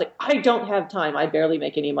stuff? It's like, I don't have time. I barely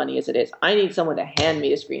make any money as it is. I need someone to hand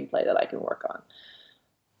me a screenplay that I can work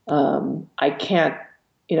on. I can't,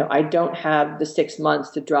 I don't have the 6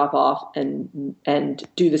 months to drop off and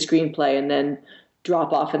do the screenplay and then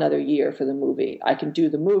drop off another year for the movie. I can do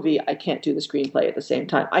the movie. I can't do the screenplay at the same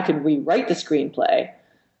time. I can rewrite the screenplay,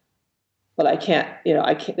 but I can't,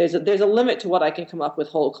 there's a limit to what I can come up with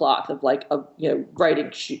whole cloth of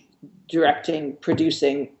writing, directing,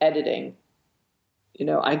 producing, editing.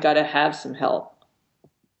 I got to have some help.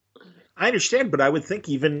 I understand, but I would think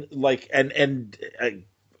even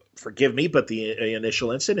forgive me, but the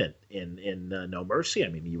initial incident in No Mercy, I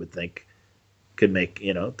mean, you would think could make,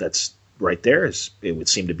 that's right there it would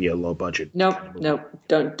seem to be a low budget. Nope.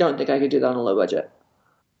 Don't think I could do that on a low budget.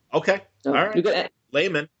 Okay. No. All right.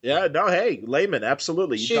 Layman. Yeah, no, hey, layman,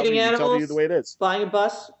 absolutely. Shooting animals, you tell me the way it is. Flying a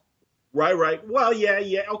bus. Right. Well,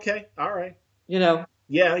 yeah, okay. All right.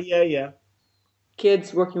 Yeah.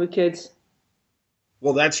 Kids, working with kids.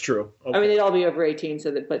 Well, that's true. Okay. I mean, they'd all be over 18,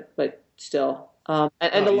 so that, but still. And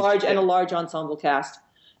a large ensemble cast.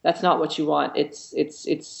 That's not what you want.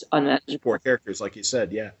 It's unmanageable. Poor characters, like you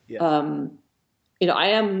said. Yeah. I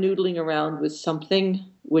am noodling around with something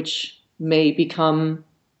which may become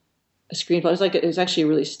a screenplay. It was actually a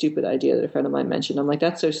really stupid idea that a friend of mine mentioned. I'm like,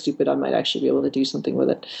 that's so stupid. I might actually be able to do something with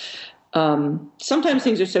it. Sometimes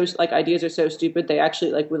things are so ideas are so stupid. They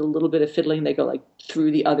actually with a little bit of fiddling, they go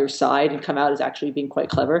through the other side and come out as actually being quite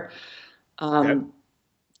clever. And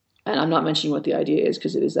I'm not mentioning what the idea is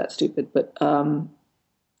because it is that stupid, but I'm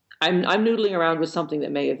noodling around with something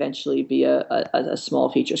that may eventually be a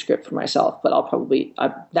small feature script for myself, but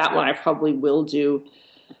I probably will do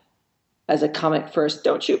as a comic first.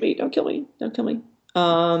 Don't shoot me. Don't kill me. Don't kill me.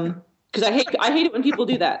 Because I hate it when people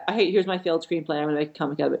do that. Here's my failed screenplay. I'm going to make a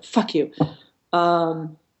comic out of it. Fuck you.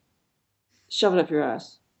 Shove it up your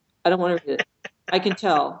ass. I don't want to read it. I can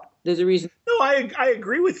tell. There's a reason. No, I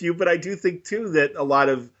agree with you, but I do think too that a lot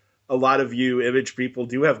of you image people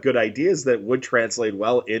do have good ideas that would translate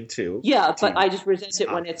well into. Yeah, but I just resent it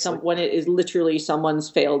when it is literally someone's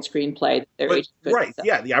failed screenplay. Right?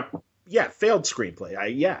 Yeah, failed screenplay. I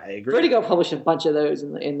agree. Vertigo published a bunch of those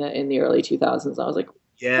in the early 2000s. I was like,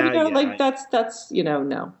 that's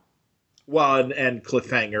no. Well, and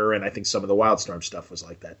Cliffhanger, and I think some of the Wildstorm stuff was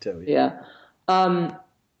like that too. Yeah.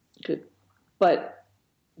 Good, but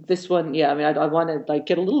this one, yeah. I mean, I want to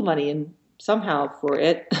get a little money in somehow for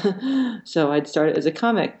it, so I'd start it as a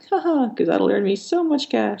comic, because that'll earn me so much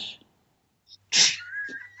cash.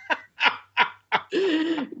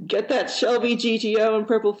 Get that Shelby GTO and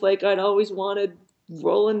Purple Flake I'd always wanted,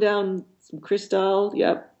 rolling down some Cristal.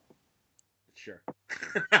 Yep. Sure.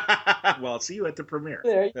 Well, I'll see you at the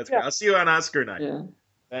premiere. That's great. I'll see you on Oscar night. Yeah.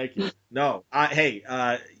 Thank you. No,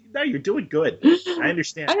 no, you're doing good. I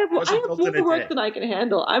understand. I have more work than I can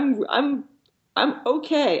handle. I'm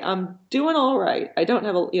okay. I'm doing all right. I don't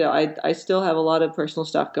have I still have a lot of personal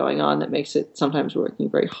stuff going on that makes it sometimes working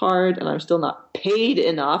very hard, and I'm still not paid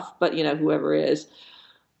enough, but whoever is.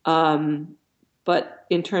 But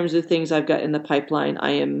in terms of things I've got in the pipeline,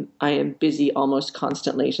 I am busy almost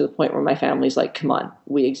constantly, to the point where my family's like, come on,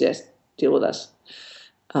 we exist, deal with us.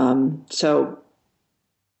 So,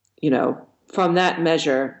 from that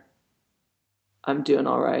measure, I'm doing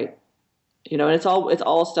all right. And it's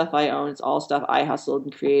all stuff I own. It's all stuff I hustled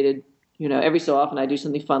and created. Every so often I do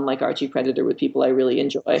something fun like Archie Predator with people I really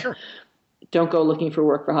enjoy. Sure. Don't go looking for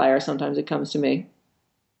work for hire. Sometimes it comes to me.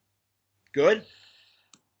 Good.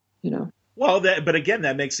 Well, but again,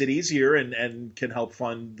 that makes it easier and can help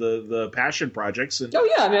fund the passion projects. And oh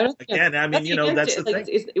yeah, that's the thing.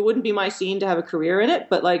 It wouldn't be my scene to have a career in it,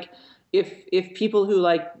 but if people who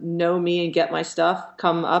know me and get my stuff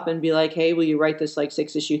come up and be like, hey, will you write this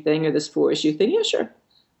 6-issue thing or this 4-issue thing? Yeah, sure.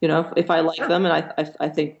 If I like them and I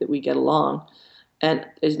think that we get along, and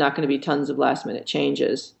there's not going to be tons of last minute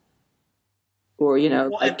changes. Or,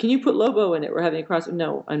 can you put Lobo in it? We're having a cross.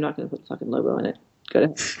 No, I'm not going to put fucking Lobo in it. Go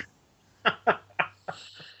ahead.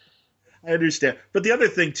 I understand. But the other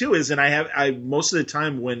thing too is, and I most of the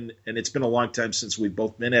time and it's been a long time since we've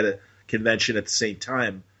both been at a convention at the same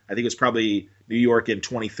time. I think it was probably New York in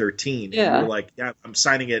 2013. Yeah. And we're like, yeah, I'm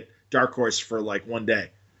signing at Dark Horse for 1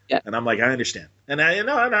 day. Yeah. And I'm like, I understand. And I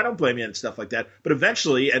don't blame you and stuff like that. But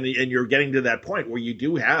eventually, and you're getting to that point where you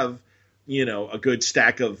do have, a good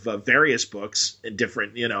stack of various books and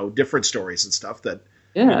different stories and stuff that,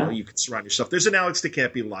 you can surround yourself. There's an Alex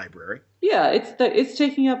DeCampi library. Yeah, it's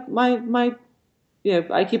taking up my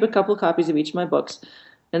I keep a couple of copies of each of my books,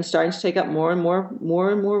 and starting to take up more and more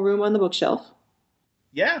room on the bookshelf.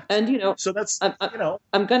 Yeah, and so that's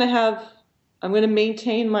I'm going to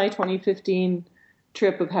maintain my 2015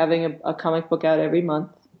 trip of having a comic book out every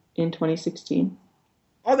month in 2016.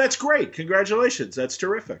 Oh, that's great! Congratulations, that's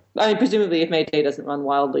terrific. I mean, presumably, if Mayday doesn't run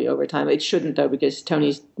wildly over time, it shouldn't though, because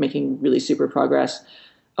Tony's making really super progress.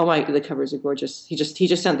 Oh my, the covers are gorgeous. He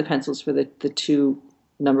just sent the pencils for the 2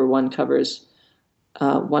 #1 covers,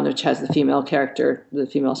 one of which has the female character, the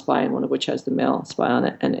female spy, and one of which has the male spy on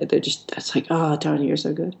it. And it's like, oh, Tony, you're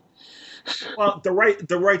so good. Well, the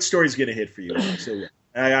right story's going to hit for you. So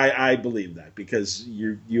I believe that, because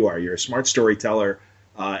you're a smart storyteller.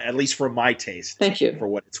 At least for my taste. Thank you. For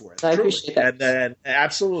what it's worth. I appreciate that. And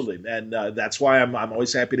absolutely. And that's why I'm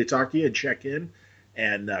always happy to talk to you and check in.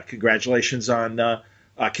 And congratulations on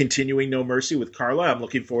continuing No Mercy with Carla. I'm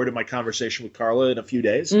looking forward to my conversation with Carla in a few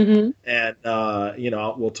days. Mm-hmm. And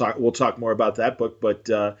we'll talk more about that book. But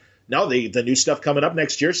no, the new stuff coming up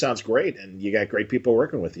next year sounds great, and you got great people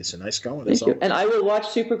working with you. So nice going. Thank you. And I will watch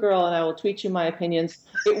Supergirl, and I will tweet you my opinions.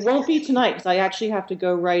 It won't be tonight, because I actually have to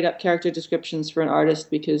go write up character descriptions for an artist,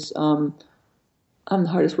 because I'm the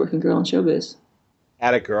hardest working girl in showbiz.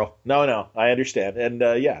 Atta girl. No, I understand. And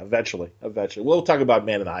eventually we'll talk about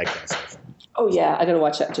Man in the High Castle. Oh yeah, I got to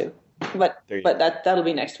watch that too. But that'll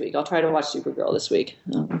be next week. I'll try to watch Supergirl this week.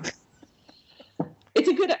 It's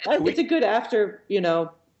a good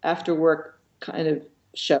after work kind of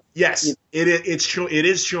show. Yes, it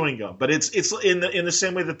is chewing gum, but it's in the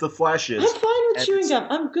same way that The Flash is. I'm fine with chewing gum.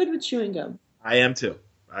 I'm good with chewing gum. I am too.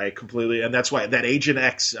 I completely, and that's why that Agent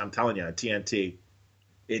X, I'm telling you, TNT,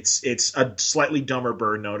 it's a slightly dumber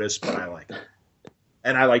Burn Notice, but I like it.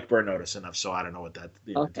 And I like Burn Notice enough, so I don't know what that.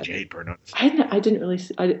 Okay. Did you hate Burn Notice? I didn't really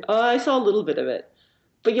see. I saw a little bit of it.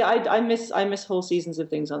 But yeah, I miss whole seasons of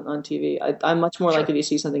things on TV. I'm much more likely to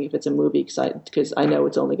see something if it's a movie because I know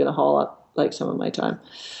it's only going to haul up like some of my time.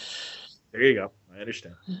 There you go. I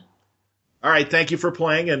understand. All right, thank you for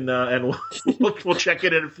playing, and we'll check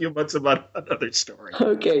in a few months about another story.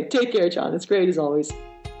 Okay, take care, John. It's great as always.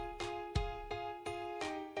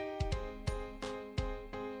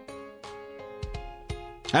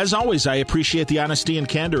 As always, I appreciate the honesty and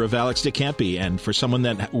candor of Alex DeCampi, and for someone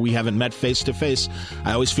that we haven't met face to face,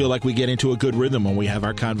 I always feel like we get into a good rhythm when we have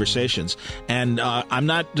our conversations. And I'm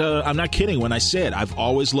not kidding when I say it. I've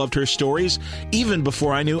always loved her stories, even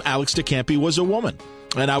before I knew Alex DeCampi was a woman.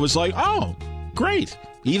 And I was like, oh, great.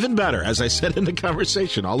 Even better, as I said in the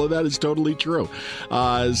conversation. All of that is totally true.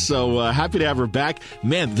 So happy to have her back.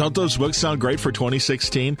 Man, don't those books sound great for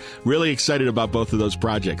 2016? Really excited about both of those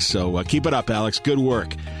projects. So keep it up, Alex. Good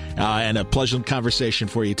work. And a pleasant conversation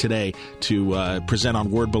for you today to present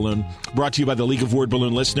on Word Balloon. Brought to you by the League of Word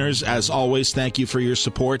Balloon Listeners. As always, thank you for your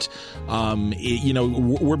support.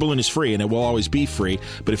 Word Balloon is free, and it will always be free.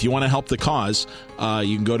 But if you want to help the cause,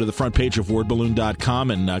 you can go to the front page of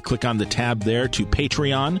wordballoon.com and click on the tab there to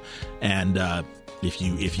Patreon. And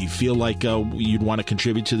if you feel like you'd want to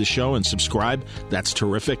contribute to the show and subscribe, that's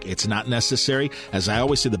terrific. It's not necessary. As I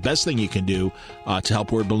always say, the best thing you can do to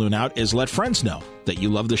help Word Balloon out is let friends know that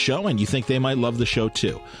you love the show and you think they might love the show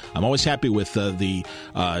too. I'm always happy with the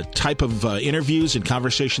type of interviews and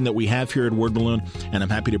conversation that we have here at Word Balloon, and I'm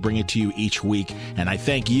happy to bring it to you each week. And I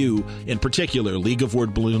thank you, in particular, League of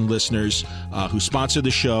Word Balloon listeners who sponsor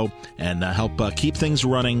the show and help keep things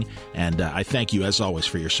running. And I thank you, as always,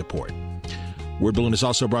 for your support. Word Balloon is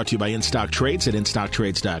also brought to you by In Stock Trades at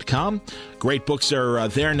InStockTrades.com. Great books are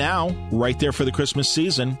there now, right there for the Christmas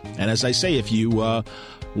season. And as I say, if you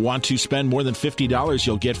want to spend more than $50,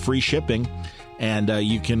 you'll get free shipping. And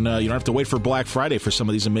you don't have to wait for Black Friday for some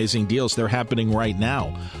of these amazing deals. They're happening right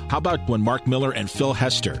now. How about when Mark Miller and Phil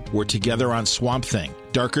Hester were together on Swamp Thing?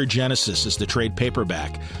 Darker Genesis is the trade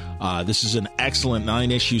paperback. This is an excellent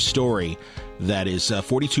 9-issue story that is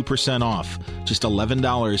 42% off, just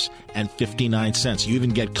 $11.59. You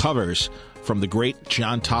even get covers from the great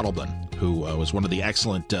John Toddleben, who was one of the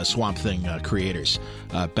excellent Swamp Thing creators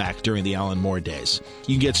back during the Alan Moore days.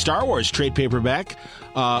 You can get Star Wars trade paperback,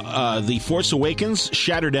 The Force Awakens,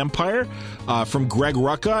 Shattered Empire, from Greg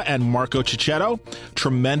Rucka and Marco Cicchetto.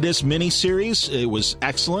 Tremendous miniseries. It was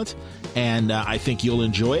excellent, and I think you'll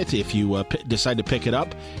enjoy it if you decide to pick it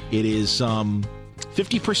up. It is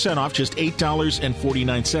 50% off, just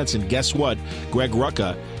 $8.49. And guess what? Greg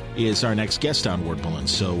Rucka is our next guest on Word Balloon,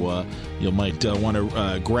 so you might want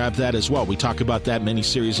to grab that as well. We talk about that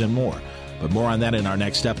miniseries and more, but more on that in our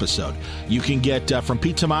next episode. You can get from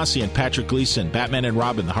Pete Tomasi and Patrick Gleason, Batman and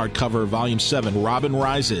Robin, the hardcover, Volume 7, Robin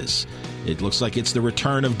Rises. It looks like it's the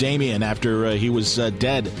return of Damian after he was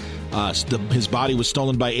dead. His body was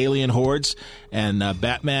stolen by alien hordes, and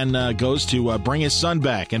Batman goes to bring his son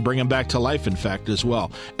back and bring him back to life, in fact, as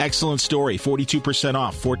well. Excellent story, 42%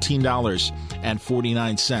 off,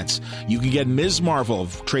 $14.49. You can get Ms. Marvel,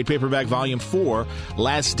 trade paperback volume 4,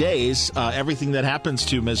 Last Days, everything that happens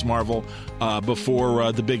to Ms. Marvel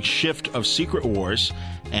before the big shift of Secret Wars.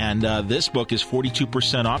 And this book is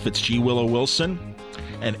 42% off. It's G. Willow Wilson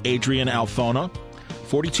and Adrian Alfona.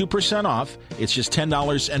 42% off. It's just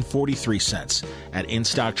 $10.43 at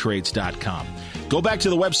InStockTrades.com. Go back to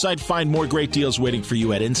the website, find more great deals waiting for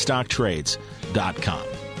you at InStockTrades.com.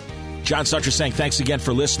 John Sutter saying thanks again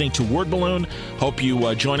for listening to Word Balloon. Hope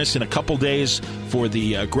you join us in a couple days for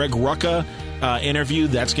the Greg Rucka interview.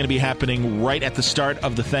 That's going to be happening right at the start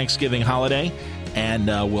of the Thanksgiving holiday. And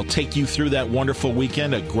we'll take you through that wonderful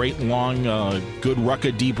weekend, a great, long, good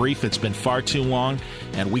Rucka debrief. It's been far too long,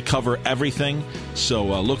 and we cover everything.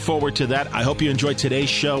 So look forward to that. I hope you enjoyed today's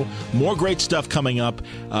show. More great stuff coming up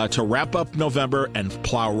to wrap up November and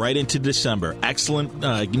plow right into December. Excellent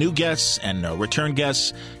new guests and return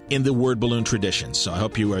guests in the Word Balloon tradition. So I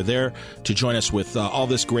hope you are there to join us with all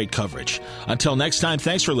this great coverage. Until next time,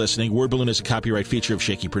 thanks for listening. Word Balloon is a copyright feature of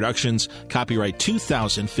Shaky Productions, copyright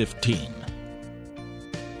 2015.